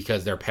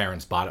because their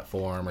parents bought it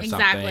for them or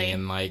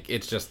something. And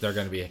it's just, they're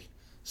going to be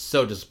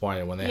so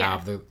disappointed when they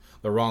have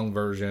the wrong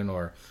version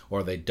or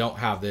they don't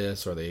have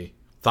this or they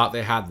thought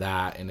they had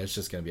that, and it's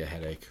just going to be a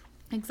headache.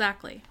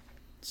 Exactly.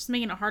 It's just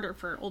making it harder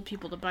for old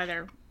people to buy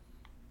their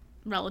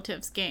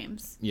relatives'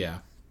 games. Yeah.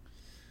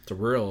 It's a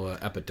real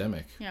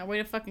epidemic. Yeah, way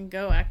to fucking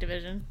go,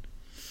 Activision.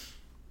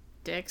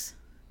 Dicks.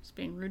 Just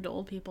being rude to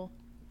old people.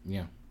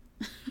 Yeah.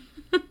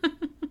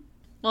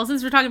 Well,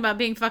 since we're talking about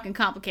being fucking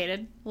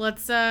complicated,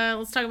 let's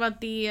talk about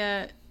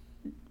the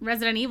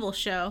Resident Evil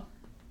show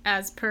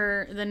as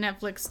per the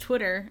Netflix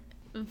Twitter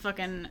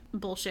fucking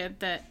bullshit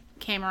that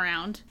came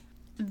around.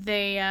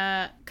 They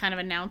kind of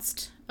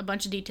announced a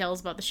bunch of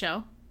details about the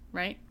show,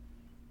 right?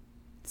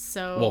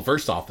 So, well,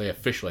 first off, they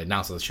officially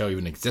announced that the show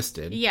even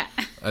existed. Yeah.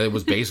 It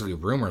was basically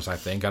rumors, I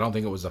think. I don't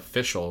think it was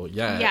official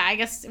yet. Yeah, I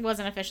guess it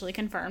wasn't officially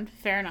confirmed.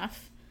 Fair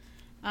enough.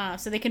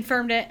 So they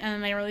confirmed it, and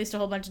then they released a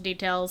whole bunch of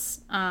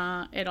details.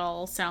 It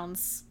all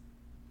sounds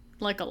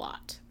like a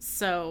lot.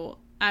 So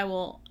I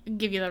will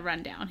give you the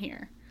rundown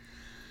here.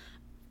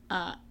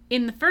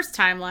 In the first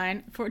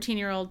timeline,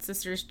 14-year-old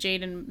sisters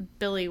Jade and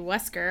Billy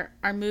Wesker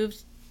are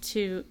moved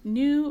to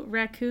New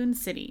Raccoon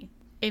City,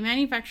 a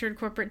manufactured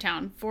corporate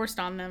town forced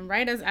on them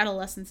right as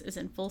adolescence is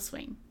in full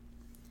swing.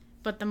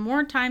 But the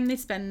more time they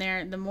spend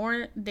there, the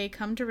more they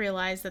come to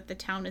realize that the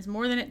town is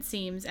more than it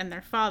seems, and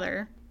their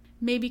father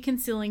may be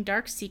concealing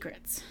dark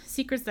secrets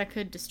that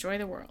could destroy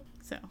the world.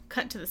 So,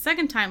 cut to the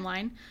second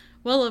timeline,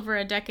 well over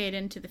a decade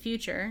into the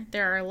future,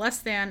 there are less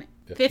than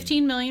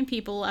 15 million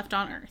people left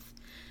on Earth,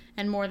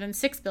 and more than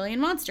 6 billion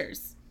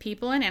monsters,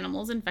 people and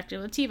animals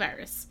infected with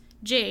T-virus.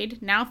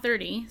 Jade, now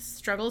 30,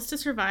 struggles to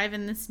survive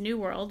in this new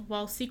world,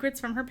 while secrets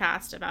from her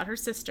past about her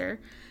sister,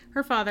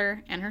 her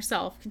father, and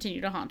herself continue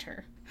to haunt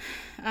her.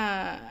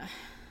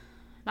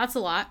 That's a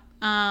lot.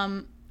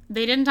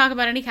 They didn't talk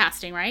about any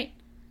casting, right?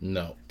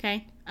 No.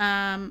 Okay.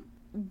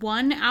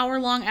 1 hour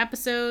long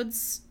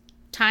episodes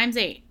times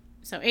 8.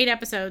 So 8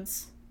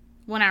 episodes,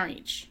 1 hour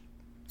each.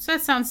 So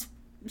that sounds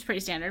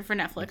pretty standard for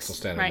Netflix. It's a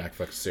standard right?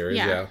 Netflix series,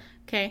 yeah.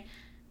 Okay.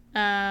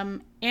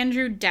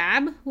 Andrew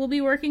Dabb will be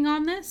working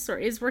on this, or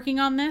is working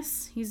on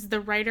this. He's the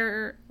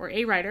writer, or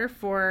a writer,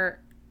 for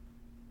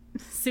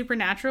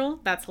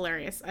Supernatural. That's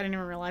hilarious. I didn't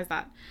even realize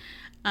that.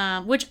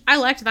 Which I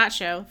liked that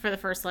show for the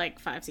first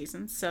 5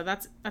 seasons, so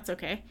that's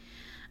okay.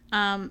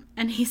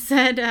 And he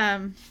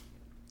said,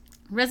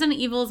 Resident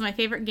Evil is my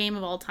favorite game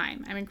of all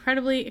time. I'm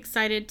incredibly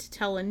excited to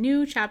tell a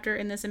new chapter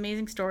in this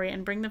amazing story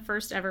and bring the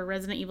first ever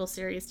Resident Evil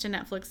series to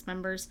Netflix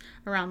members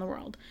around the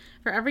world.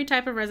 For every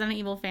type of Resident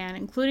Evil fan,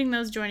 including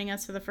those joining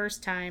us for the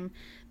first time,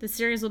 the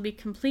series will be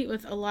complete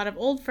with a lot of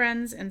old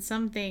friends and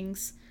some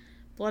things,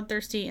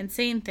 bloodthirsty,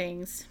 insane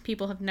things,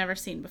 people have never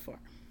seen before.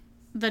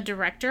 The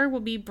director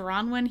will be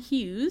Bronwyn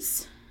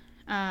Hughes,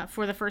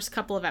 for the first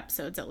couple of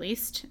episodes at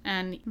least,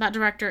 and that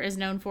director is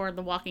known for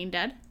The Walking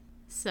Dead.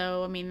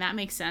 So, I mean, that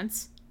makes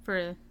sense for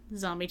a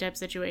zombie-type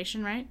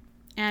situation, right?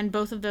 And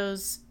both of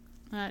those,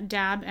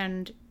 Dabb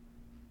and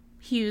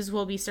Hughes,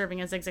 will be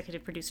serving as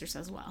executive producers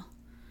as well.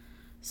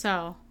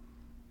 So,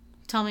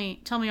 tell me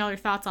all your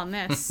thoughts on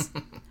this.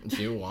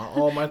 Do you want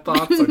all my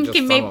thoughts or just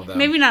some of them?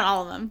 Maybe not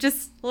all of them.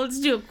 Just,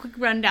 let's do a quick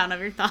rundown of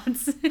your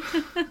thoughts.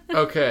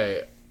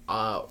 Okay.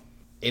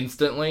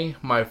 Instantly,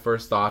 my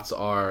first thoughts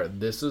are,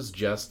 this is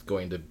just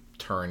going to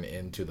turn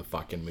into the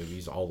fucking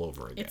movies all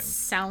over again. It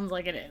sounds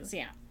like it is,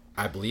 yeah.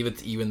 I believe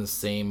it's even the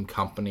same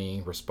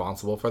company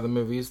responsible for the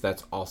movies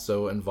that's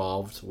also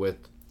involved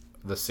with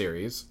the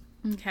series.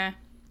 Okay.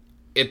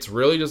 It's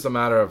really just a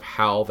matter of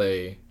how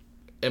they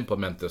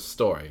implement this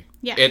story.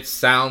 Yeah. It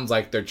sounds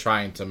like they're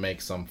trying to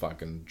make some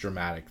fucking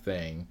dramatic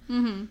thing.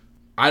 Mm-hmm.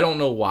 I don't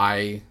know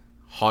why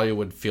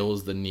Hollywood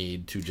feels the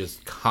need to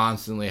just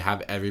constantly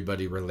have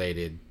everybody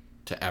related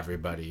to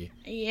everybody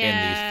in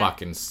these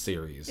fucking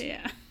series.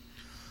 Yeah.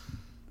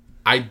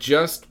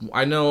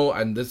 I know,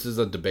 and this is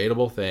a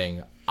debatable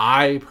thing,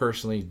 I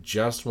personally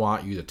just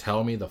want you to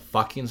tell me the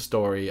fucking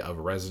story of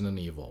Resident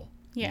Evil.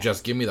 Yeah.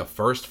 Just give me the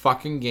first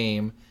fucking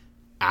game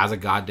as a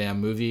goddamn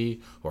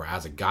movie or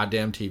as a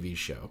goddamn TV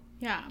show.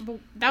 Yeah, but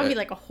that would be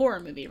like a horror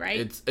movie, right?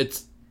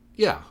 It's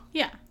yeah.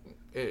 Yeah.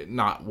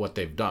 Not what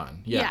they've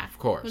done. Yeah, of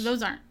course. Well,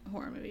 those aren't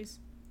horror movies,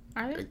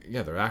 are they?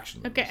 Yeah, they're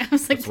action movies. Okay, I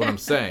was like... That's what I'm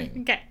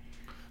saying. Okay.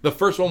 The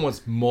first one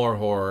was more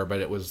horror, but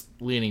it was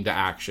leaning to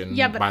action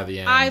by the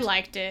end. I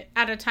liked it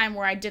at a time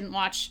where I didn't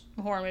watch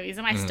horror movies,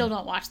 and I still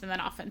don't watch them that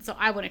often, so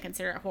I wouldn't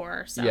consider it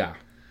horror. So.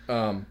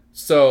 Yeah.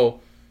 So,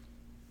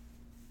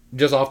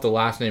 just off the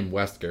last name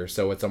Wesker,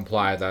 so it's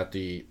implied that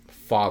the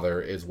father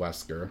is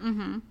Wesker.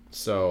 Mm-hmm.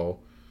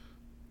 So,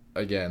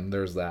 again,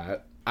 there's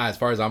that. As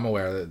far as I'm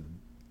aware,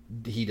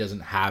 he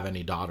doesn't have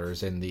any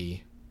daughters in the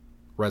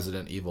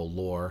Resident Evil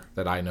lore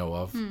that I know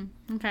of.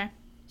 Okay.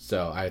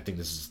 So, I think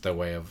this is their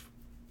way of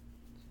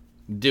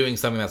doing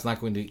something that's not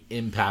going to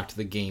impact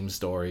the game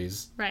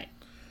stories. Right.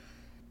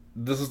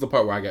 This is the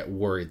part where I get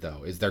worried,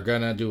 though, is they're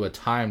going to do a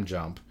time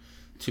jump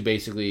to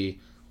basically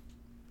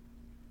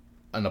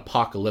an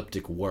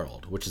apocalyptic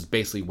world, which is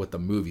basically what the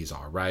movies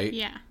are, right?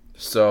 Yeah.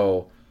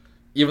 So,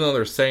 even though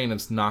they're saying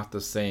it's not the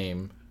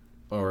same,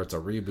 or it's a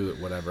reboot,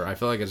 whatever, I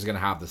feel like it's going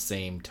to have the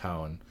same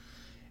tone.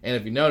 And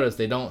if you notice,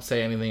 they don't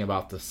say anything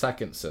about the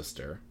second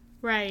sister.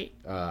 Right.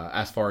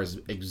 As far as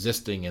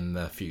existing in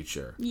the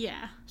future.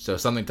 Yeah. So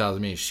something tells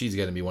me she's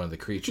going to be one of the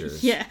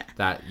creatures. Yeah.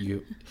 That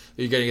you're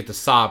going to get the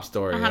sob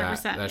story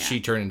 100%, that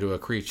she turned into a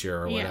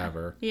creature or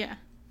whatever. Yeah. I'm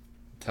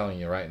telling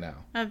you right now.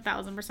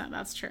 1,000%.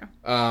 That's true.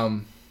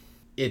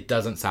 It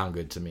doesn't sound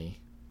good to me.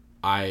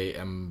 I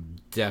am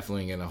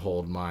definitely going to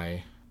hold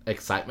my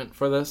excitement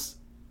for this.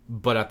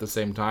 But at the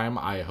same time,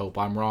 I hope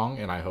I'm wrong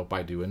and I hope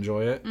I do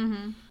enjoy it.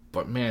 Mm-hmm.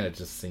 But man, it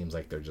just seems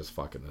like they're just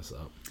fucking this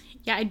up.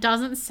 Yeah, it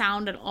doesn't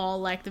sound at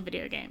all like the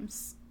video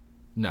games.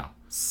 No.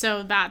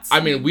 So that's... I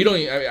mean, we don't...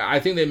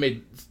 I think they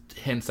made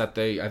hints that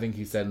I think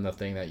he said in the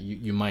thing that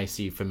you might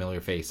see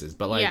familiar faces.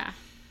 But,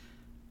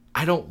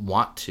 I don't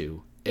want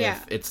to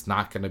if it's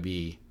not going to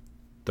be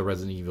the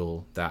Resident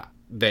Evil that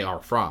they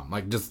are from.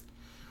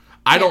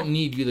 I don't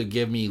need you to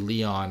give me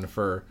Leon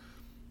for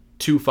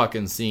 2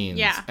 fucking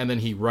scenes. And then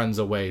he runs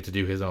away to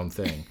do his own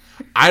thing.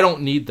 I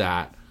don't need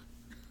that.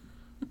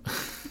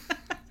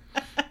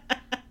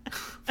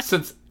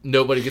 since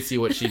nobody could see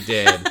what she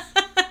did,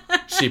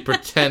 she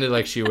pretended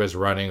like she was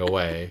running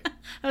away.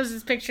 I was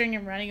just picturing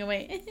him running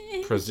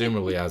away.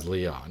 Presumably as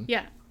Leon.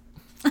 Yeah.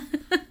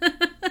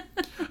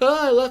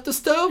 Oh, I left the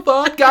stove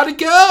on. Gotta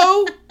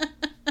go.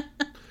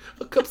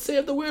 I'll come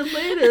save the world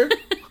later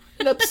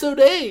in episode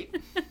 8.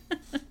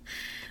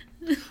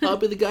 I'll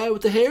be the guy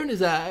with the hair in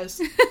his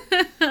eyes.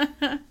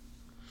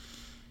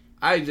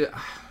 I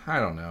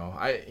don't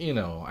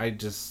know.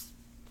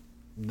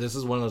 This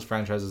is one of those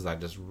franchises I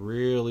just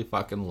really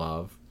fucking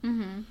love.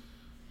 Mm-hmm.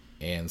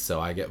 And so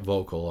I get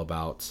vocal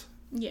about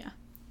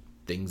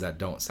things that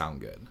don't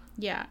sound good.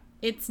 Yeah.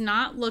 It's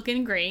not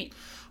looking great.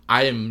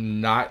 I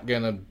am not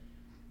going to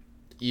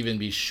even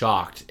be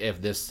shocked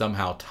if this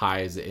somehow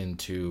ties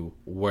into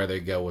where they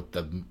go with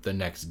the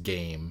next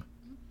game.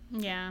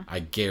 Yeah. I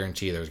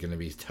guarantee there's going to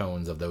be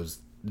tones of those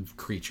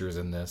creatures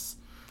in this.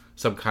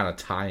 Some kind of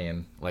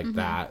tie-in like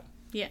that.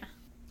 Yeah.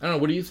 I don't know.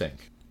 What do you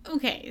think?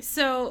 Okay,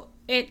 so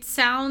it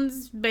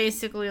sounds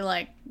basically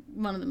like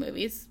one of the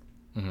movies.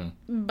 Mm-hmm.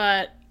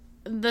 But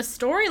the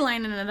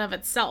storyline in and of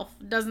itself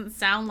doesn't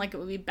sound like it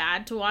would be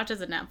bad to watch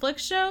as a Netflix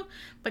show,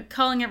 but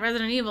calling it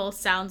Resident Evil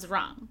sounds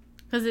wrong.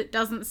 Because it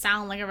doesn't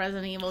sound like a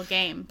Resident Evil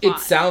game plot.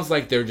 It sounds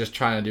like they're just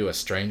trying to do a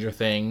Stranger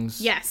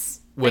Things.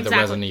 Yes. With a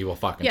Resident Evil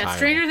fucking title. Yeah,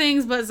 Stranger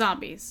Things, but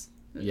zombies.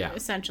 Yeah.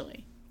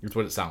 Essentially. That's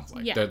what it sounds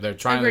like. Yeah. They're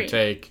trying to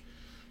take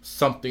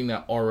something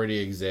that already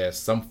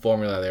exists, some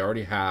formula they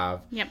already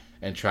have,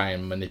 and try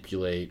and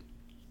manipulate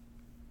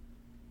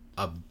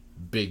a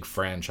big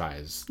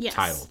franchise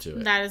title to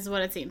it. That is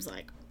what it seems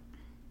like.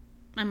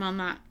 I'm on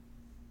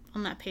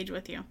that page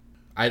with you.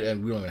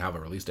 And we don't even have a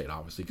release date,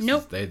 obviously.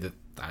 Nope.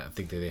 I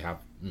think they have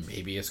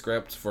maybe a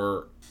script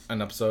for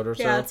an episode or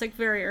so. Yeah, it's like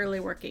very early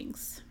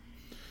workings.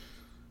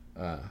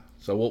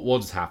 So we'll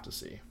just have to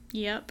see.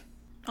 Yep.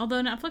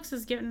 Although Netflix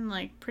is getting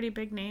like pretty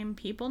big name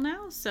people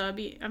now, so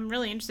I'm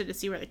really interested to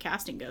see where the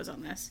casting goes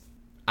on this.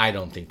 I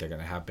don't think they're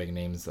gonna have big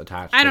names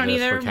attached. I to don't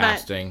this either. For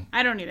casting.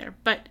 I don't either.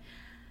 But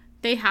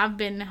they have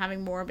been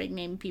having more big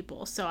name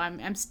people, so I'm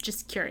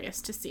just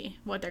curious to see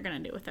what they're gonna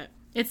do with it.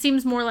 It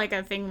seems more like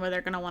a thing where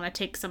they're gonna want to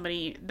take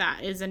somebody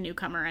that is a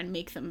newcomer and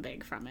make them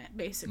big from it,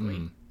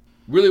 basically.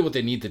 Really, what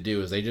they need to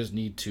do is they just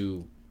need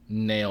to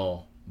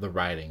nail the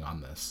writing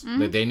on this.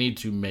 Mm-hmm. They need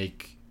to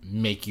make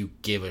you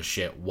give a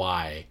shit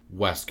why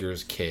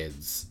Wesker's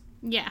kids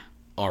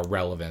are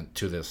relevant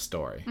to this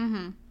story.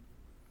 Mm-hmm.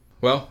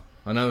 Well,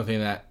 another thing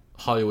that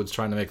Hollywood's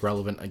trying to make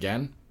relevant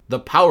again,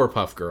 the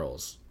Powerpuff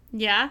Girls.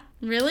 Yeah?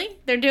 Really?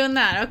 They're doing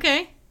that.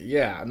 Okay.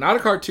 Yeah, not a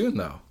cartoon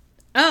though.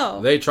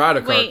 Oh. They tried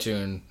a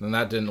cartoon and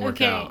that didn't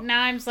work out. Okay,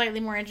 now I'm slightly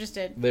more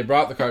interested. They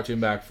brought the cartoon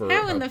back for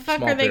How in the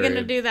fuck are they going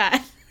to do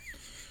that?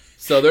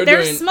 So they're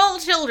doing small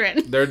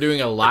children. They're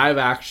doing a live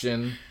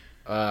action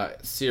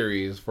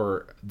series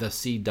for the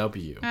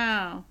CW.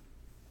 Oh.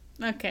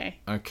 Okay.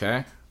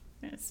 Okay.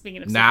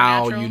 Speaking of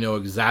now you know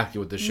exactly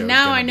what the show is.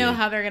 Now I know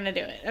how they're going to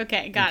do it.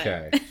 Okay, got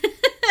it.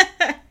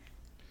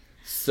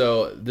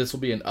 So this will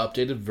be an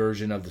updated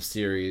version of the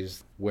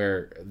series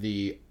where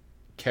the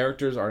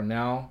characters are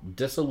now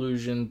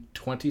disillusioned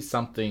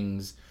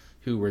 20-somethings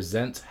who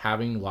resent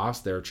having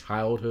lost their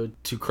childhood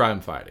to crime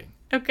fighting.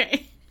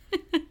 Okay.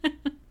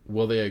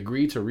 Will they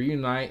agree to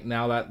reunite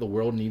now that the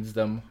world needs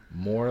them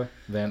more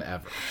than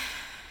ever?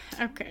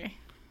 Okay.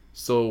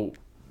 So,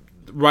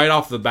 right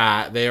off the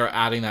bat, they are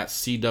adding that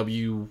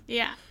CW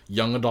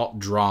young adult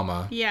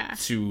drama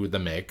to the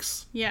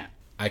mix. Yeah.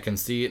 I can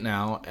see it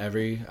now.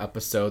 Every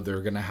episode,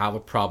 they're going to have a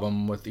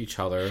problem with each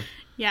other.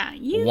 Yeah.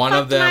 One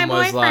of them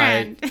was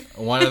like,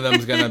 one of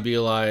them's going to be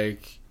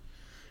like,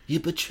 you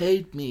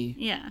betrayed me.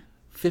 Yeah.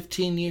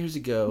 15 years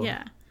ago.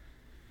 Yeah.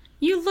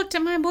 You looked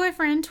at my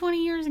boyfriend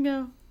 20 years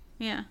ago.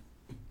 Yeah.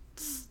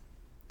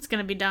 It's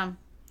going to be dumb.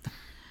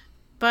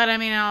 But, I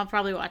mean, I'll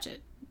probably watch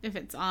it if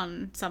it's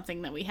on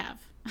something that we have.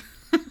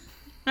 I'm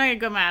not going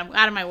to go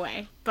out of my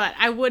way, but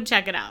I would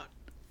check it out.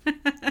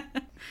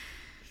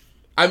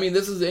 I mean,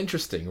 this is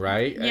interesting,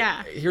 right?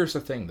 Yeah. Here's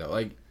the thing, though.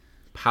 Like,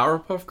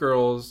 Powerpuff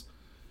Girls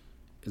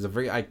is a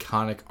very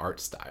iconic art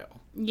style.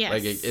 Yes.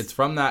 Like, it's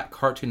from that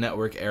Cartoon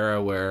Network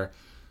era where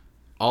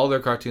all their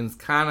cartoons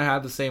kind of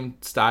had the same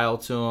style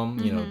to them.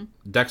 Mm-hmm. You know,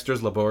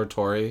 Dexter's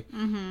Laboratory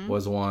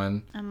was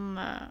one. And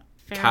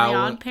Fairly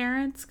Odd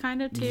Parents,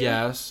 kind of, too.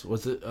 Yes.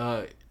 Was it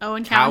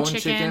and Cow and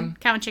Chicken?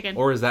 Cow and Chicken.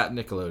 Or is that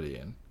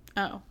Nickelodeon?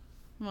 Oh.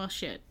 Well,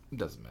 shit. It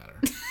doesn't matter.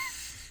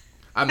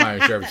 I'm not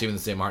even sure if it's even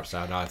the same art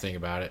style now I think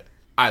about it.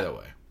 Either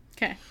way.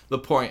 Okay. The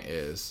point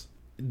is,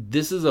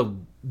 this is a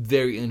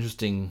very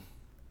interesting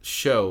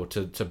show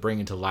to bring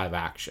into live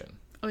action.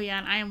 Oh, yeah,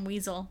 and I Am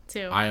Weasel,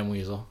 too. I Am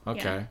Weasel.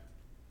 Okay.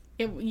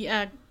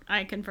 Yeah.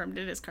 I confirmed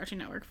it is Cartoon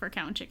Network for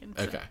Cow and Chicken.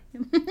 So. Okay.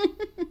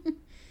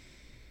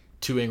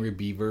 Two Angry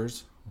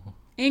Beavers.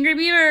 Angry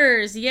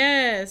Beavers,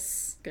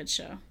 yes. Good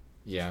show.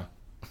 Yeah.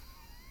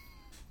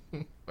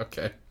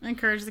 Okay. I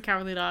encourage the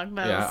Cowardly Dog.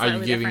 But yeah, are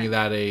you giving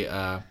that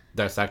a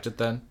dissect it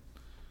then?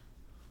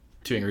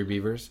 Two Angry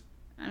Beavers?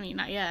 I mean,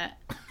 not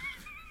yet.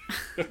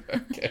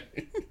 Okay.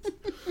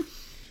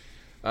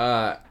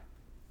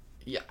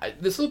 Yeah,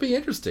 this will be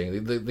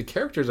interesting. The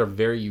characters are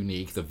very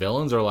unique. The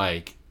villains are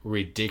like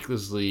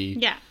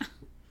ridiculously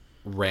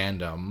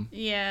random.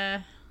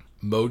 Yeah.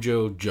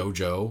 Mojo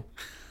Jojo,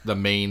 the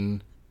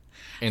main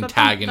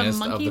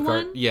antagonist of the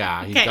card.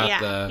 Yeah, he's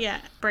got the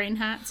brain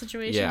hat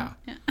situation.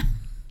 Yeah.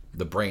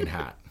 The brain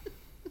hat.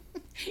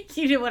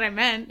 You knew what I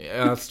meant.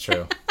 Yeah, that's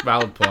true.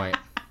 Valid point.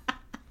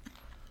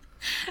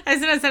 As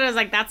soon as I said it, I was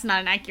like, that's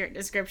not an accurate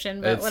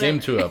description. But it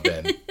seemed to have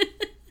been.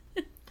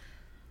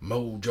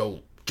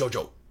 Mojo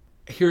Jojo.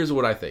 Here's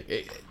what I think.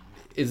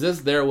 Is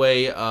this their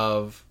way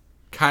of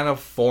kind of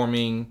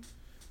forming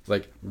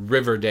like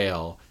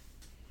Riverdale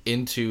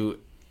into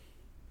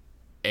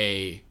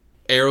a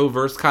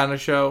Arrowverse kind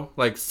of show?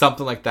 Like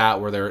something like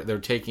that where they're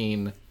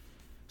taking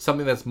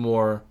something that's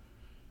more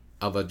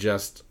of a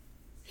just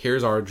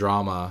here's our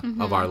drama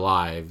of our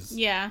lives.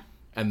 Yeah.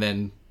 And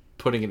then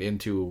putting it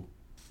into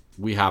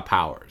we have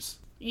powers.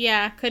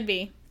 Yeah, could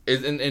be.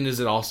 And is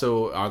it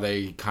also, are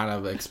they kind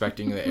of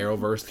expecting the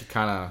Arrowverse to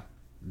kind of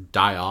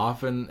die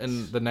off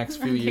in the next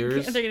few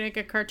years? They're going to make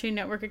a Cartoon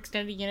Network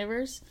extended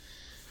universe?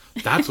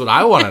 That's what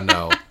I want to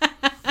know.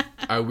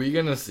 Are we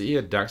going to see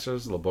a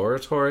Dexter's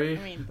Laboratory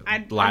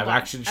live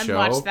action show?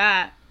 I'd watch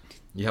that.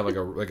 You have like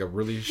a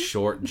really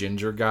short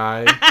ginger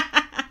guy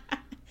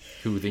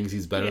who thinks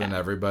he's better than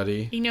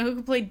everybody. You know who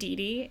could play Dee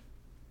Dee?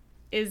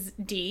 Is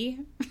Dee.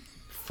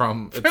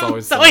 From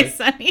It's Always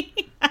Sunny.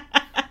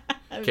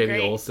 Katie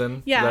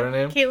Olsen. Yeah. Is that her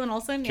name? Caitlin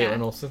Olsen.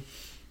 Caitlin Olsen.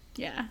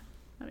 Yeah.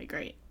 That'd be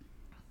great.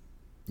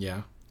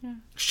 Yeah. Yeah.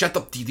 Shut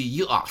up, Dee Dee.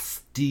 You are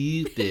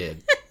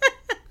stupid.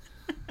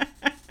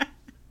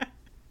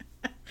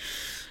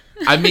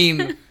 I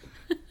mean,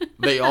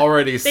 they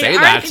already say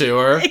that to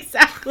her.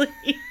 Exactly.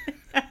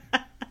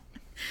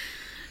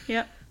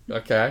 Yep.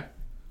 Okay.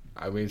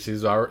 I mean, she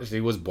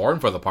was born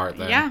for the part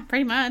then. Yeah,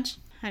 pretty much.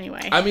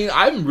 Anyway. I mean,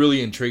 I'm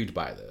really intrigued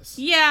by this.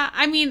 Yeah,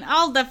 I mean,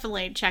 I'll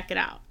definitely check it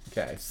out.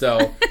 Okay,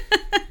 so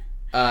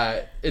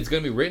it's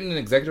going to be written and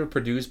executive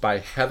produced by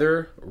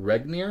Heather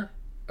Regnier.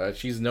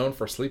 She's known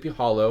for Sleepy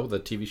Hollow,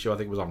 the TV show I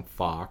think was on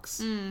Fox.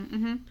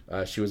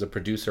 She was a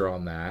producer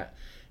on that.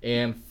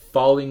 And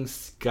Falling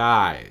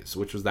Skies,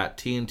 which was that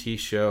TNT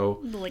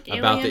show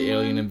about the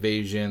alien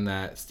invasion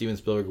that Steven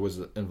Spielberg was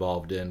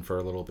involved in for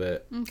a little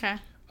bit. Okay.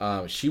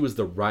 She was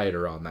the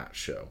writer on that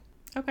show.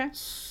 Okay.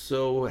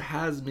 So it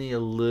has me a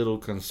little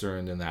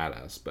concerned in that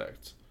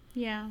aspect.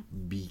 Yeah.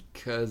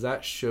 Because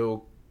that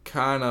show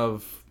kind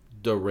of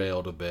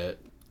derailed a bit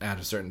at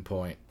a certain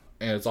point.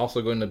 And it's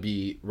also going to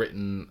be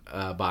written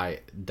by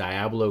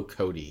Diablo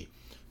Cody,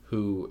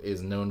 who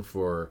is known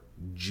for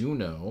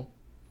Juno,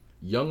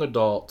 Young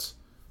Adult,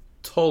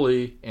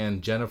 Tully,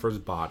 and Jennifer's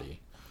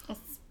Body.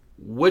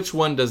 Which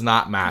one does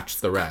not match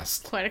the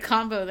rest? Quite a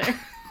combo there.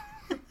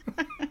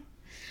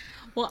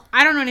 Well,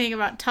 I don't know anything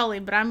about Tully,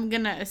 but I'm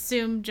going to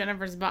assume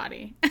Jennifer's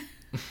Body.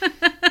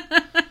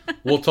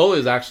 Well, Tully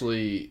is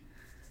actually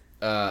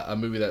a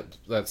movie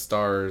that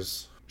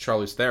stars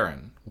Charlize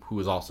Theron, who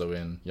is also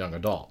in Young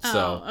Adult.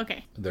 So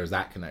okay. There's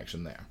that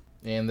connection there.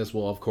 And this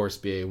will, of course,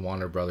 be a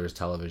Warner Brothers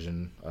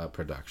television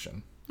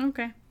production.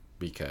 Okay.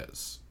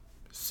 Because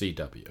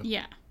CW.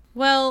 Yeah.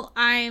 Well,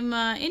 I'm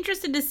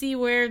interested to see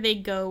where they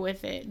go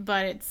with it,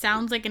 but it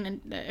sounds like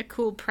a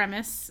cool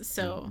premise,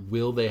 so...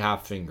 Will they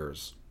have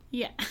fingers?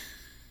 Yeah.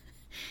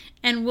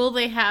 And will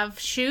they have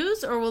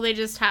shoes, or will they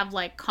just have,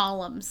 like,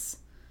 columns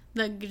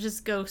that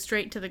just go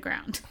straight to the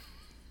ground?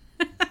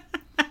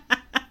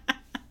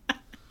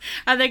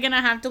 Are they going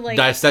to have to, like...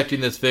 Dissecting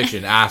this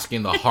fiction,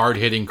 asking the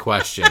hard-hitting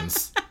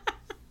questions.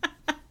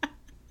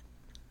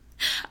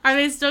 Are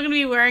they still going to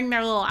be wearing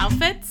their little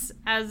outfits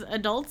as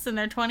adults in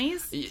their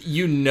 20s?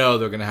 You know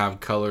they're going to have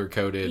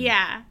color-coded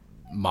yeah.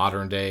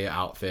 modern-day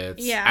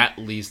outfits, at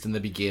least in the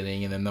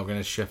beginning, and then they're going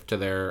to shift to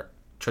their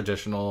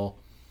traditional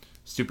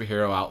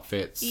superhero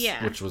outfits,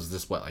 which was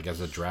this, what, like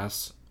as a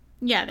dress?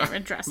 Yeah, they were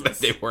dresses.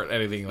 They weren't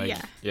anything like...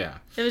 Yeah.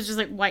 It was just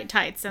like white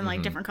tights and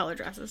like different color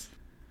dresses.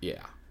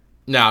 Yeah.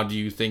 Now, do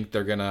you think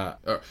they're gonna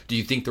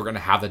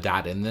have the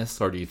dad in this,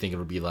 or do you think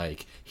it'll be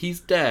like he's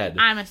dead?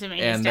 I'm assuming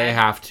he's dead. And they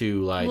have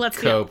to like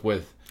cope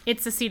with.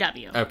 It's a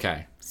CW.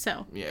 Okay.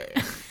 So. Yeah.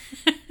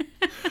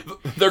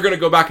 They're gonna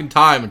go back in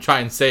time and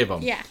try and save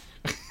him. Yeah.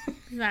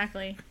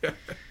 Exactly.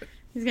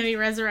 He's gonna be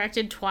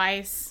resurrected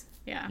twice.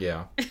 Yeah.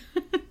 Yeah.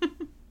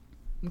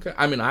 Okay.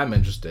 I mean, I'm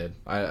interested.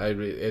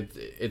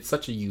 It's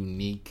such a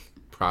unique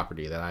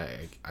property that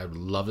I would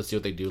love to see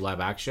what they do live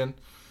action.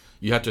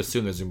 You have to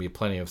assume there's going to be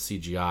plenty of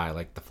CGI,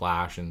 like The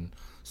Flash and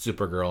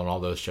Supergirl and all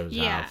those shows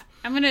have. Yeah.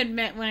 I'm going to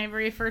admit, whenever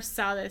we first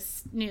saw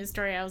this news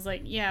story, I was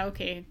like, yeah,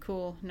 okay,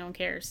 cool, no one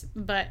cares.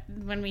 But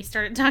when we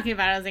started talking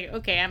about it, I was like,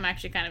 okay, I'm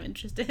actually kind of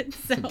interested.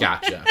 So.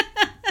 Gotcha.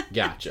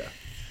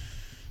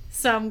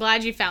 So I'm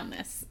glad you found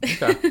this.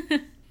 Okay.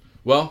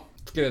 Well,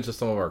 let's get into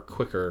some of our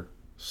quicker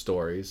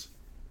stories.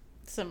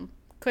 Some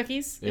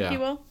quickies, if you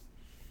will.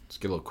 Let's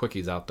get a little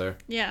quickies out there.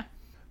 Yeah.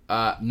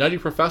 Nutty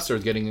Professor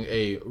is getting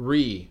a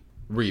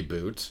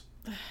reboot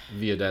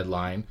via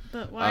Deadline.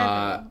 But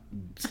why?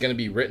 It's going to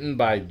be written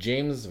by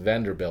James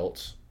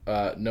Vanderbilt,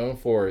 known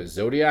for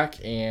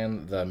Zodiac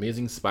and the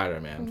Amazing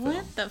Spider-Man film.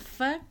 What the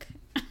fuck?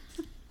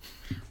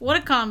 What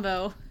a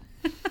combo.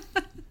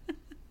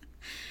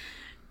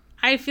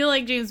 I feel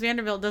like James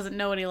Vanderbilt doesn't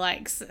know what he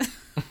likes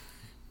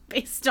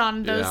based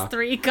on those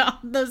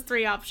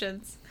three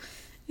options.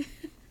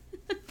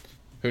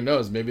 Who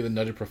knows? Maybe the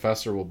Nutty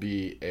Professor will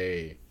be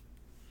a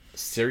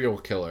serial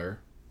killer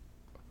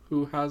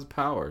who has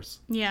powers.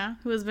 Yeah,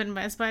 who was bitten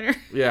by a spider.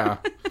 Yeah,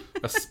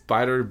 a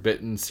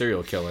spider-bitten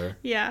serial killer.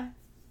 Yeah.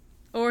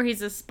 Or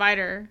he's a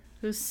spider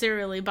who's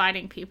serially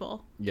biting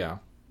people. Yeah.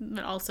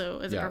 But also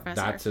is a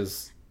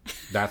professor.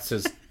 That's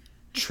his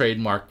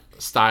trademark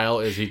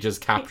style, is he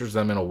just captures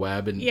them in a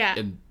web and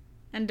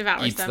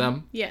devours eats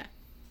them. Yeah.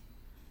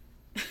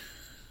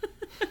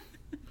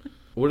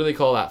 What do they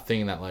call that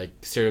thing that like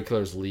serial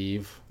killers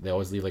leave? They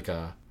always leave like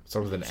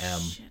starts with an M.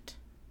 Shit.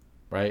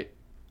 Right?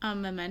 A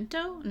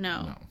memento?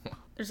 No.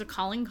 There's a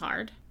calling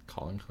card.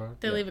 Calling card?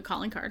 They leave a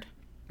calling card.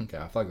 Okay,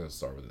 I feel like those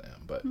start with an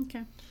M, but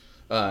okay.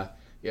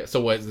 Yeah,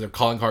 so what is the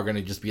calling card going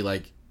to just be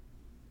like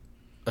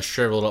a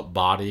shriveled up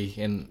body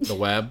in the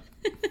web?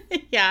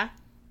 Yeah.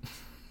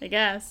 I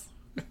guess.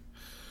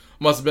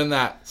 Must have been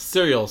that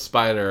cereal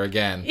spider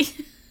again.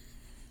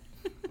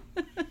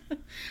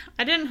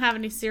 I didn't have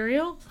any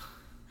cereal.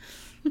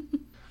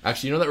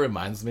 Actually, you know what that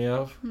reminds me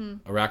of?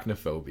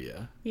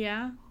 Arachnophobia.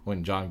 Yeah.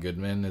 When John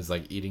Goodman is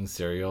like eating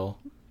cereal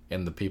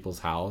in the people's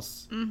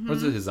house. Mm-hmm. Or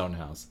is it his own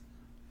house?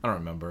 I don't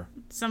remember.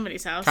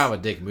 Somebody's house. Kind of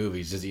a dick movie.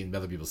 He's just eating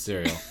other people's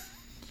cereal.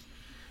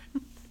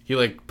 He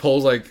like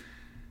pulls like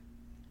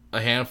a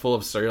handful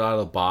of cereal out of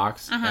the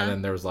box, and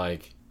then there's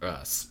like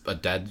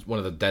one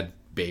of the dead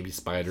baby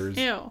spiders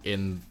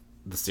in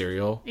the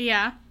cereal.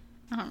 Yeah.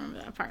 I don't remember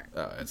that part.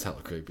 It's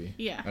hella creepy.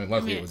 Yeah. I mean,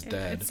 luckily it was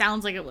dead. It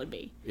sounds like it would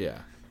be. Yeah.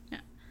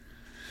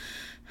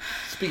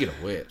 Speaking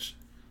of which,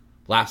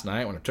 last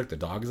night when I took the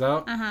dogs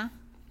out,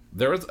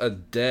 there was a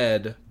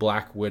dead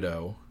black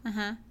widow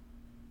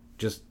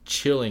just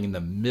chilling in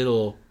the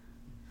middle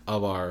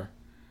of our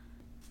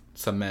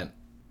cement.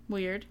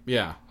 Weird.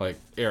 Yeah, like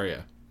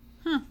area.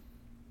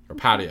 Or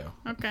patio.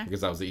 Okay.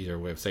 Because that was the easier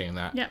way of saying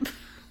that. Yep.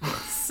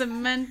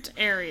 Cement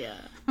area.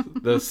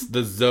 the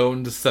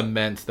zoned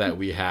cement that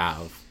we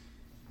have.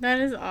 That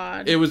is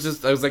odd. It was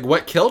just, I was like,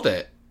 what killed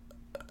it?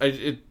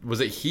 Was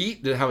it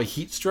heat? Did it have a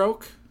heat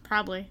stroke?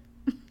 Probably.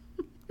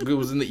 It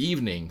was in the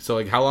evening, so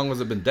like how long was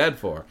it been dead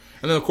for?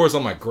 And then of course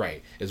I'm like,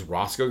 great, is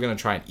Roscoe gonna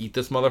try and eat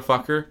this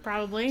motherfucker?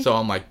 Probably. So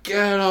I'm like,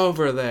 get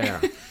over there.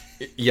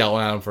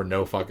 Yelling at him for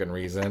no fucking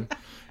reason.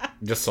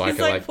 Just so I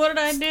could like, what did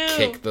I do?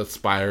 Kick the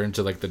spider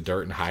into like the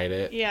dirt and hide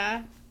it.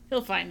 Yeah.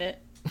 He'll find it.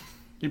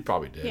 He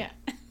probably did. Yeah.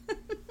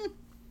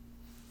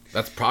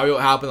 That's probably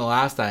what happened the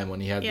last time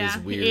when he had this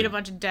weird... he ate a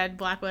bunch of dead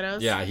black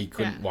widows. Yeah, he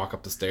couldn't walk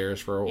up the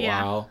stairs for a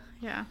while.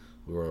 Yeah.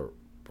 We were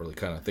really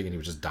kind of thinking he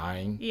was just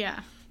dying.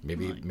 Yeah.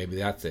 Maybe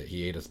that's it.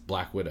 He ate a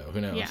black widow.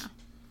 Who knows? Yeah.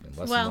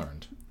 Lesson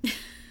learned.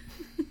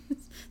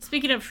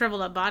 Speaking of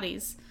shriveled up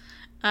bodies,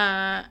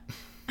 we're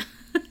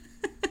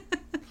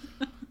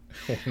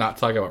not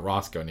talking about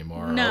Roscoe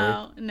anymore.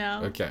 No.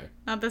 Okay.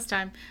 Not this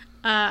time.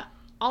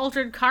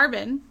 Altered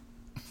carbon.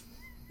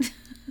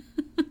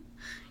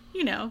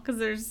 You know, because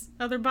there's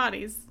other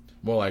bodies.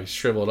 More like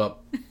shriveled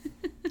up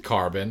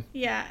carbon.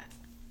 Yeah.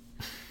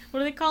 What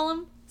do they call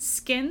them?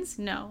 Skins?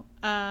 No.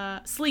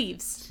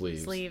 Sleeves.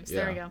 Sleeves.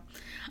 There we go.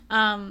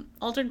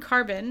 Altered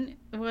Carbon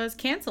was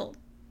canceled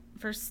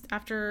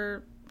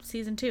after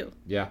season 2.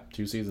 Yeah,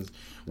 2 seasons.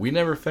 We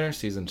never finished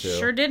season 2.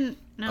 Sure didn't.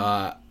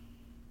 No.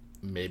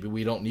 Maybe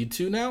we don't need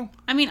to now?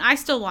 I mean, I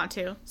still want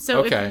to.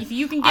 So if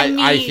you can give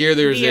me I hear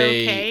there's the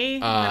okay,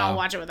 then I'll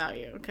watch it without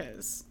you,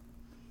 because...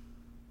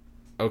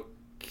 Okay.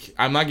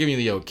 I'm not giving you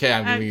the okay.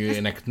 I'm giving you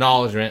an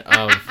acknowledgement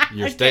of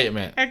your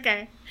statement.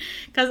 Okay.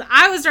 Because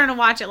I was trying to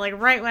watch it, like,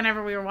 right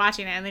whenever we were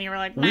watching it, and then you were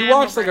like, we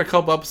watched, like, a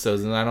couple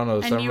episodes, and I don't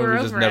know, some we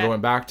just never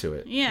went back to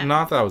it. Yeah.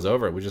 Not that I was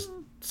over it. We just...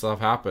 Stuff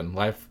happened.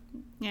 Life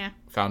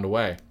found a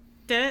way.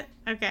 Did it?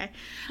 Okay.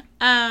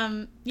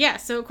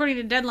 So according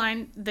to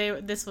Deadline,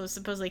 this was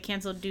supposedly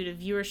canceled due to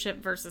viewership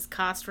versus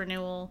cost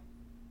renewal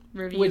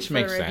review. Which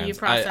makes sense.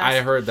 Process.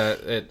 I heard that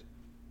it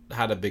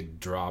had a big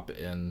drop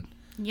in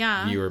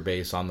viewer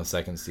base on the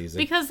second season.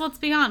 Because let's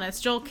be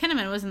honest, Joel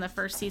Kinnaman was in the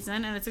first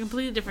season, and it's a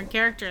completely different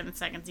character in the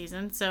second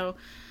season. So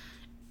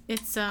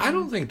it's. I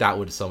don't think that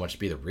would so much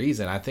be the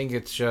reason. I think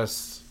it's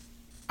just.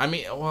 I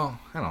mean, well,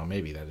 I don't know.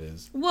 Maybe that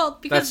is. Well,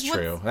 because that's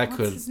true. What's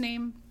his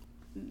name?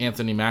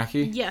 Anthony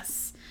Mackie?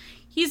 Yes.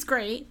 He's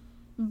great,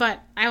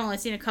 but I've only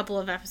seen a couple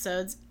of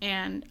episodes,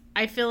 and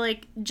I feel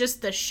like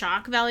just the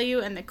shock value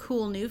and the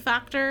cool new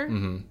factor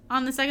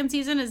on the second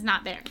season is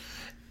not there.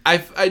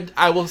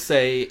 I will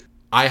say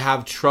I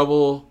have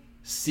trouble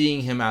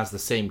seeing him as the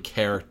same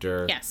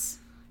character. Yes.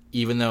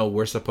 Even though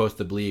we're supposed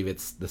to believe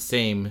it's the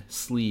same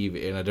sleeve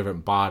in a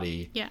different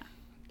body. Yeah.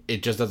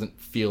 It just doesn't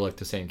feel like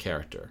the same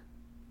character.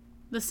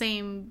 The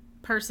same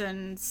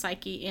person's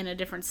psyche in a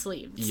different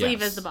sleeve. Yes.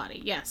 Sleeve is the body,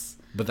 yes.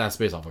 But that's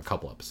based off a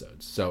couple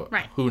episodes. So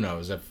who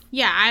knows if...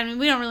 Yeah, I mean,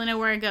 we don't really know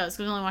where it goes because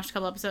we only watched a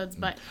couple episodes,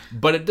 but...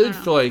 But it did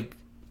feel like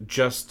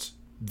just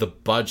the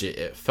budget,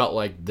 it felt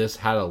like this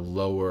had a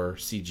lower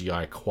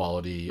CGI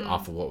quality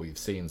off of what we've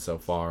seen so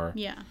far.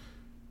 Yeah.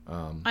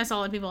 I saw a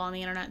lot of people on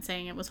the internet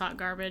saying it was hot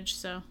garbage,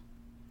 so.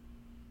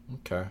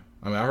 Okay.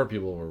 I mean, I heard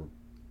people were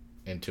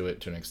into it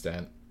to an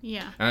extent.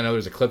 Yeah. And I know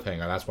there's a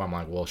cliffhanger. That's why I'm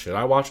like, well, should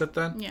I watch it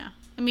then? Yeah.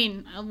 I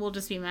mean, we'll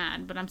just be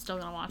mad, but I'm still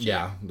going to watch it.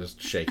 Yeah.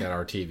 Just shake at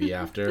our TV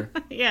after.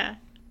 Yeah.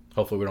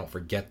 Hopefully we don't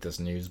forget this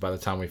news by the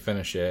time we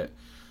finish it.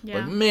 Yeah.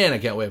 Like, man, I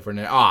can't wait for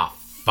it. Oh,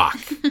 fuck.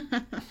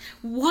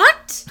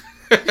 What?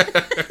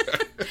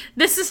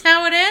 This is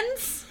how it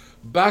ends?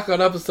 Back on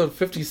episode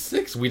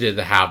 56, we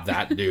didn't have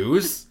that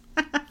news.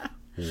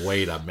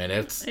 Wait a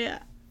minute. Yeah.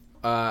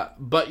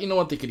 But you know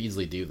what they could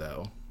easily do,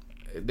 though?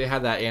 They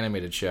had that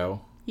animated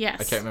show.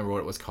 Yes. I can't remember what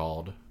it was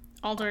called.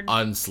 Altered.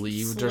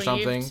 Unsleeved or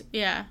something.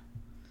 Yeah.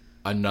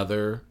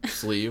 Another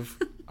sleeve.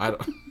 I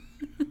don't.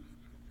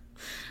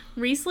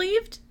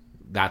 Resleeved?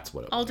 That's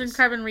what it was. Altered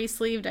Carbon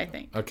resleeved, I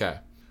think. Okay.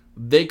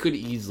 They could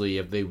easily,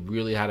 if they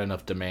really had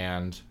enough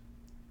demand,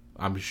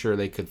 I'm sure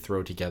they could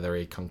throw together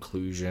a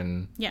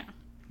conclusion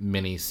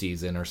mini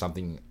season or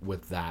something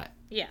with that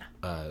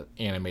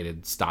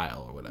animated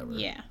style or whatever.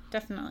 Yeah,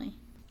 definitely.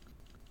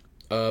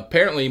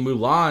 Apparently,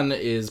 Mulan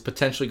is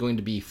potentially going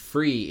to be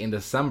free in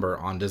December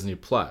on Disney+.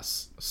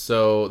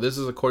 So this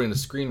is according to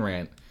Screen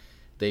Rant.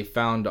 They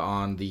found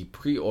on the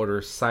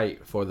pre-order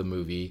site for the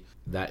movie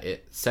that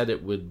it said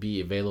it would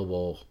be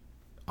available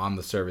on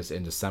the service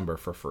in December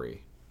for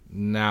free.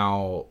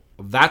 Now,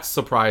 that's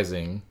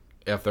surprising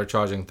if they're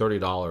charging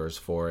 $30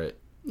 for it.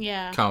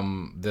 Yeah.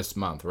 Come this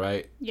month,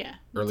 right? Yeah.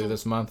 Early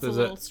this month, is it? It's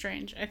a little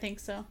strange. I think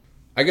so.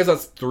 I guess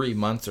that's 3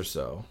 months or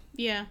so.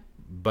 Yeah.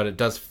 But it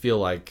does feel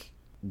like,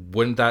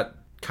 wouldn't that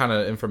kind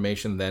of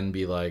information then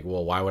be like,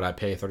 well, why would I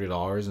pay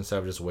 $30 instead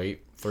of just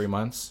wait 3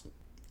 months?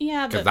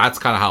 Yeah, because that's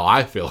kind of how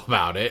I feel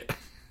about it.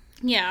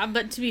 Yeah,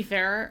 but to be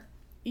fair,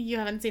 you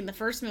haven't seen the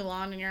first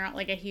Mulan and you're not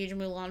like a huge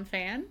Mulan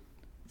fan.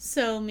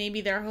 So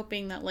maybe they're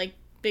hoping that like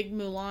big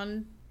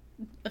Mulan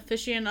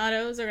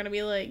aficionados are going to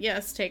be like,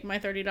 yes, take my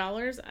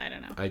 $30. I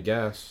don't know. I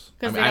guess.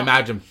 I mean, they I don't-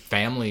 imagine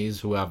families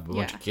who have a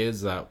bunch Yeah. of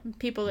kids that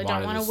People that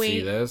don't wanted want to to wait.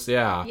 see this.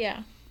 Yeah.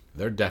 Yeah.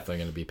 They're definitely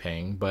going to be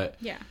paying. But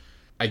Yeah.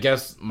 I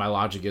guess my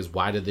logic is,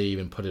 why did they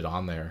even put it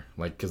on there?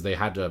 Like, because they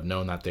had to have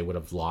known that they would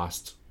have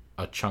lost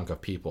a chunk of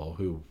people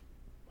who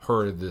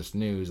heard this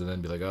news and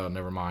then be like, oh,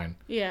 never mind.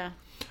 Yeah.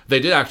 They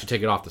did actually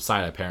take it off the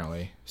site,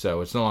 apparently.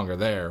 So it's no longer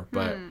there.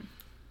 But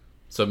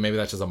so maybe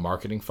that's just a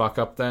marketing fuck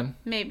up then?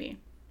 Maybe.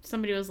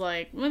 Somebody was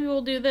like, maybe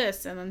we'll do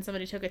this. And then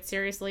somebody took it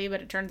seriously,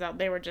 but it turns out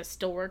they were just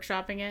still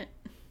workshopping it.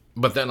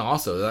 But then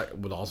also, that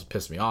would also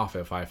piss me off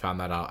if I found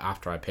that out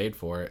after I paid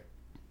for it.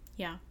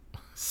 Yeah.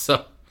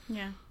 So,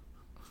 Yeah.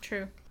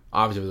 True.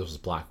 obviously, if this was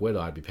Black Widow,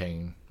 I'd be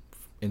paying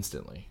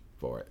instantly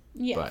for it.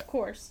 Yeah, But of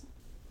course.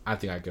 I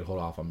think I could hold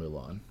off on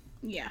Mulan.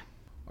 Yeah.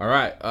 All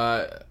right.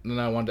 Then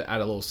I wanted to add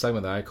a little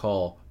segment that I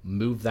call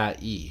Move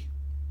That E.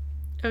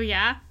 Oh,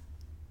 yeah?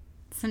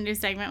 It's a new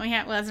segment we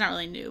have. Well, it's not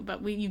really new,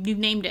 but you've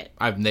named it.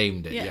 I've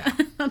named it, yeah.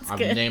 That's I've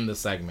good. named the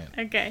segment.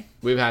 Okay.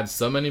 We've had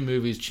so many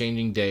movies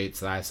changing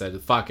dates that I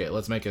said, fuck it,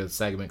 let's make a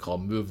segment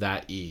called Move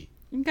That E.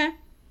 Okay.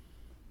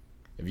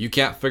 If you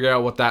can't figure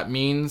out what that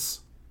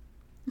means,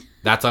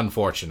 that's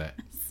unfortunate.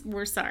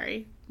 We're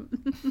sorry.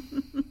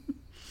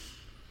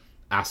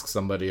 Ask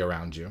somebody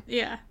around you.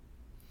 Yeah.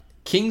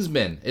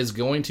 Kingsman is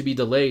going to be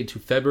delayed to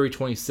February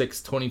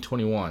 26,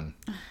 2021.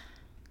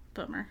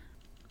 Bummer.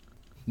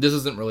 This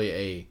isn't really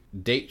a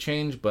date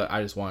change, but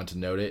I just wanted to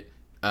note it.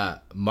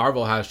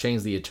 Marvel has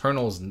changed the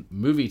Eternals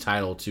movie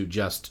title to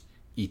just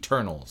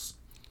Eternals.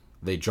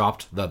 They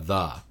dropped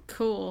the.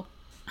 Cool.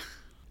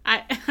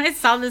 I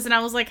saw this and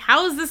I was like,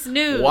 how is this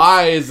news?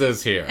 Why is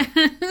this here?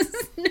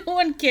 No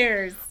one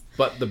cares.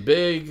 But the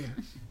big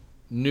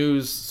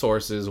news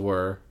sources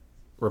were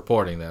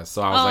reporting this,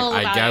 so I was All like,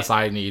 I about guess it.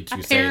 I need to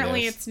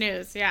Apparently say this. it's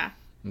news, yeah.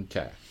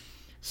 Okay.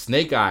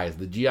 Snake Eyes,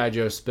 the G.I.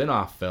 Joe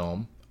spin-off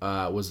film,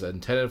 was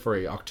intended for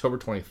a October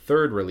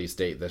 23rd release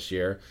date this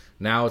year.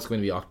 Now it's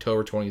going to be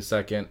October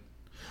 22nd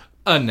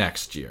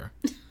next year.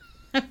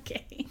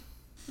 Okay.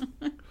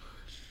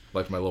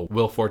 Like my little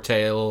Will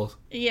Forte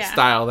Yeah.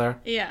 style there.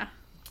 Yeah.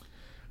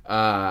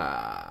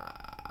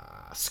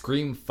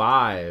 Scream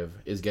 5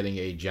 is getting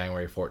a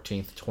January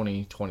 14th,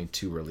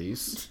 2022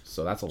 release.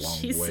 So that's a long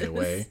way Jesus.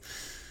 away.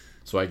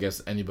 So I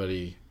guess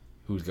anybody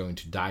who's going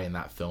to die in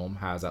that film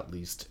has at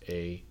least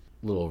a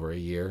little over a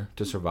year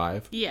to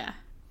survive. Yeah.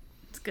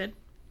 It's good.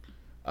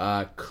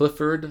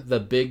 Clifford the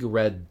Big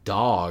Red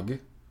Dog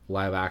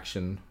live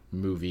action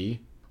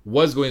movie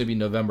was going to be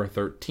November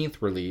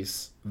 13th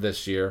release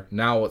this year.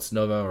 Now it's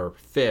November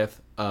 5th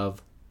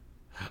of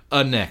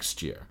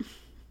next year.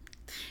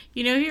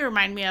 You know who you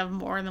remind me of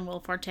more than Will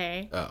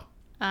Forte?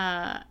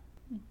 Oh.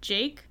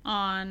 Jake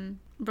on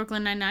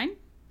Brooklyn Nine-Nine.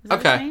 Is that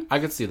his Okay, name? I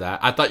could see that.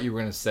 I thought you were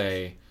going to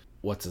say,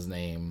 what's his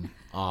name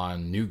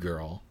on New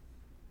Girl.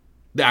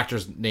 The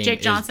actor's name Jake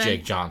is Johnson.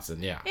 Jake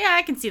Johnson, yeah. Yeah,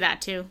 I can see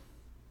that too.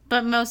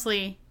 But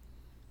mostly...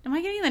 Am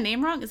I getting the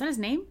name wrong? Is that his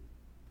name?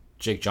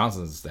 Jake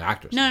Johnson's the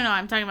actor's No,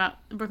 I'm talking about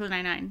Brooklyn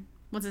Nine-Nine.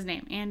 What's his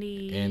name?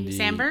 Andy Andy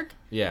Samberg?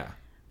 Yeah.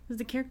 Who's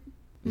the character?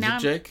 Is it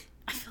Jake?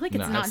 I feel like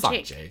it's No, not it's Jake.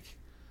 not Jake.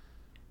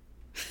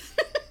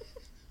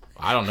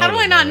 I don't know. How do what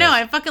I his not name know?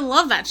 is. I fucking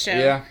love that show.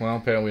 Yeah, well,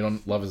 apparently we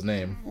don't love his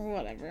name.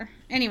 Whatever.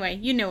 Anyway,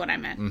 you know what I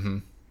meant. Mm-hmm.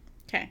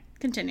 Okay,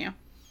 continue.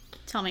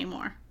 Tell me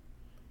more.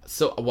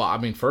 So, well, I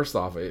mean, first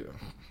off,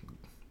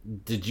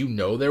 did you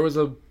know there was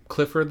a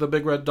Clifford the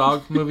Big Red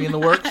Dog movie in the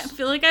I works?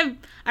 feel like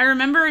I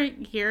remember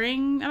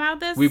hearing about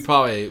this. We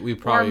probably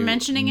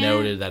mentioning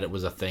noted that it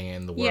was a thing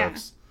in the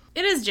works.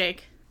 It is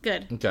Jake.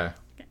 Good. Okay.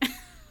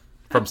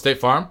 From State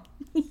Farm?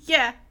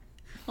 Yeah.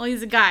 Well,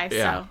 he's a guy,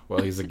 Yeah. so.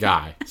 Well, he's a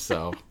guy,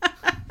 so.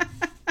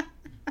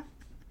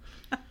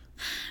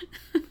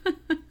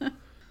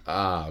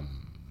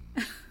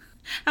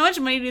 How much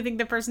money do you think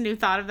the person who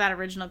thought of that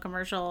original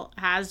commercial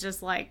has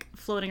just, like,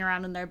 floating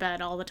around in their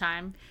bed all the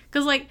time?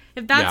 Because, like,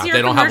 if that's your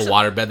they don't commercial... have a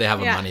water bed, they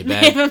have a money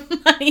bed. They have a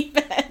money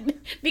bed.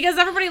 Because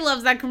everybody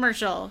loves that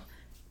commercial.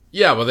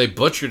 Yeah, well, they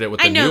butchered it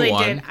with the I know new they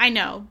one. did. I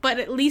know. But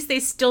at least they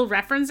still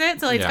reference it.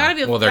 So, like, it's got to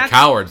be... Well, they're that's-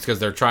 cowards because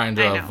they're trying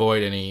I to know.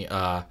 avoid any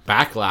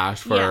backlash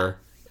for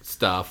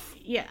stuff.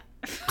 Yeah.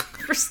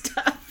 For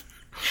stuff.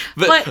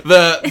 The, But-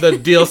 the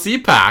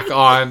DLC pack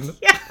on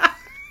Yeah.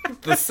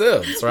 The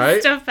Sims,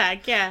 right? Stuff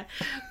pack, yeah.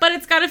 But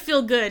it's got to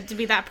feel good to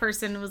be that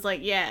person who was like,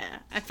 yeah,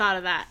 I thought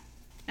of that.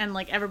 And,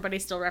 like, everybody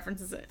still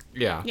references it.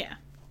 Yeah. Yeah.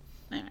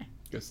 Anyway.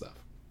 Good stuff.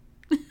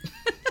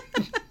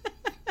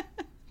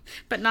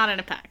 But not in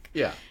a pack.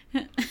 Yeah.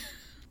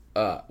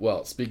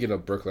 Well, speaking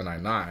of Brooklyn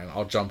Nine-Nine,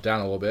 I'll jump down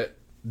a little bit.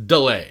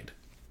 Delayed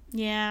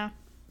Yeah.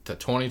 to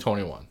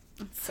 2021.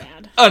 That's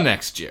sad.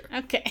 Next year.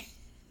 Okay.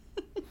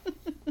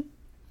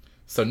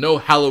 So no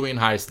Halloween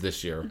heist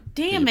this year.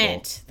 Damn people.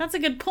 it. That's a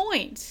good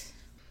point.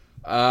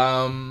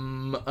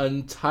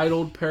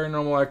 Untitled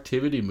Paranormal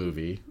Activity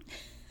movie.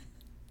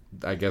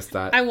 I guess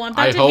that. I want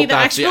that I to hope be the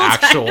that's actual the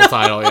actual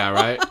title. Yeah,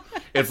 right.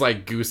 It's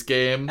like Goose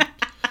Game,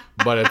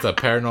 but it's a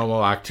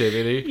paranormal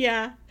activity.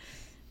 Yeah.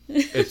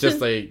 It's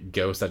just a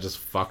ghost that just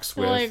fucks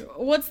with. Like,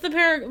 what's the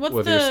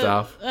with your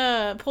stuff.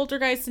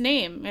 poltergeist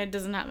name? It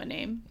doesn't have a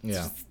name. It's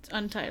Yeah. just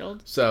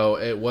untitled. So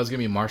it was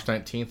going to be March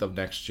 19th of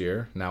next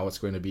year. Now it's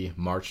going to be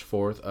March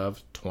 4th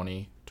of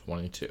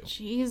 2022.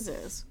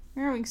 Jesus.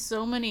 We're having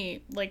so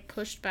many, like,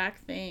 pushed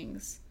back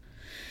things.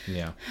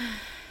 Yeah.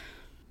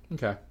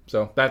 Okay.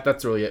 So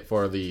that's really it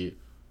for the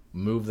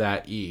Move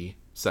That E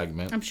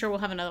segment. I'm sure we'll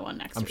have another one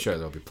next I'm week. sure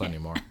there'll be plenty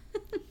more.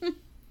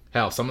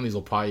 Hell, some of these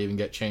will probably even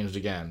get changed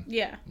again.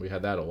 Yeah. We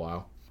had that a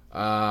while.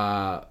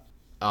 A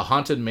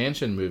Haunted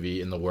Mansion movie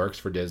in the works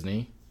for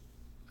Disney.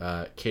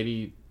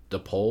 Katie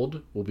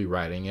DePold will be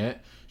writing it.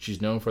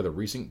 She's known for the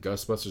recent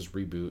Ghostbusters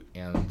reboot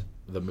and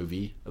the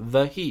movie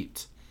The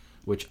Heat,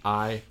 which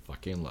I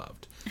fucking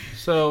loved.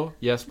 So,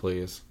 yes,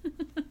 please.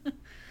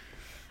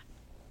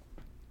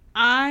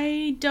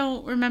 I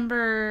don't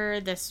remember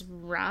this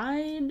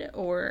ride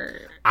or...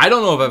 I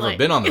don't know if I've ever Like-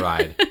 been on the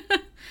ride.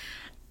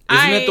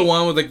 Isn't it the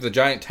one with like the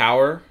giant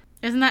tower?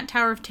 Isn't that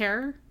Tower of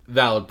Terror?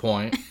 Valid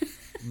point.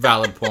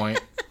 Valid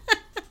point.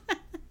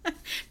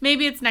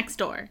 Maybe it's next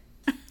door.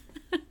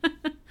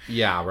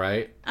 Yeah,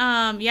 right?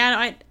 Yeah,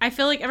 no, I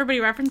feel like everybody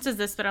references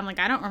this, but I'm like,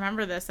 I don't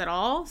remember this at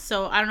all.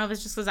 So I don't know if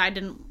it's just because I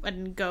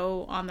didn't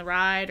go on the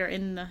ride or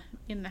in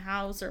the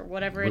house or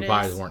whatever We it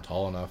probably is. weren't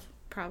tall enough.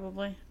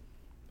 Probably.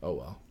 Oh,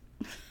 well.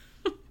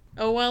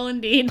 Oh, well,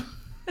 indeed.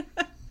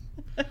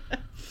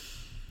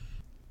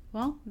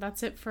 Well,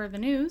 that's it for the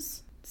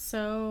news.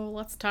 So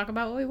let's talk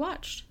about what we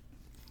watched.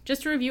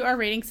 Just to review our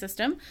rating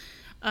system,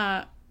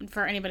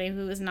 for anybody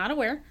who is not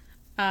aware,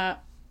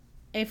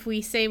 if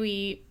we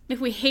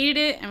hated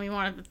it and we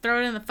wanted to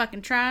throw it in the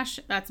fucking trash,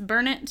 that's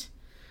burn it.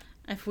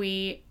 If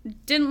we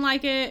didn't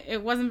like it,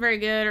 it wasn't very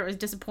good, or it was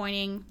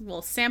disappointing,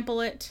 we'll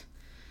sample it.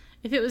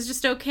 If it was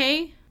just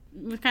okay,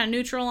 we're kind of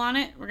neutral on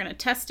it, we're going to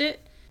test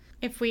it.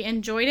 If we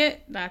enjoyed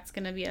it, that's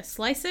going to be a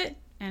slice it.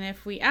 And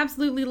if we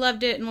absolutely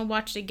loved it and we'll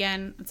watch it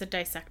again, it's a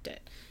dissect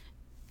it.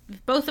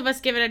 If both of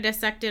us give it a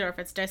dissected, or if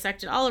it's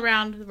dissected all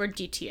around, we're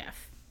DTF.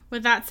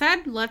 With that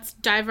said, let's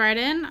dive right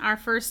in. Our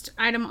first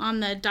item on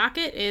the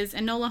docket is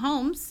Enola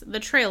Holmes, the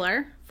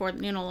trailer for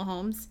Enola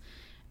Holmes,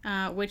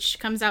 which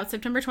comes out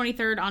September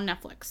 23rd on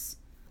Netflix.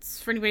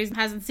 For anybody who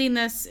hasn't seen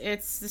this,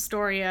 it's the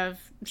story of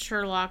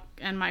Sherlock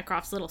and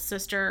Mycroft's little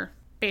sister.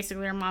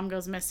 Basically, her mom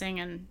goes missing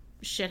and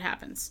shit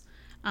happens.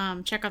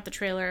 Check out the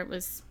trailer. It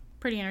was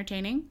pretty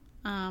entertaining.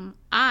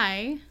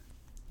 I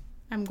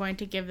am going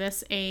to give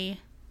this a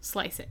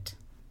slice it.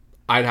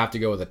 I'd have to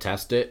go with a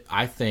test it.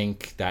 I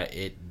think that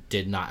it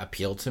did not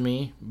appeal to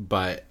me,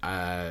 but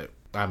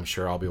I'm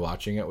sure I'll be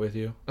watching it with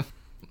you.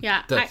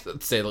 Yeah, To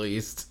say the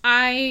least.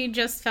 I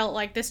just felt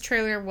like this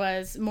trailer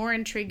was more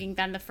intriguing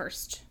than the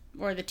first,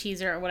 or the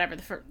teaser, or whatever.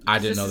 The first. I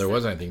didn't know there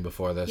was anything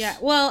before this. Yeah,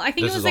 well, I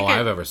think This it was is like all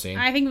I've ever seen.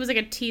 I think it was like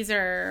a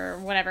teaser or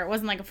whatever. It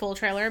wasn't like a full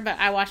trailer, but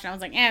I watched it and I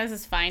was like, this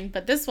is fine.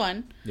 But this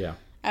one, Yeah.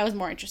 I was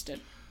more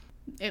interested.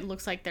 It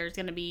looks like there's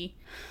going to be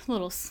a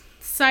little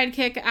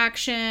sidekick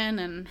action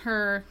and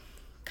her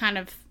kind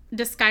of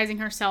disguising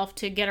herself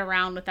to get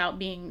around without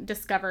being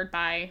discovered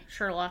by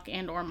Sherlock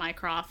and or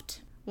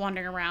Mycroft,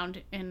 wandering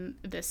around in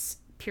this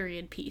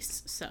period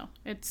piece. So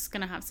it's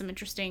going to have some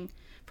interesting,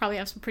 probably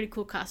have some pretty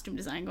cool costume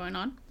design going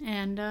on.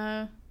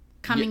 And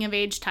coming of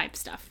age type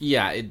stuff.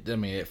 Yeah,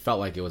 it felt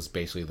like it was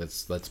basically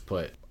let's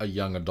put a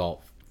young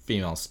adult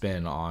female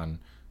spin on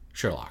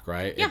Sherlock,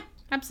 right? Yeah, it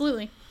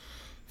absolutely.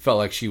 Felt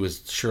like she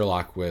was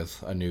Sherlock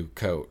with a new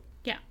coat.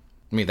 Yeah.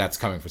 I mean, that's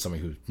coming from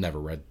somebody who's never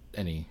read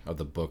any of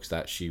the books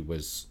that she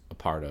was a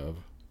part of.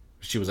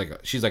 She's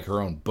like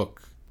her own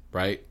book,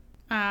 right?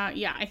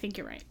 Yeah, I think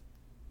you're right.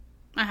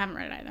 I haven't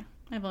read it either.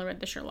 I've only read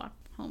the Sherlock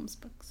Holmes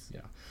books.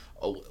 Yeah.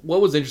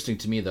 What was interesting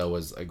to me though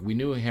was like we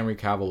knew Henry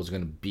Cavill was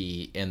going to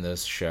be in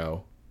this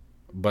show,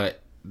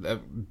 but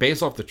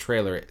based off the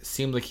trailer, it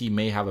seemed like he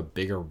may have a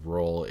bigger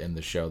role in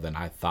the show than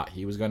I thought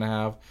he was going to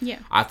have. Yeah.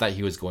 I thought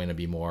he was going to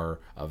be more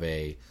of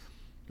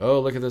oh,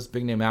 look at this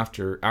big name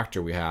actor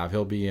we have.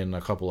 He'll be in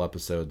a couple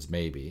episodes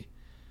maybe.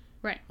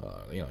 Right.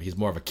 He's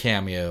more of a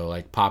cameo,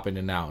 like pop in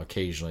and out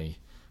occasionally.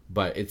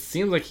 But it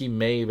seems like he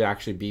may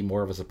actually be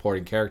more of a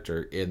supporting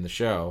character in the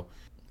show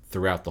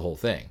throughout the whole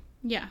thing.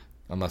 Yeah.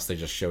 Unless they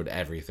just showed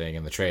everything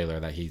in the trailer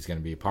that he's going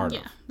to be a part of.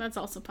 Yeah, that's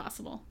also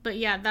possible. But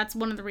yeah, that's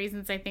one of the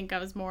reasons I think I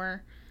was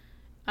more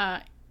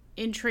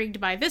intrigued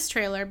by this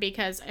trailer,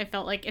 because I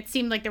felt like it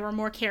seemed like there were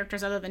more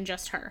characters other than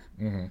just her.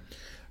 Mm-hmm.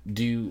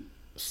 Do you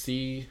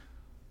see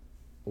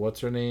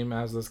what's her name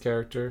as this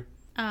character?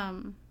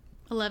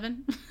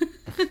 11.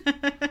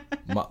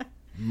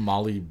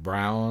 Molly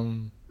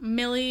Brown.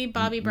 Millie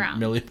Bobby Brown.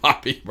 Millie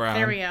Bobby Brown.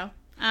 There we go.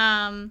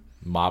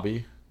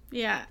 Mobby.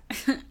 Yeah.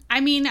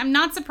 I mean, I'm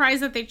not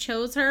surprised that they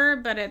chose her,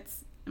 but it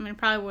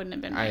probably wouldn't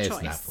have been my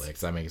choice.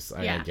 It's Netflix.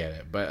 I get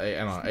it. But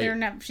I don't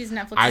know. She's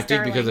Netflix's I think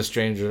darling. because of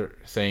Stranger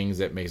Things,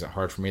 it makes it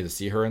hard for me to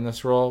see her in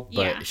this role.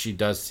 But Yeah. she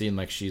does seem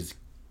like she's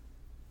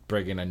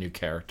bringing a new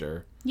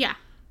character. Yeah.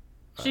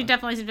 She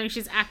definitely seems like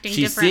she's acting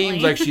She differently.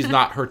 seems like she's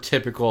not her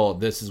typical,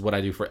 this is what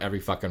I do for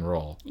every fucking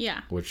role.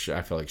 Yeah. Which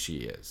I feel like she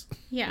is.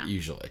 Yeah.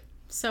 Usually.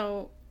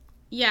 So,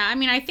 yeah, I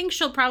mean, I think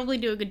she'll probably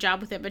do a good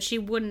job with it, but she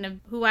wouldn't have,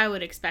 who I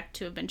would expect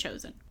to have been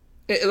chosen.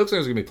 It looks like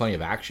there's going to be plenty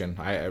of action.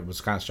 I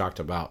was kind of shocked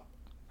about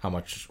how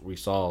much we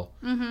saw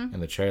in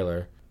the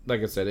trailer.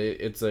 Like I said,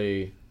 it's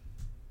a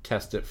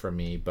test it for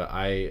me, but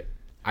I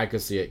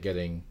could see it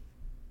getting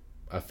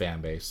a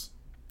fan base.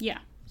 Yeah.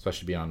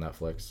 Especially being on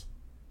Netflix.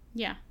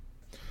 Yeah.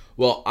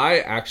 Well, I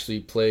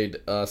actually played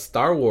a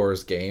Star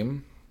Wars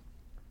game.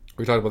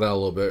 We talked about that a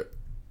little bit.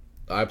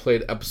 I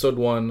played Episode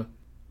 1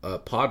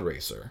 Pod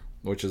Racer,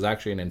 which is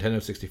actually a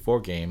Nintendo 64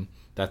 game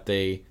that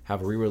they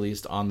have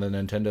re-released on the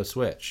Nintendo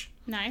Switch.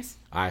 Nice.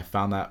 I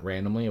found that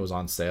randomly. It was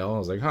on sale. I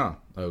was like,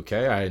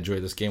 okay. I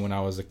enjoyed this game when I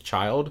was a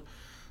child.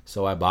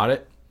 So I bought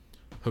it,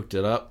 hooked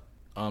it up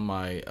on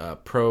my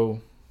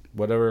Pro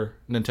whatever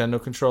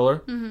Nintendo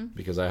controller,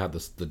 because I had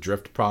the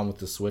drift problem with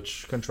the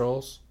Switch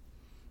controls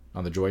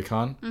on the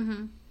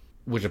Joy-Con,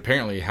 which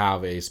apparently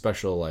have a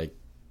special like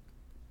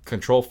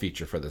control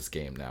feature for this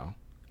game now.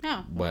 Oh,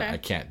 okay. But I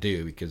can't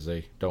do because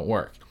they don't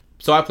work.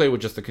 So I played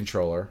with just the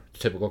controller,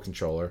 typical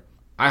controller.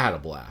 I had a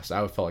blast.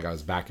 I felt like I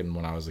was back in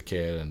when I was a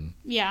kid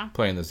and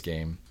playing this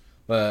game.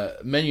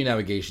 But menu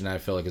navigation I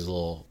feel like is a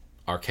little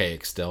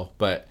archaic still,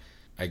 but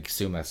I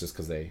assume that's just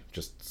because they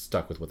just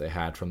stuck with what they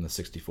had from the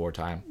 64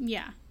 time.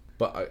 Yeah.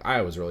 But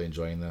I was really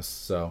enjoying this.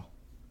 So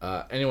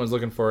anyone's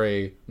looking for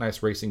a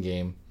nice racing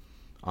game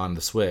on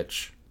the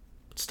Switch,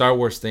 Star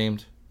Wars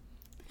themed,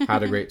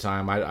 had a great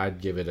time.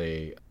 I'd give it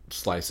a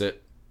slice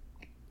it.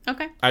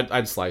 Okay.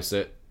 I'd slice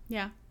it.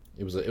 Yeah.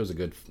 It was a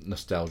good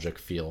nostalgic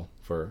feel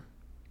for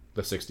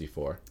the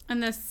 64.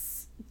 And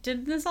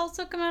did this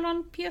also come out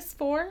on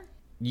PS4?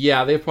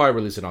 Yeah, they probably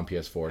released it on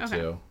PS4 Okay.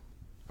 too.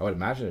 I would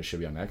imagine it should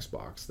be on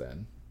Xbox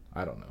then.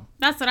 I don't know.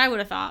 That's what I would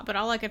have thought, but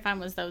all I could find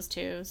was those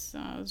two, so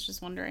I was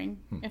just wondering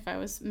if I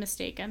was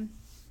mistaken.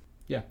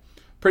 Yeah.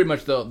 Pretty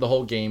much the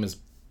whole game is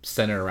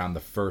centered around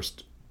the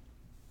first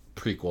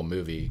prequel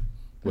movie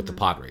with the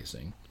pod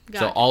racing. So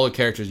Gotcha. all the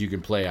characters you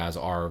can play as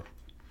are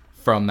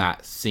from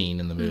that scene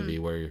in the movie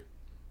where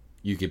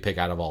you can pick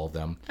out of all of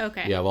them.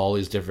 Okay. You have all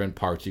these different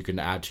parts you can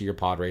add to your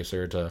pod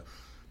racer to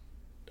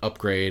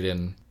upgrade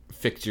and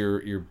fix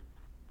your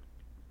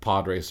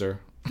pod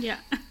racer. Yeah.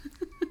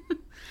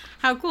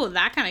 How cool would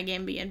that kind of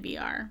game be in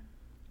VR?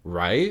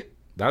 Right?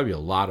 That would be a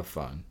lot of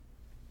fun.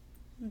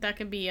 That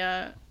could be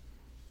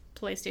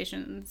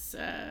PlayStation's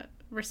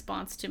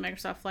response to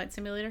Microsoft Flight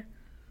Simulator.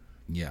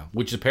 Yeah.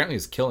 Which apparently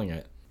is killing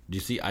it. Do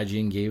you see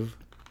IGN gave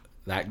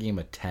that game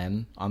a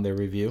 10 on their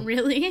review?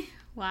 Really?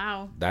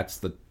 Wow.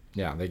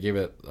 They gave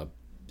it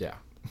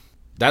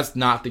That's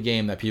not the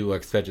game that people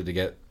expected to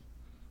get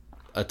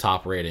a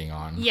top rating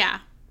on. Yeah.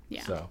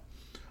 Yeah. So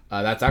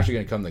that's actually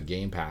going to come to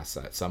Game Pass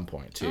at some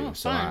point too. Oh,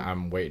 so fun.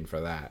 I'm waiting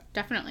for that.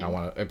 Definitely.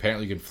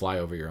 Apparently you can fly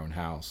over your own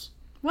house.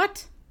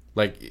 What?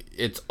 Like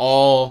it's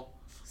all.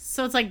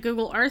 So it's like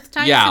Google Earth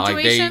type Yeah,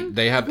 situation? like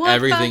they have What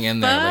everything the in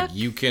there. fuck? Like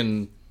you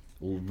can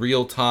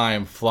real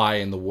time fly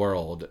in the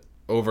world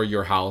over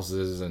your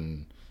houses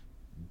and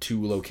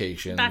to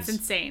locations. That's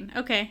insane.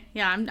 Okay.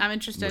 Yeah, I'm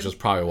interested. Which is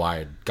probably why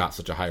it got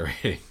such a high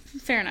rating.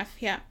 Fair enough.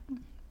 Yeah.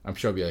 I'm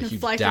sure it'll be a huge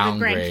fly through the Grand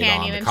downgrade on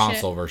Canyon the and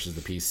console versus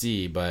the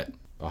PC, but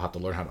I'll have to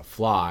learn how to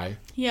fly.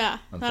 Yeah.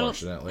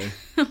 Unfortunately.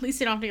 At least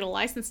you don't have to get a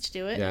license to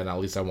do it. Yeah, and at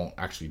least I won't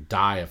actually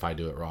die if I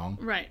do it wrong.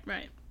 Right.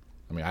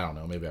 I mean, I don't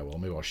know. Maybe I will.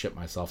 Maybe I'll shit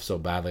myself so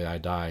badly I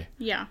die.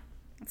 Yeah,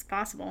 it's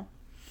possible.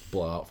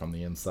 Blow out from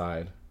the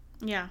inside.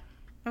 Yeah.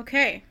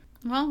 Okay.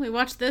 Well, we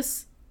watched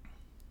this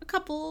a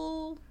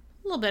little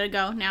bit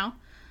ago now.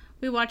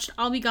 We watched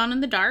I'll Be Gone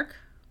in the Dark,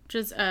 which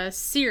is a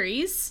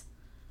series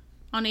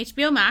on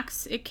HBO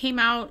Max. It came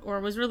out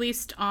or was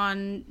released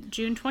on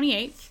June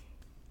 28th.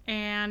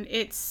 And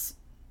it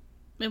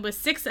was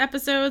 6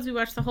 episodes. We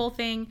watched the whole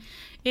thing.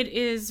 It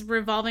is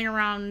revolving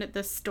around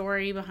the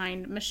story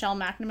behind Michelle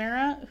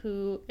McNamara,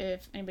 who,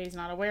 if anybody's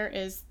not aware,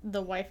 is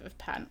the wife of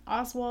Patton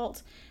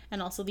Oswalt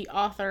and also the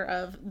author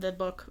of the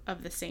book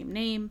of the same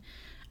name.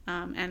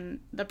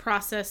 And the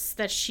process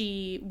that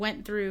she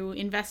went through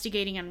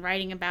investigating and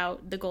writing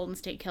about the Golden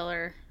State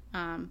Killer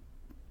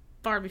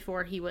far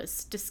before he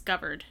was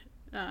discovered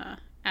or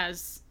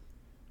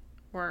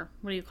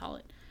what do you call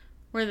it?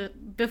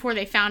 Before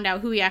they found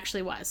out who he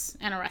actually was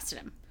and arrested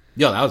him.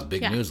 Yeah, that was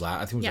big news.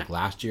 I think it was like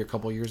last year, a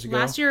couple of years ago.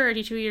 Last year or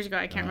 2 years ago,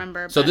 I can't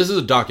remember. So this is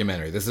a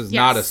documentary. This is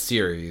not a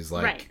series.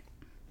 Right.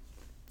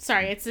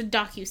 Sorry, it's a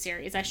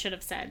docu-series, I should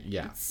have said.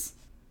 Yeah.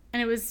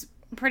 And it was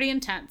pretty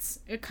intense.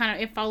 It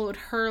followed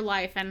her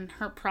life and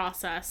her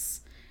process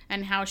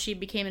and how she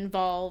became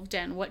involved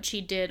and what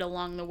she did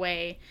along the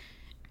way.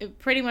 It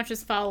pretty much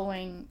is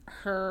following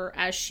her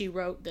as she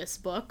wrote this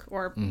book,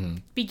 or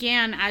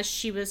began as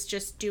she was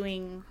just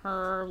doing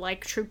her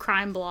like true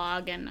crime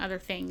blog and other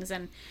things.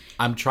 And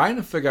I'm trying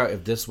to figure out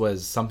if this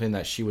was something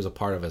that she was a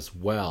part of as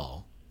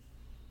well,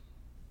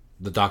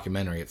 the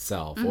documentary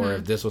itself, or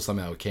if this was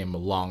something that came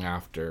along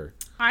after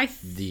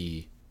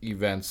the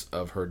events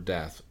of her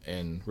death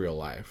in real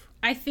life.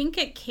 I think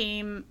it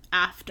came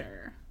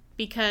after,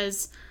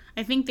 because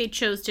I think they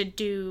chose to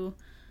do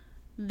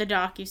the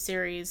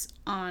docuseries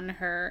on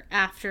her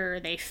after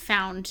they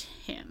found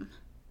him.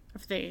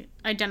 If they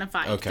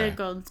identified the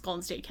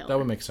Golden State Killer. That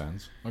would make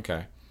sense.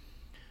 Okay.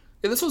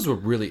 Yeah, this was a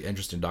really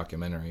interesting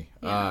documentary.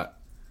 Yeah.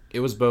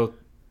 It was both,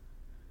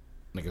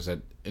 like I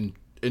said,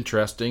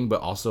 interesting,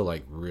 but also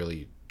like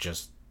really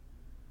just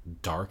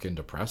dark and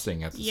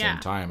depressing at the same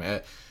time.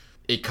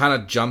 It kind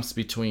of jumps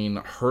between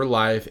her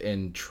life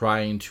and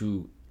trying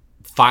to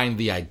find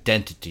the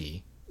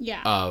identity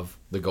of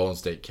the Golden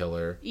State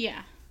Killer.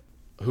 Yeah.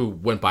 Who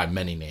went by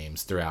many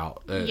names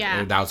throughout.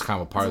 That was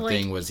kind of a part of the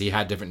thing, was he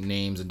had different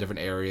names in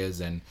different areas,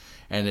 and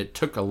it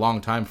took a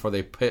long time before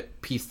they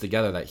pieced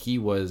together that he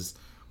was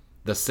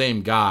the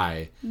same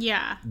guy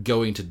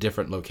going to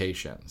different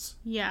locations.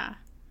 Yeah.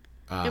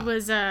 It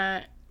was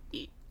a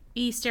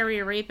East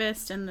Area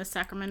Rapist in the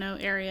Sacramento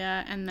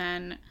area, and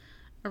then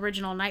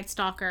original Night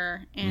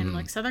Stalker in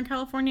like Southern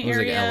California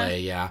area. It was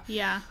like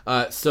LA,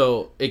 yeah.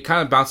 So it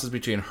kind of bounces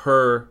between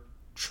her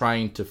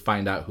trying to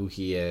find out who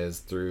he is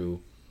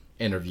through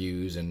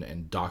interviews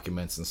and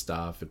documents and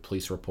stuff and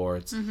police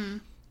reports,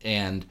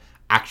 and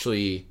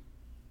actually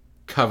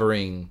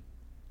covering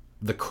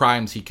the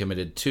crimes he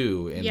committed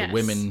too, and the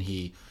women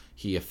he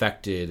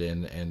affected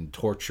and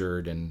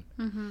tortured and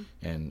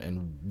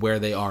where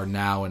they are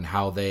now and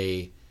how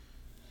they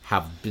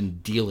have been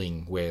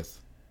dealing with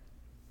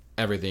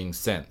everything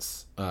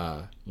since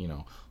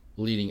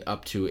leading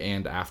up to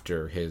and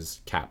after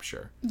his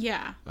capture.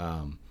 There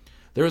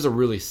was a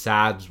really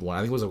sad one,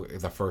 I think it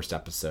was the first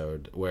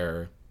episode,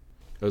 where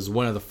it was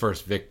one of the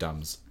first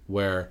victims,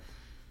 where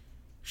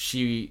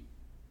she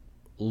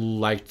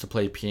liked to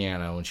play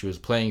piano, and she was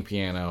playing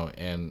piano,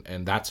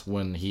 and that's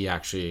when he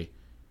actually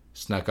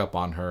snuck up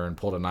on her and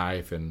pulled a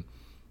knife and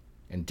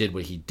did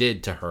what he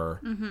did to her.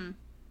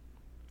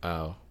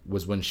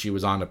 Was when she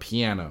was on a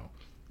piano,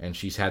 and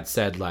she had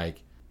said,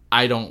 like,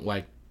 I don't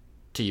like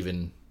to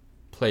even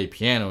play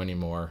piano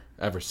anymore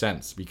ever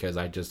since, because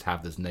I just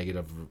have this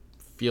negative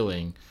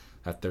feeling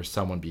that there's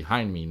someone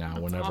behind me now.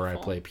 That's whenever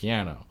awful. I play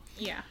piano.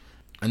 Yeah.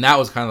 And that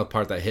was kind of the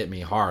part that hit me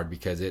hard,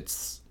 because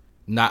it's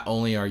not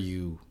only are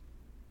you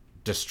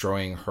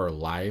destroying her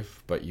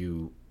life, but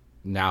you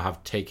now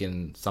have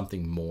taken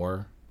something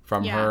more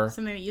from her,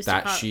 something that used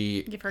that to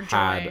she give her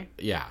joy.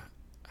 had,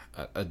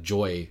 a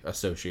joy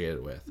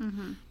associated with.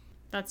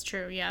 That's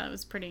true. Yeah, that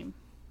was pretty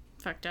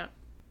fucked up.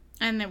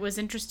 And it was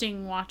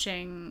interesting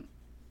watching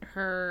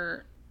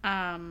her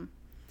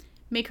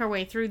make her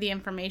way through the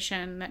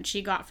information that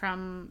she got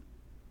from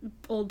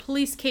old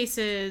police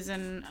cases,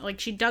 and like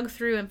she dug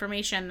through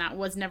information that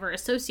was never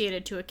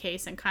associated to a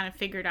case and kind of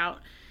figured out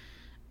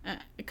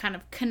kind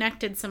of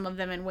connected some of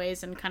them in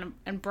ways,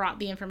 and brought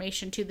the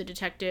information to the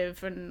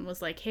detective and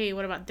was like, hey,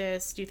 what about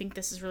this? Do you think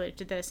this is related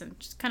to this? And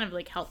just kind of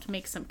like helped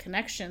make some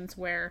connections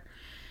where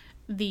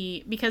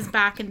because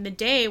back in the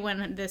day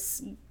when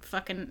this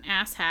fucking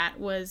asshat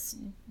was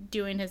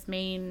doing his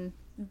main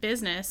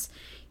business,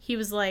 he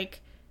was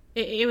like,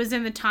 it was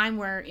in the time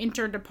where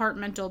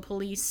interdepartmental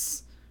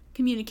police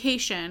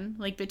communication,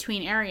 like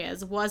between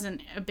areas,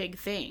 wasn't a big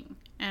thing,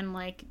 and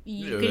like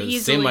you could easily,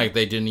 it seemed like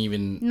they didn't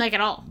even like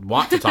at all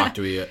want to talk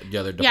to the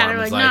other departments. Yeah, they're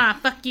like, nah,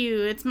 fuck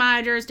you, it's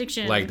my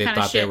jurisdiction. Like they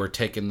thought they were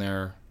taking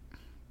their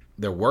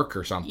work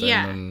or something.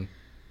 Yeah. And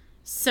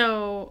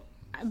So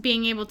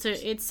being able to,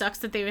 it sucks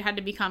that they had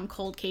to become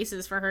cold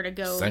cases for her to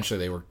go. Essentially,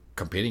 they were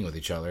competing with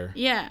each other.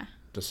 Yeah.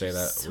 To say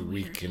that So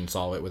we weird. can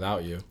solve it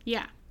without you.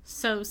 Yeah.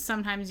 So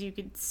sometimes you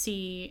could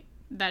see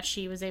that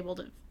she was able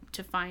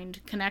to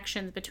find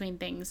connections between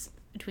things,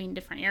 between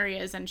different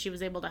areas, and she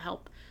was able to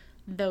help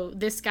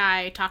this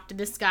guy talk to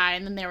this guy,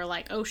 and then they were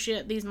like, oh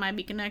shit, these might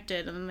be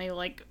connected, and then they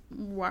like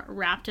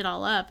wrapped it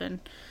all up. And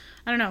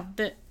I don't know,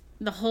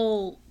 the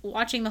whole,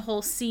 watching the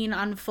whole scene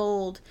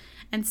unfold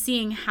and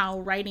seeing how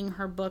writing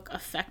her book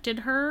affected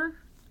her.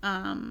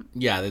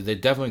 Yeah, they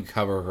definitely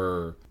cover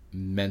her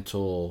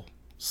mental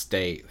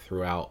state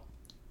throughout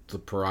the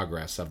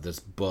progress of this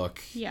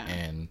book. Yeah.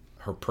 And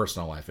her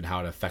personal life and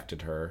how it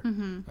affected her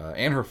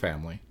and her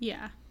family.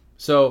 Yeah.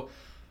 So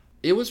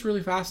it was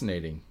really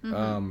fascinating.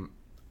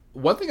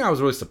 One thing I was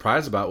really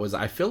surprised about was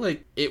I feel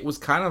like it was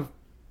kind of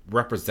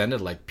represented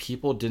like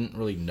people didn't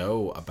really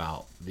know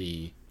about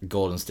the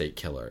Golden State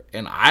Killer.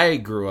 And I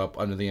grew up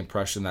under the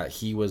impression that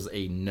he was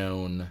a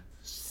known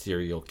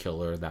serial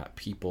killer that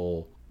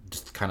people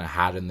just kind of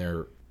had in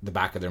the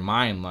back of their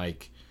mind,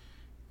 like,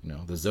 you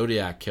know, the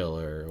Zodiac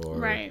Killer or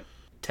Right.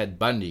 Ted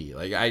Bundy.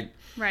 Like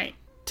Right.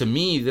 to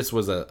me, this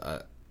was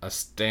a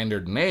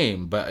standard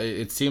name, but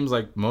it seems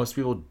like most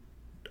people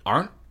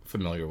aren't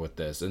familiar with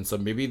this. And so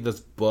maybe this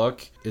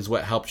book is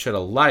what helped shed a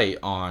light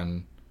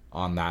on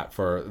that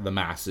for the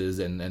masses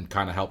and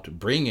kind of helped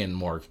bring in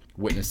more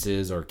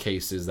witnesses or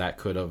cases that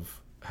could have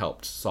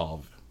helped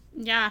solve.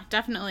 Yeah,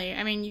 definitely.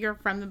 I mean, you're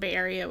from the Bay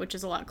Area, which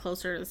is a lot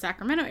closer to the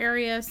Sacramento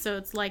area, so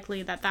it's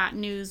likely that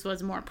news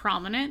was more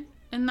prominent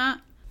in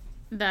that.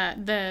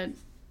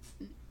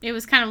 It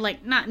was kind of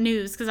like, not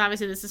news, because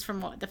obviously this is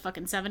from the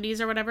fucking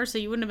 70s or whatever, so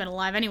you wouldn't have been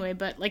alive anyway,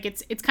 but like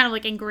it's kind of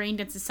like ingrained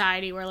in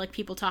society where like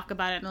people talk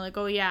about it and they're like,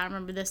 oh yeah, I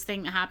remember this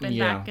thing that happened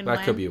back in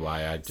that could be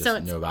why I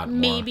just know about it more.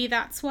 Maybe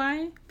that's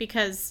why,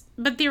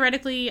 but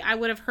theoretically I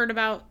would have heard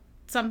about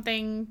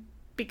something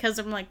because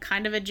I'm like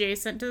kind of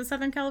adjacent to the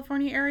Southern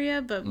California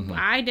area, but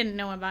I didn't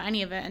know about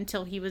any of it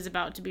until he was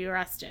about to be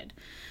arrested.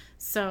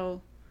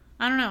 So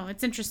I don't know,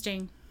 it's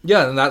interesting.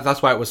 Yeah, and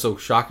that's why it was so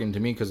shocking to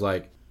me, because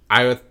like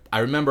I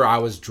remember I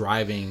was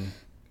driving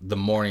the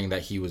morning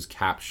that he was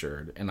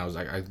captured, and I was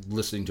like,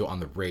 listening to it on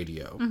the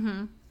radio,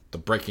 the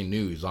breaking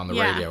news on the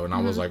radio, and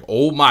I was like,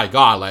 oh my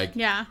god, like,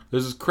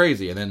 this is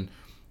crazy. And then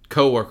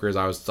coworkers,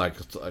 I was like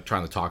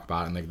trying to talk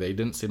about it, and like they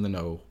didn't seem to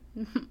know.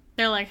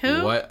 They're like,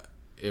 who? What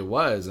it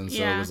was, and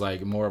so it was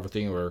like more of a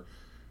thing where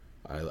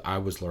I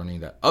was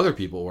learning that other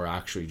people were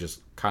actually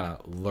just kind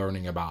of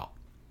learning about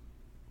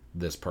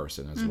this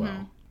person as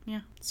well.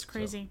 Yeah, it's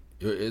crazy.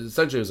 So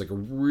essentially, it was like a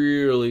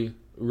really,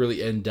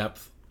 really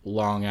in-depth,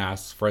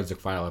 long-ass forensic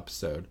file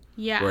episode.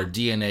 Yeah. Where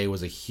DNA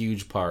was a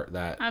huge part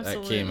that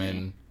came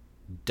in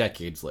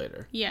decades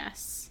later.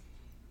 Yes.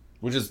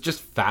 Which is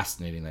just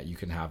fascinating that you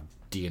can have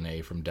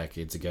DNA from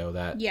decades ago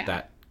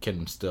that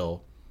can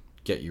still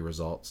get you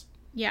results.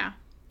 Yeah.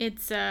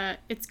 It's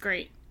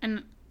great.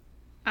 And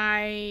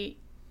I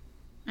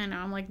know,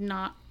 I'm like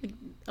not...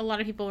 A lot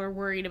of people are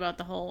worried about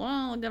the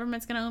whole, the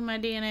government's going to own my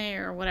DNA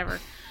or whatever.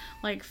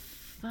 Like,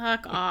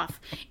 fuck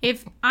off.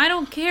 If I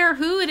don't care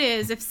who it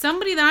is, if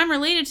somebody that I'm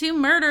related to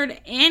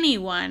murdered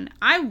anyone,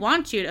 I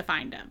want you to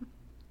find them.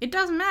 It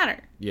doesn't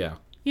matter. Yeah.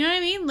 You know what I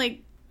mean?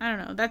 Like, I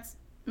don't know. That's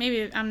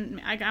maybe I'm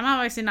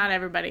obviously not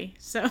everybody.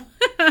 So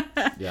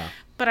yeah.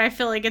 But I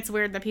feel like it's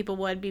weird that people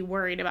would be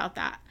worried about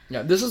that.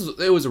 Yeah,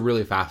 it was a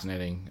really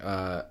fascinating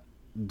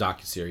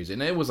docuseries,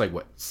 and it was like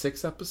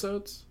 6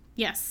 episodes?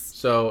 Yes.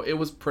 So it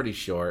was pretty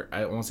short.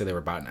 I want to say they were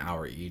about an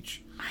hour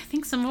each. I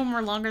think some of them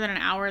were longer than an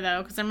hour,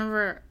 though, because I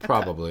remember...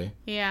 Probably.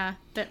 Yeah.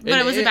 But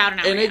it was about an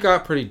hour. And it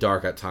got pretty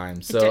dark at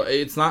times, so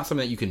it's not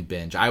something that you can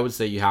binge. I would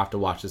say you have to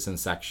watch this in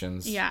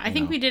sections. Yeah, I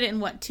think we did it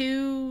in,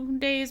 2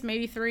 days,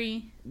 maybe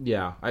 3?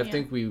 Yeah, I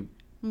think we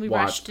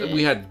watched it.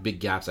 We had big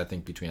gaps, I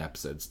think, between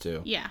episodes,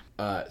 too. Yeah.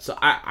 So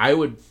I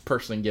would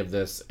personally give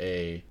this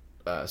a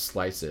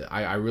slice it.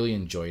 I really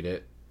enjoyed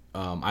it.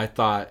 I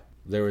thought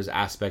there was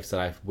aspects that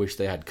I wish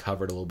they had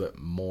covered a little bit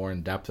more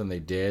in depth than they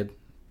did.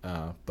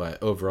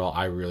 But overall,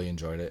 I really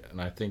enjoyed it,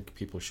 and I think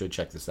people should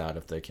check this out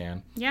if they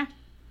can. Yeah,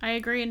 I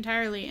agree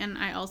entirely, and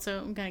I also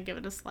am going to give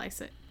it a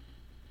slice it.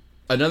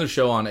 Another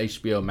show on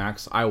HBO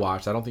Max I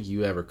watched, I don't think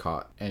you ever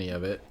caught any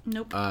of it.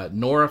 Nope.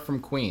 Nora from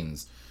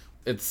Queens.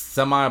 It's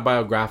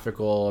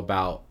semi-biographical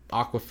about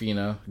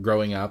Awkwafina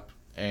growing up,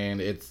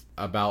 and it's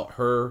about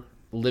her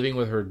living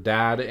with her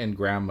dad and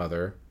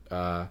grandmother,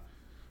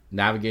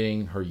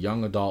 navigating her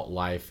young adult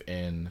life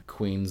in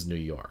Queens, New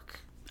York.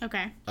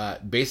 Okay.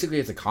 Basically,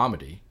 it's a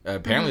comedy.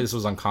 Apparently, this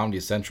was on Comedy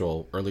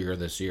Central earlier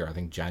this year, I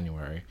think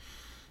January.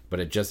 But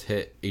it just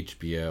hit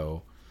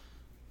HBO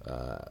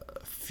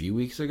a few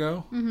weeks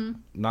ago.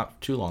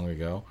 Not too long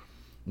ago.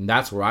 And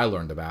that's where I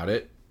learned about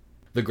it.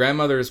 The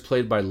grandmother is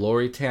played by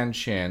Lori Tan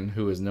Chin,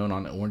 who is known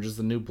on Orange is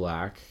the New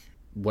Black.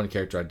 One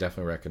character I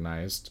definitely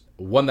recognized.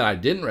 One that I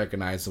didn't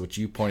recognize, which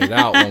you pointed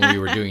out when we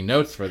were doing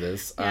notes for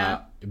this.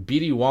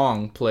 B.D.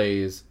 Wong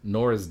plays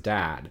Nora's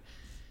dad.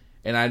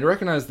 And I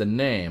recognized the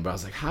name, but I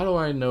was like, how do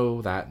I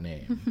know that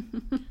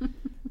name?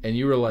 And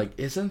you were like,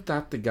 isn't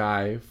that the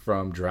guy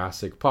from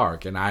Jurassic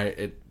Park? And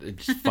it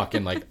just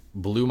fucking like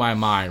blew my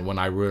mind when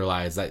I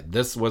realized that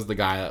this was the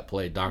guy that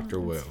played Dr.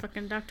 Wu. It's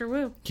fucking Dr.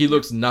 Wu. He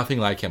looks nothing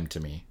like him to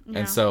me. No.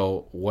 And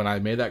so when I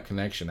made that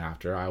connection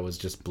after, I was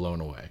just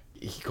blown away.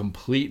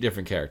 Complete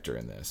different character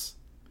in this.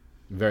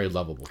 Very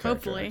lovable character,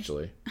 Hopefully.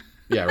 actually.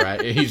 Yeah,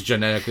 right? He's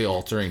genetically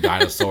altering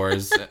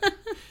dinosaurs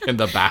in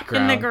the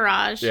background. In the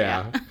garage.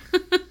 Yeah.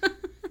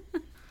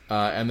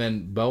 And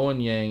then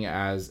Bowen Yang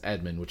as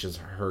Edmund, which is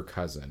her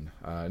cousin.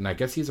 And I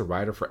guess he's a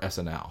writer for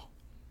SNL.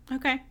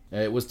 Okay.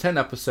 It was 10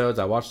 episodes.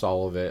 I watched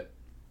all of it.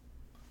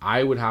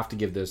 I would have to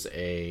give this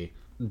a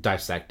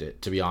dissect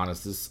it, to be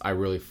honest. I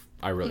really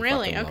fucking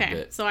Okay. loved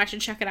it. So I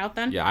should check it out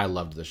then? Yeah, I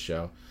loved this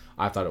show.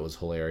 I thought it was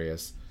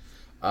hilarious.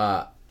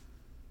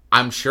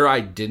 I'm sure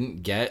I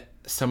didn't get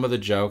some of the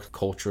jokes,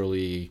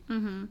 culturally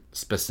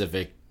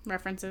specific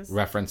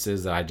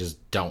references that I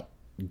just don't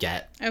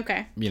get.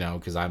 Okay. You know,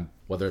 because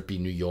whether it be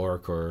New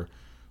York or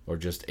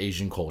just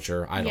Asian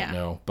culture, I don't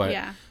know.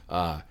 But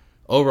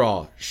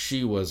overall,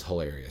 she was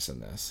hilarious in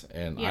this,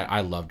 and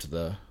I loved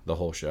the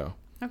whole show.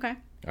 Okay.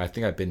 I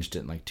think I binged it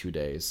in like 2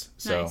 days.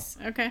 So Nice.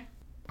 Okay.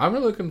 I'm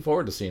really looking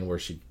forward to seeing where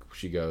she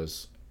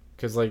goes,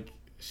 because like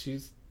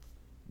she's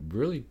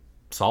really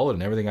solid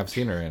in everything I've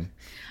seen her in.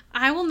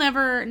 I will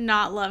never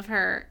not love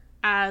her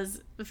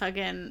as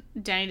fucking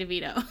Danny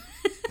DeVito.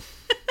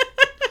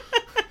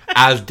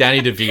 As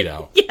Danny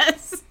DeVito.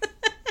 Yes.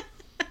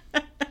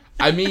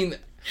 I mean,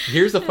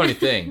 here's the funny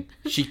thing.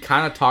 She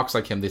kind of talks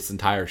like him this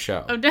entire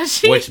show. Oh, does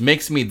she? Which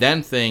makes me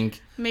then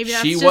think Maybe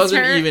that's she just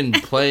wasn't her. even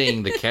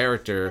playing the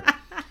character.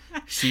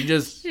 She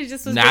just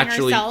was being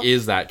naturally herself.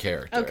 is that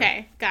character.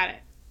 Okay. Got it.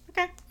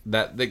 Okay.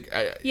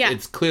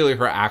 It's clearly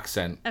her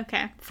accent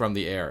Okay. from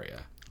the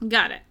area.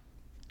 Got it.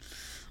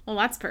 Well,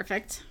 that's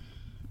perfect.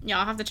 Yeah,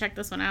 I'll have to check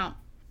this one out.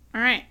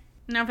 All right.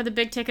 Now for the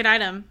big ticket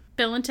item.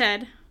 Bill and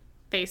Ted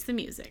Face the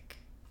Music.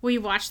 We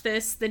watched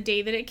this the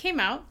day that it came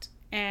out.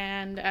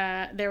 And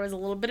there was a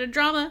little bit of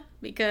drama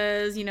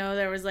because,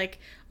 there was like,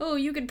 oh,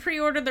 you could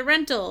pre-order the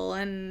rental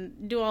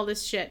and do all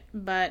this shit.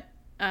 But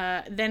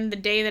then the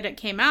day that it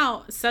came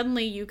out,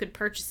 suddenly you could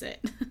purchase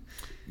it.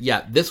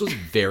 Yeah, this was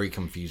very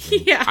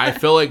confusing. Yeah. I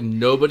feel like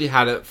nobody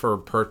had it for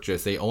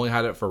purchase. They only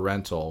had it for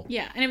rental.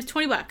 Yeah, and it was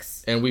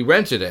 $20. And we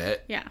rented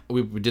it. Yeah.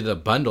 We did a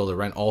bundle to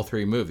rent all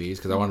 3 movies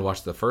because I wanted to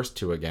watch the first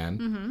 2 again.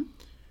 Mm-hmm.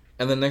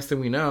 And the next thing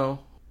we know,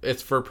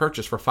 it's for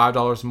purchase for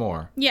 $5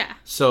 more. Yeah.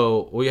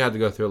 So we had to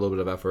go through a little bit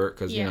of effort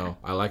because,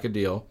 I like a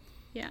deal.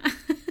 Yeah.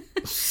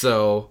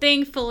 So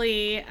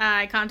thankfully,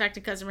 I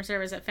contacted customer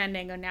service at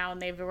Fandango now,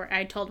 and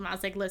I told them, I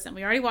was like, listen,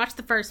 we already watched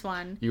the first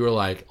one. you were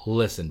like,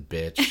 listen,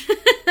 bitch.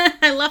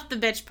 I left the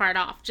bitch part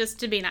off just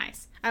to be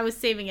nice. I was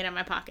saving it in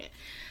my pocket.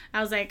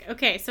 I was like,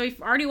 okay, so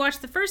we've already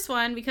watched the first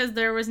one because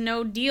there was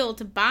no deal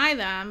to buy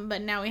them,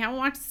 but now we haven't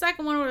watched the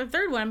second one or the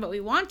third one, but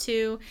we want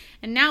to,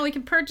 and now we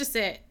can purchase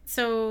it.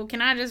 So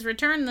can I just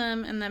return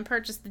them and then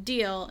purchase the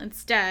deal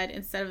instead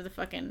of the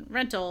fucking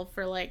rental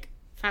for like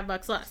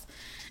 $5 less?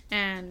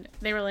 And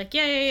they were like,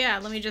 yeah,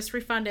 let me just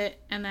refund it,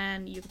 and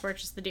then you can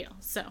purchase the deal.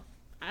 So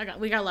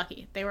we got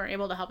lucky. They were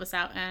able to help us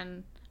out,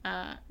 and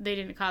they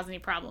didn't cause any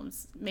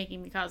problems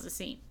making me cause a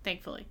scene,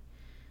 thankfully.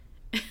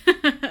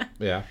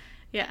 Yeah.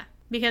 Yeah,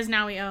 because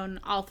now we own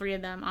all 3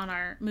 of them on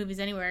our Movies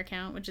Anywhere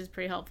account, which is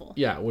pretty helpful.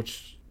 Yeah,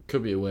 which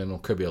could be a win or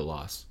could be a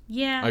loss.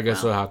 Yeah. I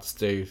guess we'll have to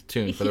stay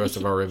tuned for the rest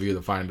of our review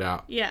to find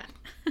out. Yeah.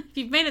 If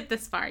you've made it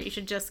this far, you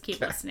should just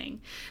keep listening.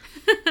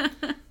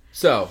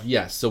 So,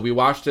 yes. So we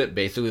watched it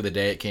basically the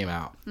day it came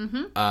out.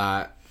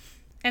 Mm-hmm.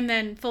 And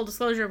then, full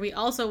disclosure, we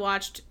also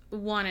watched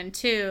 1 and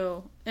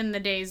 2 in the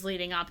days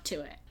leading up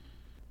to it.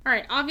 All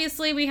right.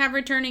 Obviously, we have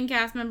returning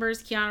cast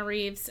members Keanu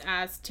Reeves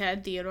as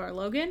Ted Theodore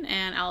Logan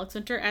and Alex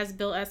Winter as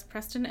Bill S.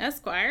 Preston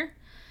Esquire.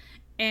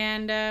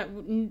 And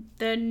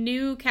the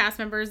new cast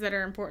members that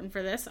are important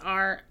for this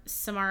are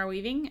Samara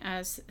Weaving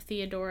as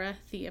Theodora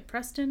Thea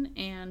Preston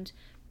and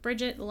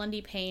Bridget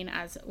Lundy Payne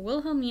as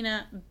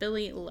Wilhelmina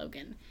Billy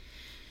Logan.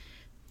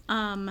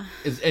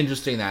 It's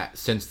interesting that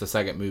since the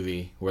second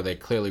movie, where they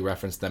clearly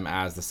referenced them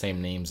as the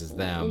same names as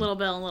them, Little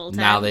Bill and Little Ted.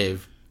 now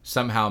they've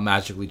somehow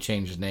magically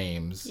changed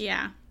names.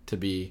 Yeah. To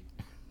be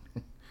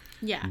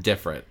Yeah.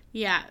 different.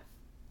 Yeah.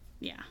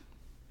 Yeah.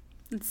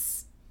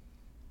 It's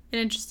an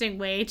interesting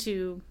way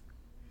to,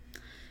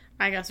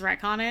 I guess,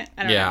 retcon it.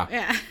 I don't know.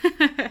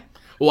 Yeah.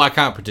 Well, I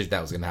kind of predicted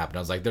that was going to happen. I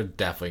was like, they're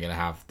definitely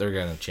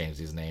going to change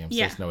these names.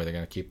 Yeah. There's no way they're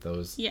going to keep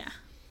those. Yeah.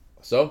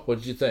 So, what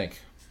did you think?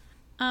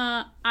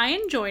 I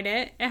enjoyed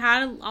it. It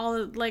had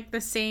all like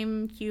the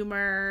same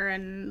humor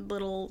and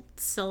little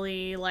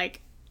silly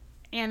like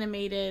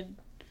animated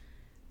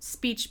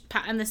speech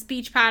and the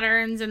speech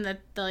patterns and the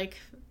like,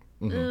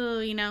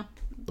 The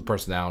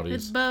personalities.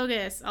 it's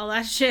bogus, all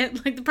that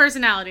shit. Like the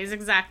personalities,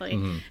 exactly.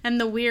 Mm-hmm. And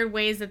the weird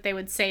ways that they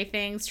would say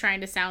things trying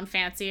to sound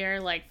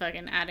fancier, like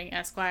fucking adding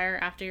Esquire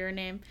after your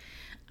name.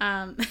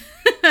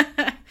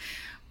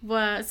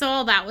 So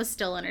all that was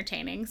still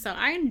entertaining. So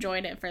I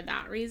enjoyed it for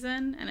that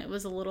reason, and it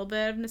was a little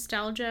bit of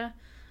nostalgia.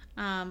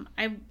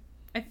 I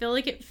feel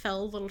like it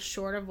fell a little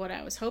short of what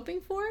I was hoping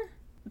for,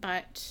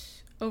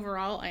 but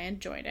overall, I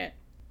enjoyed it.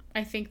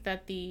 I think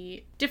that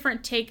the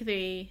different take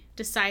they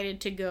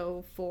decided to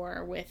go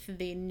for with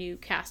the new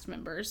cast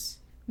members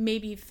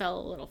maybe fell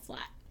a little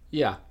flat.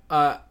 Yeah.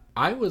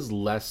 I was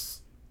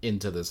less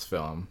into this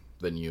film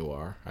than you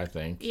are, I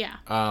think. Yeah.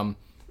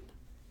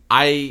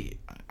 I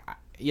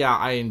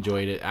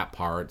enjoyed it at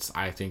parts.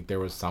 I think there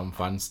was some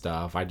fun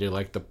stuff. I did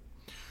like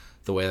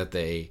the way that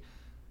they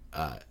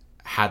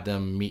had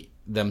them meet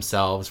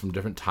themselves from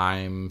different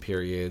time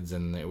periods,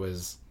 and it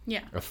was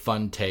a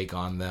fun take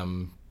on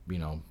them,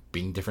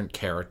 being different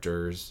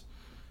characters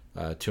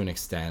to an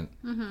extent.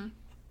 Mm-hmm.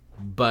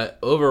 But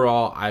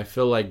overall, I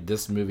feel like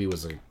this movie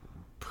was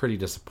pretty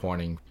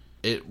disappointing.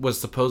 It was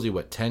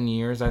supposedly, 10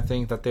 years, I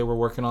think, that they were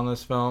working on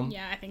this film?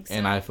 Yeah, I think so.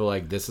 And I feel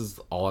like this is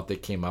all that they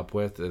came up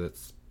with, and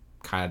it's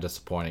kind of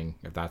disappointing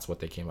if that's what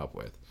they came up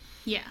with.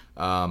 Yeah.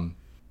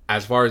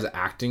 As far as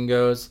acting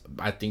goes,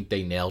 I think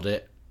they nailed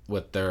it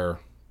with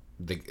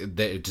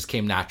it just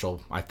came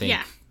natural, I think.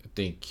 Yeah. I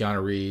think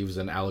Keanu Reeves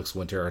and Alex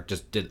Winter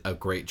just did a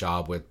great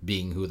job with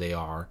being who they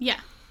are. Yeah.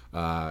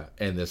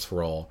 In this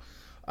role.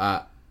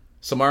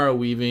 Samara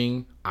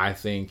Weaving, I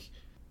think,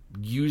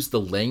 used the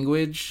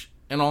language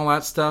and all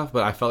that stuff,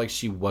 but I felt like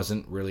she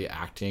wasn't really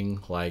acting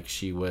like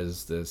she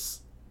was this,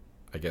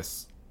 I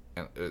guess,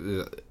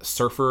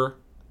 surfer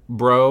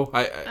bro.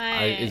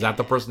 Is that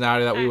the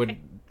personality that we would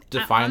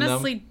define them? I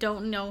honestly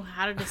don't know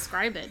how to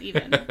describe it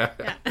even.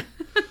 Yeah.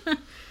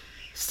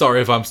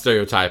 Sorry if I'm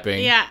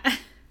stereotyping. Yeah.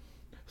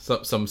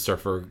 Some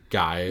surfer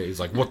guy is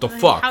like, what the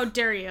fuck? How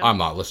dare you? I'm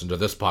not listening to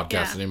this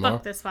podcast anymore.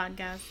 Fuck this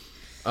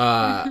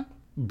podcast.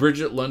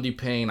 Bridget Lundy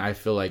Payne, I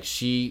feel like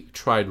she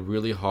tried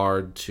really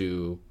hard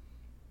to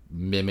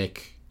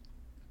mimic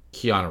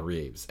Keanu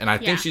Reeves. And I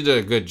think she did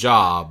a good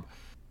job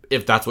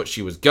if that's what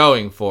she was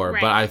going for. Right.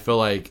 But I feel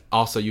like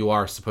also you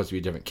are supposed to be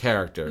a different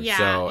character. Yeah,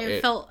 so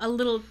it felt a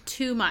little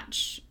too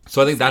much.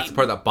 So I think that's the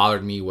part that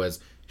bothered me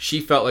was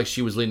she felt like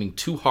she was leaning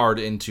too hard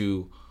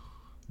into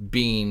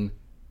being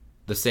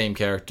the same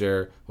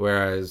character,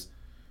 whereas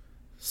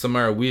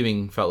Samara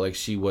Weaving felt like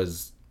she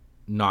was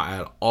not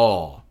at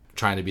all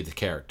trying to be the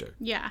character.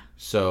 Yeah.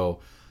 So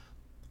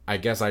I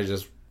guess I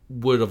just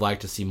would have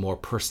liked to see more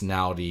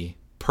personality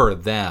per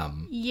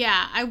them.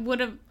 Yeah, I would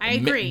have. I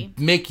agree.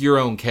 Make your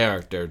own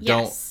character. Yes.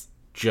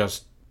 Don't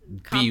just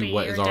be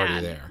what is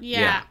already there.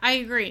 Yeah, I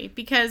agree.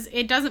 Because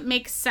it doesn't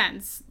make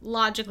sense,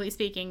 logically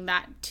speaking,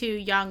 that two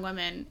young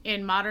women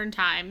in modern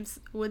times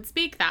would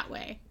speak that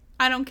way.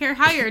 I don't care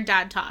how your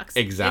dad talks.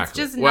 Exactly. It's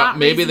just not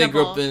maybe reasonable. They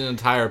grew up in an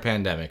entire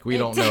pandemic. We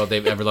don't know if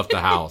they've ever left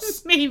the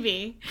house.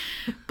 Maybe.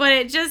 But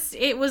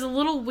it was a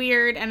little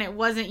weird, and it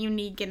wasn't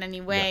unique in any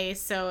way,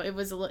 so it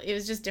was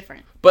just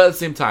different. But at the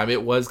same time,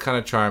 it was kind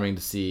of charming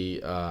to see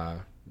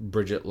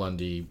Bridget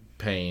Lundy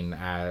Payne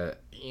her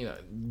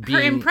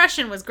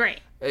impression was great.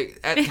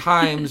 At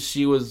times,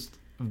 she was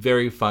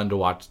very fun to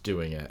watch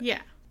doing it.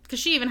 Yeah. Because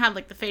she even had,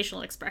 the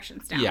facial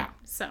expressions down. Yeah.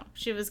 So,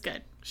 she was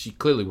good. She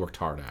clearly worked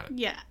hard at it.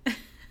 Yeah.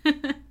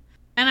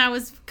 And I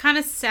was kind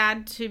of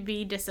sad to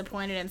be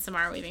disappointed in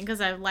Samara Weaving because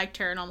I liked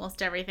her in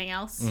almost everything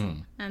else.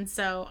 Mm. And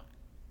so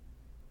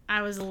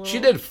I was a little... She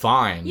did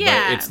fine,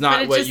 but it's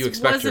not what you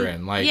expect her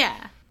in.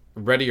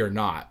 Ready or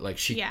Not.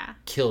 She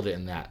killed it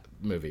in that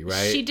movie,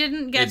 right? She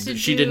didn't get to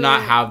She did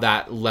not have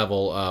that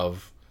level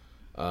of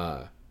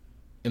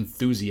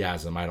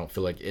enthusiasm, I don't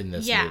feel like, in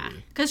this movie. Yeah,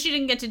 because she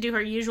didn't get to do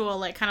her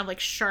usual,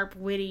 sharp,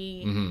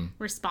 witty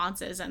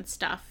responses and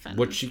stuff. And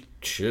what she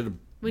should have.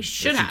 We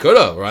should have. She could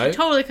have, right? She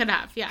totally could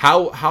have, yeah.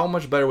 How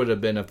much better would it have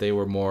been if they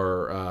were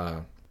more,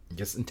 I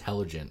guess,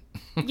 intelligent?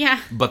 Yeah.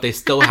 But they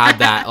still had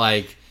that,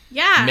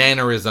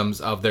 mannerisms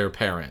of their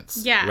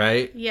parents. Yeah.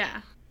 Right?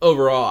 Yeah.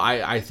 Overall,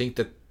 I think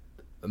that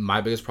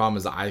my biggest problem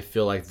is that I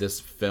feel like this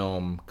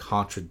film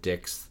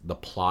contradicts the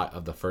plot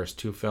of the first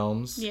two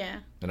films. Yeah.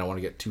 And I don't want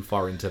to get too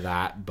far into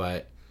that,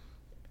 but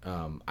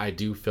I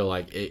do feel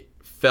like it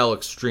fell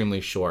extremely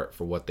short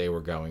for what they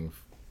were going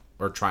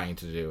or trying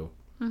to do.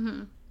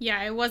 Mm-hmm.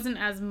 Yeah, it wasn't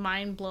as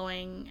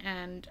mind-blowing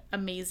and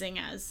amazing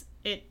as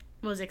it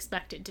was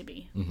expected to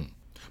be. Mm-hmm.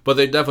 But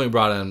they definitely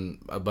brought in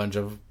a bunch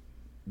of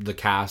the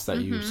cast that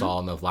you saw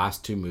in the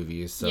last two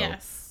movies. So,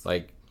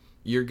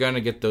 you're going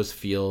to get those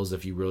feels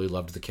if you really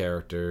loved the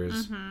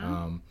characters.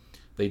 Mm-hmm.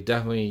 They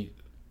definitely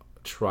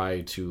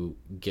try to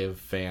give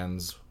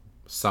fans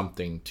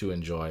something to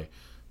enjoy.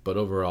 But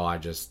overall,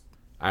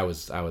 I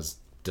was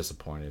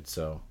disappointed.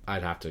 So,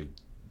 I'd have to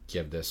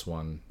give this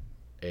one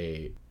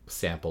a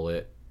sample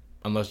it.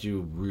 Unless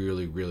you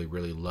really, really,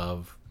 really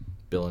love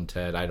Bill and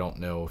Ted, I don't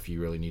know if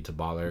you really need to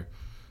bother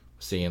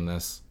seeing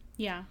this.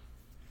 Yeah.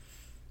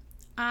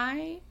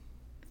 I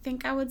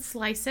think I would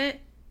slice it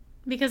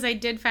because I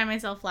did find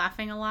myself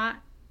laughing a lot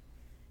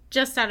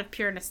just out of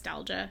pure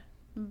nostalgia.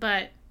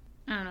 But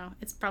I don't know.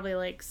 It's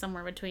probably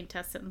somewhere between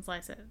test it and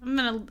slice it. I'm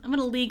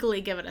gonna legally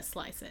give it a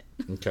slice it.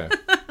 Okay.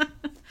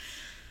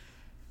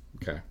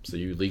 Okay, so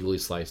you legally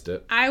sliced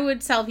it. I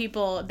would tell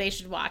people they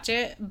should watch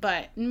it,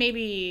 but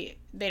maybe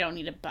they don't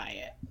need to buy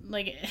it.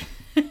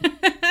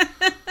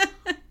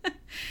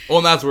 Well,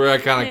 and that's where I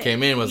kind of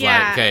came in, was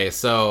okay,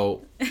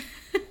 so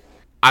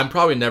I'm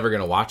probably never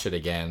going to watch it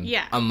again.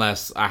 Yeah.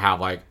 Unless I have,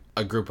 like,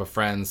 a group of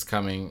friends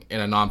coming in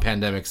a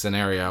non-pandemic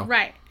scenario.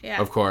 Right,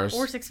 yeah. Of course.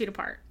 Or 6 feet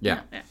apart.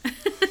 Yeah. Yeah.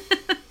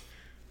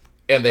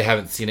 And they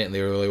haven't seen it and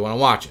they really want to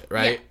watch it,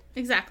 right? Yeah,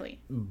 exactly.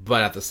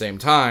 But at the same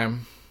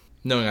time,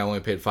 knowing I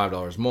only paid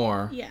 $5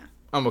 more, Yeah.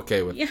 I'm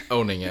okay with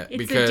owning it. It's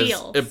because a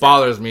deal, it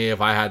bothers me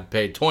if I had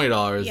paid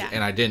 $20 Yeah.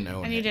 and I didn't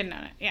own it. And you didn't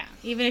own it, yeah.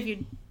 Even if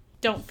you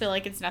don't feel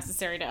like it's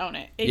necessary to own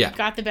it. Yeah. You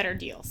got the better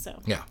deal,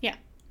 so. Yeah. Yeah.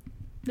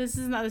 This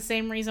is not the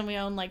same reason we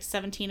own, like,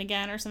 17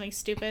 again or something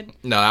stupid.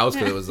 No, that was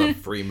because it was a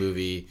free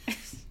movie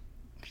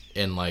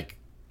in, like,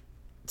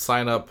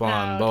 sign up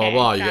on blah, blah,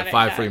 blah. You get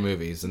 5 free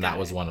movies, and that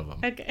was one of them.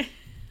 Okay.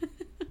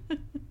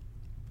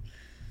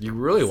 You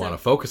really want to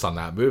focus on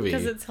that movie.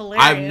 Because it's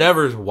hilarious. I've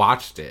never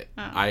watched it.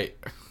 Oh.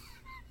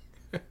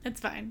 It's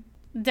fine.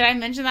 Did I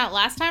mention that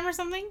last time or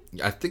something?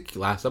 I think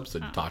last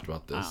episode you talked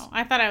about this. Oh,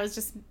 I thought I was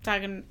just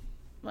talking,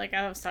 like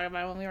I was talking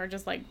about when we were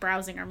just, like,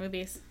 browsing our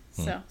movies.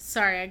 So,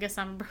 sorry, I guess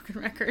I'm a broken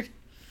record.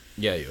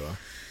 Yeah, you are.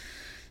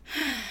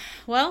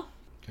 Well,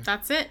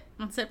 that's it.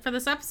 That's it for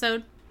this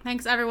episode.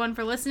 Thanks, everyone,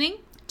 for listening.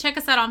 Check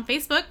us out on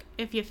Facebook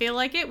if you feel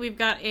like it. We've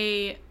got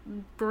a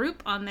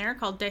group on there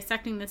called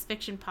Dissecting This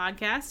Fiction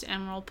Podcast,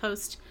 and we'll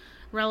post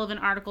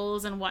relevant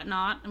articles and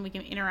whatnot, and we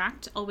can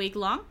interact all week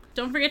long.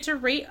 Don't forget to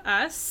rate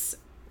us,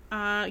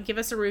 give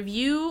us a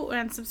review,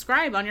 and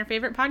subscribe on your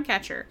favorite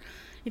podcatcher.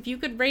 If you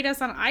could rate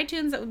us on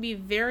iTunes, that would be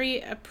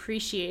very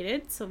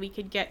appreciated, so we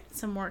could get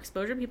some more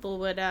exposure. People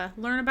would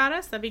learn about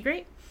us. That'd be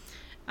great.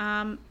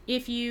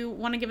 If you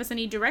want to give us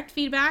any direct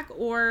feedback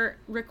or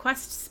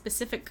request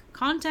specific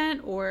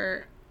content,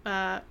 or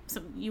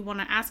you want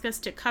to ask us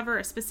to cover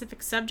a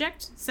specific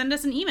subject, send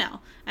us an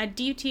email at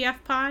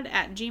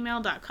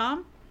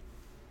dutfpod@gmail.com.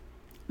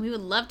 We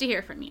would love to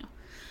hear from you.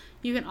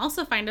 You can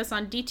also find us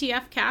on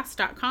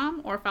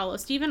dtfcast.com or follow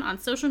Steven on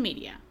social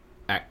media.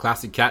 At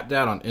Classy Cat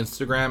Dad on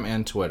Instagram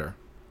and Twitter.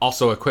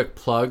 Also, a quick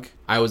plug.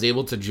 I was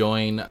able to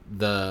join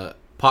the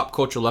Pop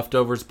Culture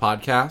Leftovers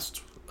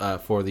podcast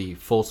for the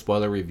full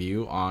spoiler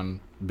review on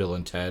Bill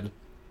and Ted.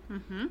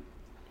 Mm-hmm.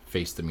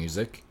 Face the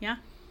Music. Yeah.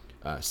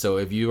 So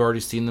if you've already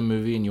seen the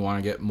movie and you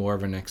want to get more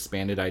of an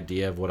expanded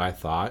idea of what I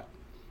thought,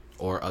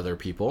 or other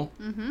people,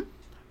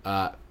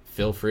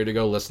 feel free to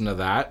go listen to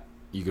that.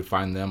 You could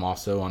find them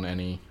also on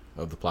any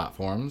of the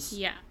platforms.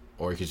 Yeah.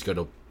 Or you could just go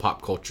to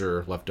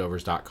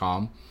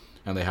popcultureleftovers.com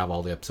and they have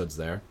all the episodes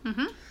there.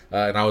 Mm-hmm.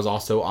 And I was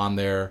also on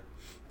their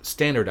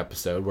standard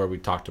episode where we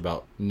talked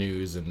about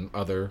news and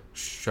other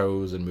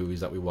shows and movies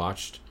that we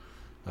watched.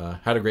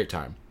 Had a great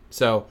time.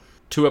 So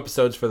 2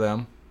 episodes for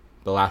them,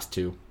 the last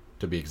 2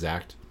 to be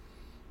exact.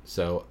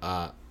 So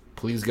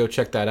please go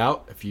check that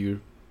out if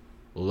you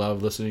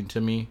love listening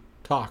to me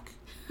talk.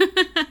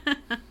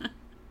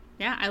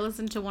 Yeah, I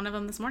listened to one of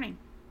them this morning.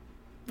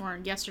 Or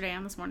yesterday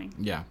and this morning.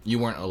 Yeah, you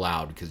weren't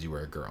allowed because you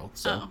were a girl.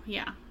 So oh,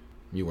 yeah.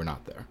 You were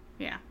not there.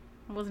 Yeah,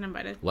 I wasn't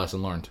invited.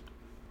 Lesson learned.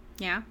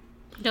 Yeah?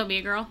 Don't be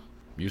a girl.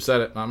 You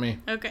said it, not me.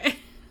 Okay.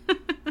 All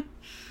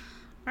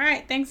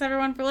right, thanks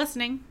everyone for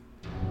listening.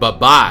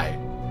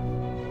 Bye-bye.